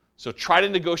 So try to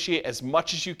negotiate as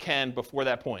much as you can before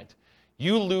that point.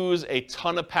 You lose a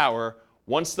ton of power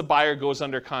once the buyer goes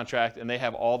under contract and they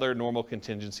have all their normal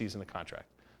contingencies in the contract.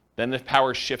 Then the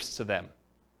power shifts to them.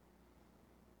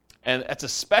 And that's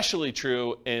especially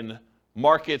true in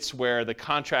markets where the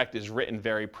contract is written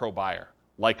very pro-buyer,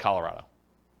 like Colorado,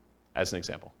 as an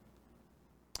example.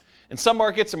 In some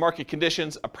markets and market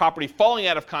conditions, a property falling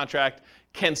out of contract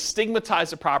can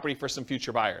stigmatize a property for some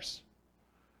future buyers.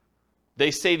 They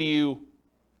say to you,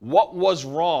 what was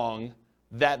wrong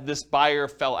that this buyer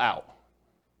fell out?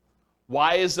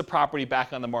 Why is the property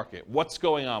back on the market? What's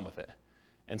going on with it?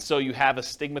 And so you have a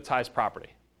stigmatized property.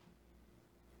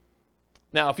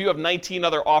 Now, if you have 19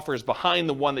 other offers behind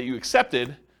the one that you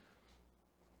accepted,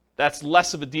 that's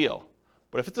less of a deal.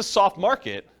 But if it's a soft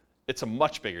market, it's a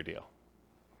much bigger deal.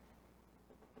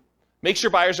 Make sure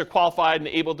buyers are qualified and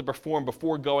able to perform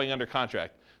before going under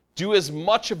contract. Do as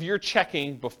much of your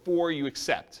checking before you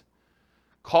accept.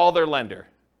 Call their lender.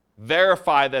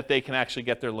 Verify that they can actually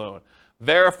get their loan.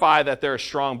 Verify that they're a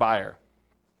strong buyer.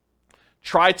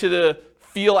 Try to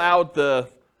feel out the,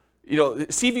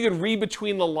 see if you can read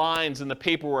between the lines in the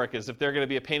paperwork as if they're going to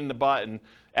be a pain in the butt and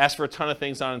ask for a ton of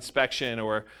things on inspection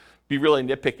or be really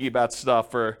nitpicky about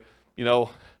stuff, or,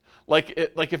 like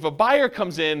if a buyer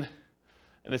comes in,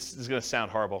 and this is going to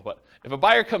sound horrible, but if a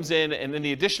buyer comes in and in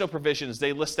the additional provisions,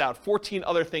 they list out 14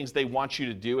 other things they want you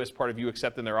to do as part of you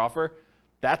accepting their offer,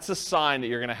 that's a sign that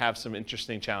you're going to have some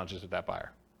interesting challenges with that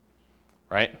buyer,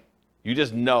 right? You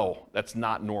just know that's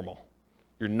not normal.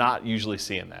 You're not usually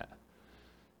seeing that.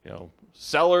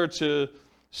 Seller to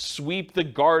sweep the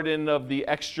garden of the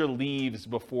extra leaves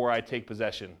before I take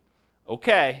possession.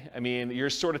 Okay, you're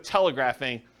sort of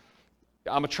telegraphing,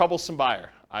 I'm a troublesome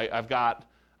buyer. I've got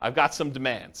some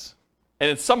demands. And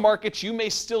in some markets, you may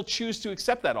still choose to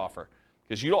accept that offer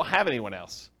because you don't have anyone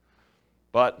else.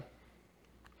 But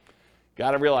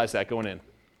got to realize that going in.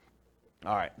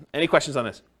 All right, any questions on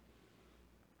this?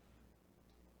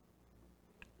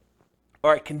 All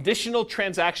right, conditional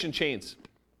transaction chains.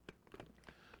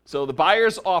 So the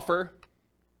buyer's offer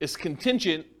is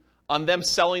contingent on them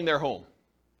selling their home.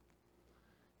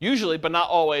 Usually, but not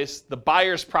always, the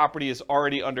buyer's property is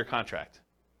already under contract.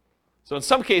 So in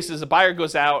some cases, a buyer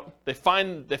goes out, they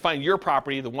find your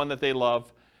property, the one that they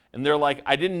love, and they're like,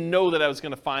 I didn't know that I was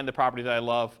going to find the property that I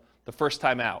love the first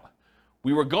time out.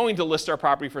 We were going to list our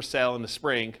property for sale in the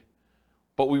spring,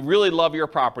 but we really love your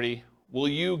property. Will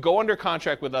you go under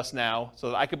contract with us now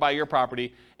so that I could buy your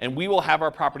property, and we will have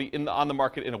our property on the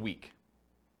market in a week?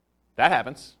 That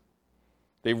happens.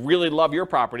 They really love your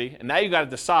property, and now you got to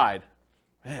decide,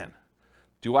 man,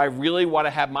 do I really want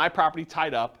to have my property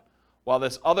tied up while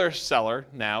this other seller,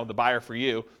 now the buyer for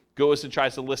you, goes and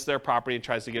tries to list their property and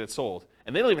tries to get it sold?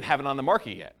 And they don't even have it on the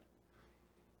market yet.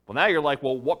 Well, now you're like,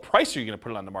 well, what price are you going to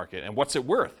put it on the market, and what's it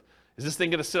worth? Is this thing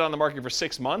going to sit on the market for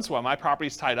 6 months while my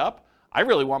property's tied up? I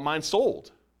really want mine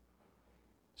sold.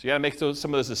 So you got to make some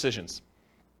of those decisions.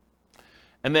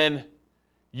 And then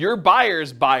your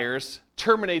buyers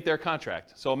terminate their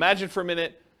contract. So imagine for a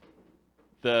minute,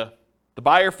 the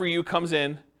buyer for you comes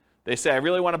in. They say, I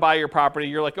really want to buy your property.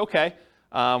 You're like, okay,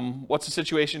 what's the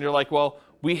situation? You're like, well,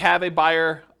 we have a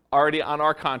buyer already on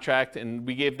our contract, and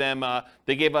we gave them,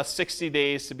 they gave us 60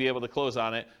 days to be able to close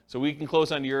on it. So we can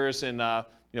close on yours in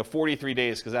 43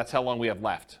 days because that's how long we have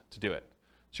left to do it.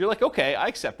 So you're like, okay, I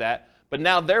accept that. But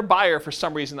now their buyer, for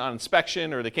some reason on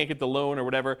inspection or they can't get the loan or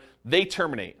whatever, they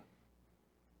terminate.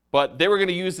 But they were going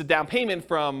to use the down payment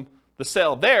from the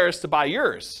sale of theirs to buy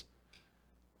yours.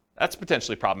 That's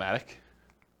potentially problematic,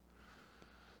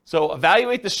 So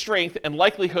evaluate the strength and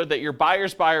likelihood that your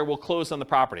buyer's buyer will close on the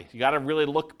property. You got to really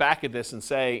look back at this and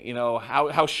say,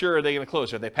 how sure are they going to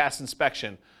close? Are they past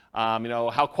inspection?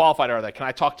 How qualified are they? Can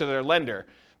I talk to their lender?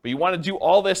 But you want to do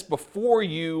all this before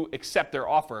you accept their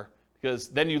offer, because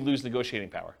then you lose negotiating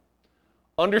power.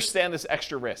 Understand this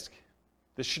extra risk.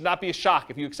 This should not be a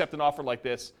shock. If you accept an offer like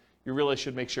this, you really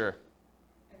should make sure.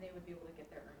 And they would be able to get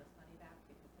their earnest money back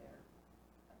because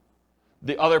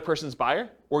they're... The other person's buyer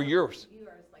or yours? Yours,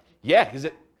 like... Yeah, because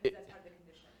that's part of the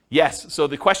condition. Yes. So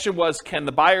the question was, can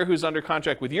the buyer who's under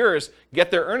contract with yours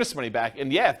get their earnest money back?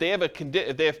 And yeah, if they have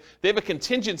a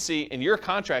contingency in your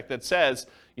contract that says,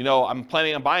 I'm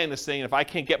planning on buying this thing, and if I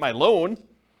can't get my loan,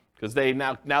 because they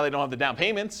now they don't have the down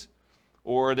payments,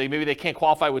 or maybe they can't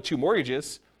qualify with 2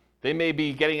 mortgages, they may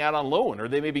be getting out on loan, or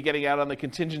they may be getting out on the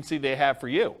contingency they have for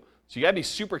you. So you got to be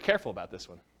super careful about this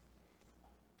one.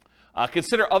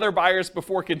 Consider other buyers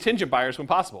before contingent buyers when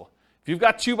possible. If you've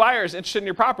got 2 buyers interested in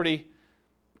your property,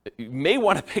 you may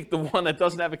want to pick the one that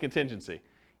doesn't have a contingency,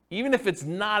 even if it's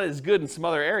not as good in some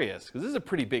other areas, because this is a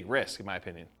pretty big risk, in my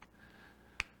opinion.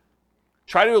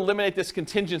 Try to eliminate this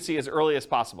contingency as early as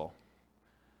possible.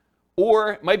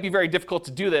 Or it might be very difficult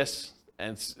to do this,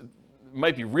 and it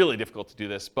might be really difficult to do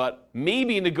this, but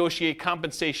maybe negotiate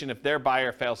compensation if their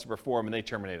buyer fails to perform and they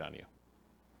terminate on you.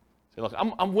 Say, look,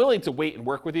 I'm willing to wait and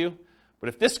work with you, but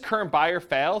if this current buyer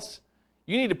fails,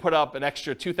 you need to put up an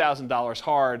extra $2,000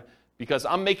 hard, because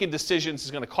I'm making decisions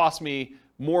that's going to cost me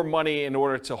more money in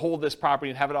order to hold this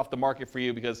property and have it off the market for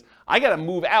you, because I got to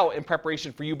move out in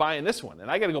preparation for you buying this one,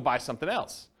 and I got to go buy something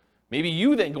else. Maybe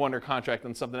you then go under contract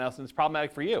on something else and it's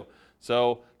problematic for you.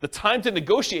 So the time to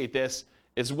negotiate this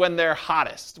is when they're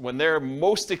hottest, when they're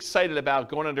most excited about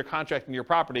going under contract in your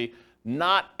property,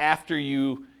 not after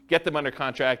you get them under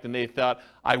contract and they thought,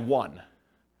 I won,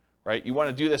 right? You want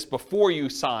to do this before you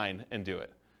sign and do it.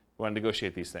 You want to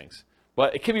negotiate these things.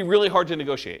 But it can be really hard to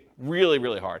negotiate, really,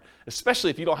 really hard, especially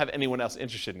if you don't have anyone else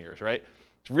interested in yours, right?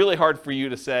 It's really hard for you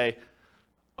to say,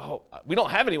 oh, we don't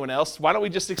have anyone else. Why don't we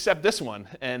just accept this one?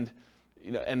 And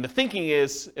the thinking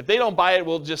is, if they don't buy it,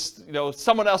 we'll just,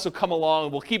 someone else will come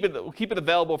along. We'll keep it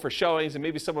available for showings, and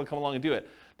maybe someone will come along and do it.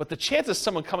 But the chance of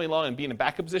someone coming along and being in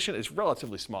backup position is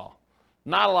relatively small.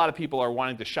 Not a lot of people are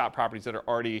wanting to shop properties that are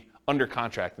already under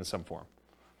contract in some form,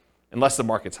 unless the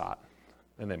market's hot,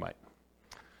 then they might.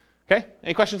 Okay,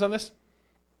 any questions on this?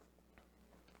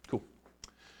 Cool.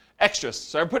 Extras.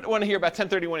 So I put one here about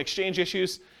 1031 exchange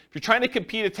issues. If you're trying to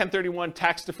compete a 1031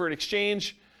 tax-deferred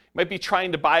exchange, you might be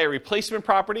trying to buy a replacement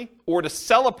property or to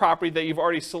sell a property that you've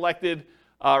already selected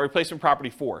a replacement property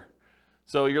for.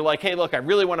 So you're like, hey, look, I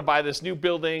really want to buy this new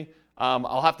building.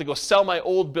 I'll have to go sell my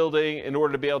old building in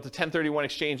order to be able to 1031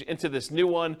 exchange into this new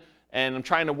one, and I'm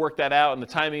trying to work that out and the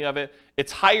timing of it.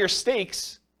 It's higher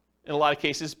stakes in a lot of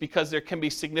cases because there can be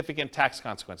significant tax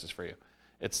consequences for you.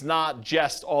 It's not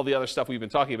just all the other stuff we've been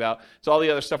talking about. It's all the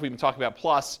other stuff we've been talking about,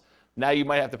 plus now you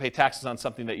might have to pay taxes on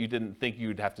something that you didn't think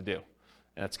you'd have to do.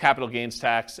 And it's capital gains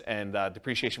tax and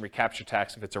depreciation recapture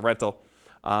tax if it's a rental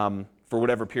for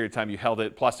whatever period of time you held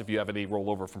it, plus if you have any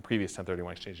rollover from previous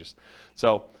 1031 exchanges.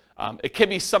 So it can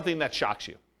be something that shocks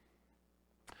you.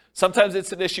 Sometimes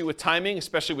it's an issue with timing,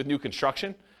 especially with new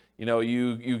construction.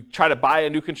 You try to buy a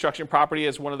new construction property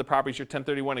as one of the properties you're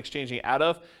 1031 exchanging out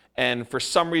of, and for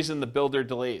some reason the builder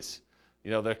delays.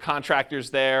 The contractor's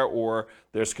there, or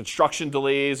there's construction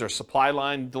delays or supply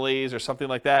line delays or something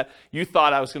like that. You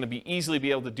thought I was going to easily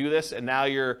be able to do this, and now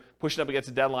you're pushing up against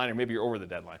a deadline, or maybe you're over the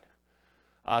deadline.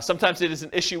 Sometimes it is an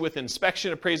issue with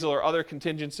inspection, appraisal, or other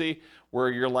contingency where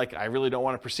you're like, I really don't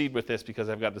want to proceed with this because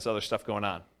I've got this other stuff going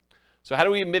on. So how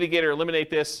do we mitigate or eliminate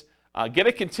this? Get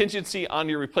a contingency on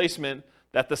your replacement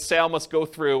that the sale must go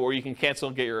through, or you can cancel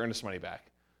and get your earnest money back.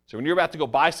 So when you're about to go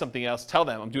buy something else, tell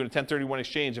them, I'm doing a 1031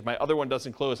 exchange. If my other one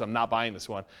doesn't close, I'm not buying this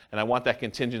one. And I want that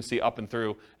contingency up and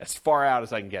through as far out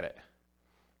as I can get it,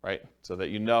 right? So that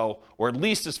you know, or at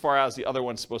least as far out as the other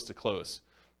one's supposed to close.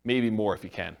 Maybe more if you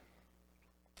can.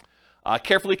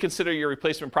 Carefully consider your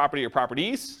replacement property or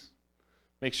properties.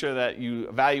 Make sure that you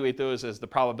evaluate those as the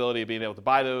probability of being able to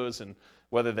buy those and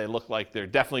whether they look like they're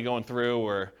definitely going through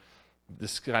or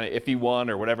this kind of iffy one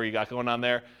or whatever you got going on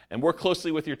there. And work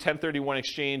closely with your 1031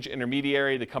 exchange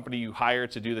intermediary, the company you hire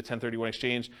to do the 1031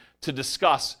 exchange, to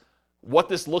discuss what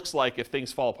this looks like if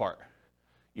things fall apart.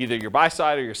 Either your buy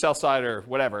side or your sell side or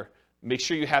whatever. Make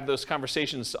sure you have those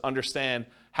conversations to understand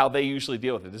how they usually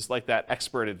deal with it. This is like that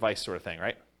expert advice sort of thing,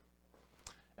 right?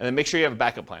 And then make sure you have a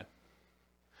backup plan.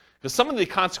 Because some of the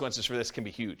consequences for this can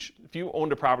be huge. If you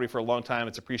owned a property for a long time,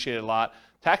 it's appreciated a lot.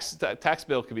 Tax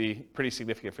bill could be pretty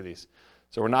significant for these.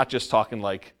 So we're not just talking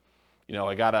like,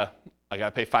 I got I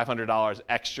got to pay $500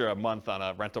 extra a month on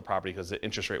a rental property because the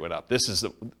interest rate went up. This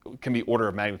can be orders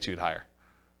of magnitude higher,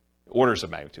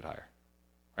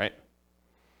 right?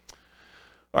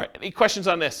 All right, any questions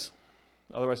on this?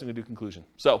 Otherwise, I'm going to do conclusion.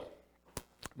 So,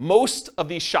 most of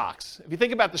these shocks, if you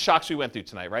think about the shocks we went through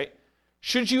tonight, right?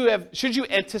 Should you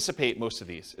anticipate most of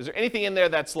these? Is there anything in there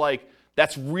that's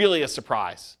really a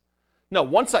surprise? No,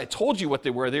 once I told you what they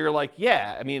were like,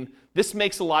 yeah, I mean, this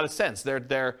makes a lot of sense.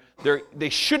 They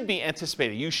should be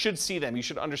anticipated. You should see them. You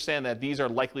should understand that these are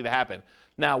likely to happen.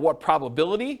 Now, what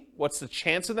probability? What's the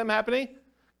chance of them happening?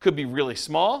 Could be really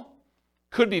small,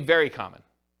 could be very common,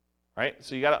 right?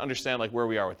 So you got to understand like where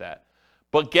we are with that.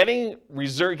 But getting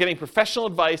professional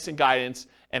advice and guidance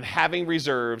and having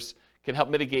reserves can help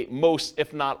mitigate most,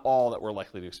 if not all, that we're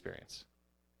likely to experience.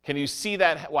 Can you see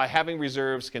that why having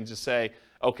reserves can just say,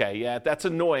 okay, yeah, that's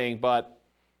annoying, but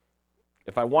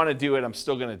if I want to do it, I'm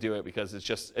still going to do it because it's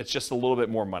just a little bit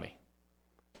more money.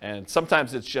 And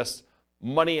sometimes it's just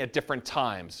money at different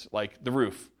times, like the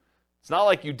roof. It's not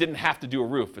like you didn't have to do a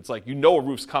roof. It's like you know a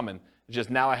roof's coming. It's just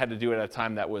now I had to do it at a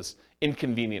time that was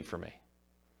inconvenient for me.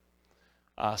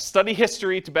 Study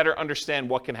history to better understand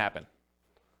what can happen.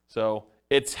 So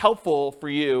it's helpful for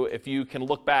you if you can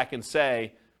look back and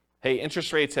say, hey,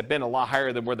 interest rates have been a lot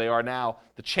higher than where they are now.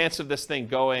 The chance of this thing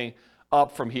going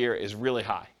up from here is really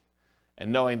high.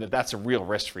 And knowing that that's a real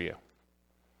risk for you.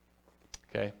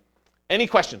 Okay. Any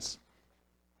questions?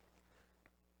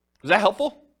 Was that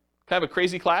helpful? Kind of a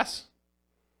crazy class?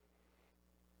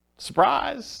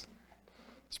 Surprise.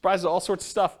 Surprise all sorts of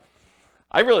stuff.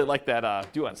 I really like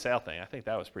that due on sale thing. I think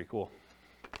that was pretty cool.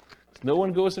 No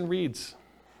one goes and reads.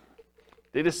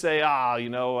 They just say, on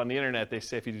the internet, they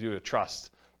say if you do a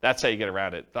trust, that's how you get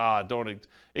around it. Don't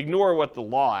ignore what the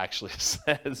law actually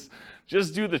says.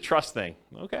 Just do the trust thing.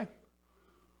 Okay.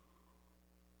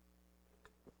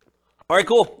 All right,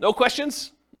 cool. No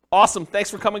questions? Awesome. Thanks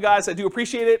for coming, guys. I do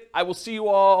appreciate it. I will see you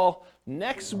all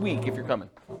next week if you're coming.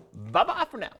 Bye-bye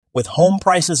for now. With home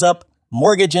prices up,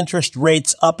 mortgage interest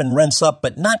rates up and rents up,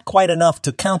 but not quite enough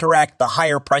to counteract the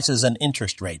higher prices and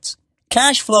interest rates.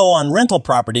 Cash flow on rental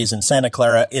properties in Santa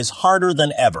Clara is harder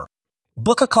than ever.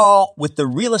 Book a call with the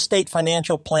Real Estate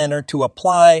Financial Planner to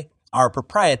apply our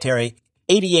proprietary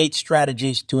 88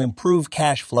 strategies to improve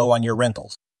cash flow on your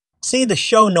rentals. See the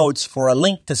show notes for a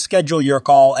link to schedule your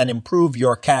call and improve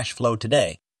your cash flow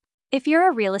today. If you're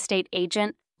a real estate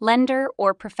agent, lender,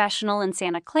 or professional in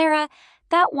Santa Clara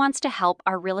that wants to help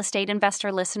our real estate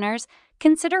investor listeners,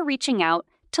 consider reaching out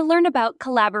to learn about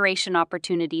collaboration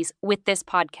opportunities with this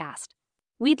podcast.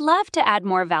 We'd love to add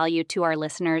more value to our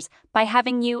listeners by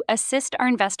having you assist our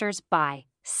investors buy,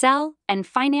 sell, and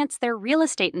finance their real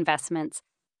estate investments.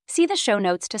 See the show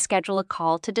notes to schedule a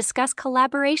call to discuss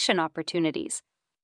collaboration opportunities.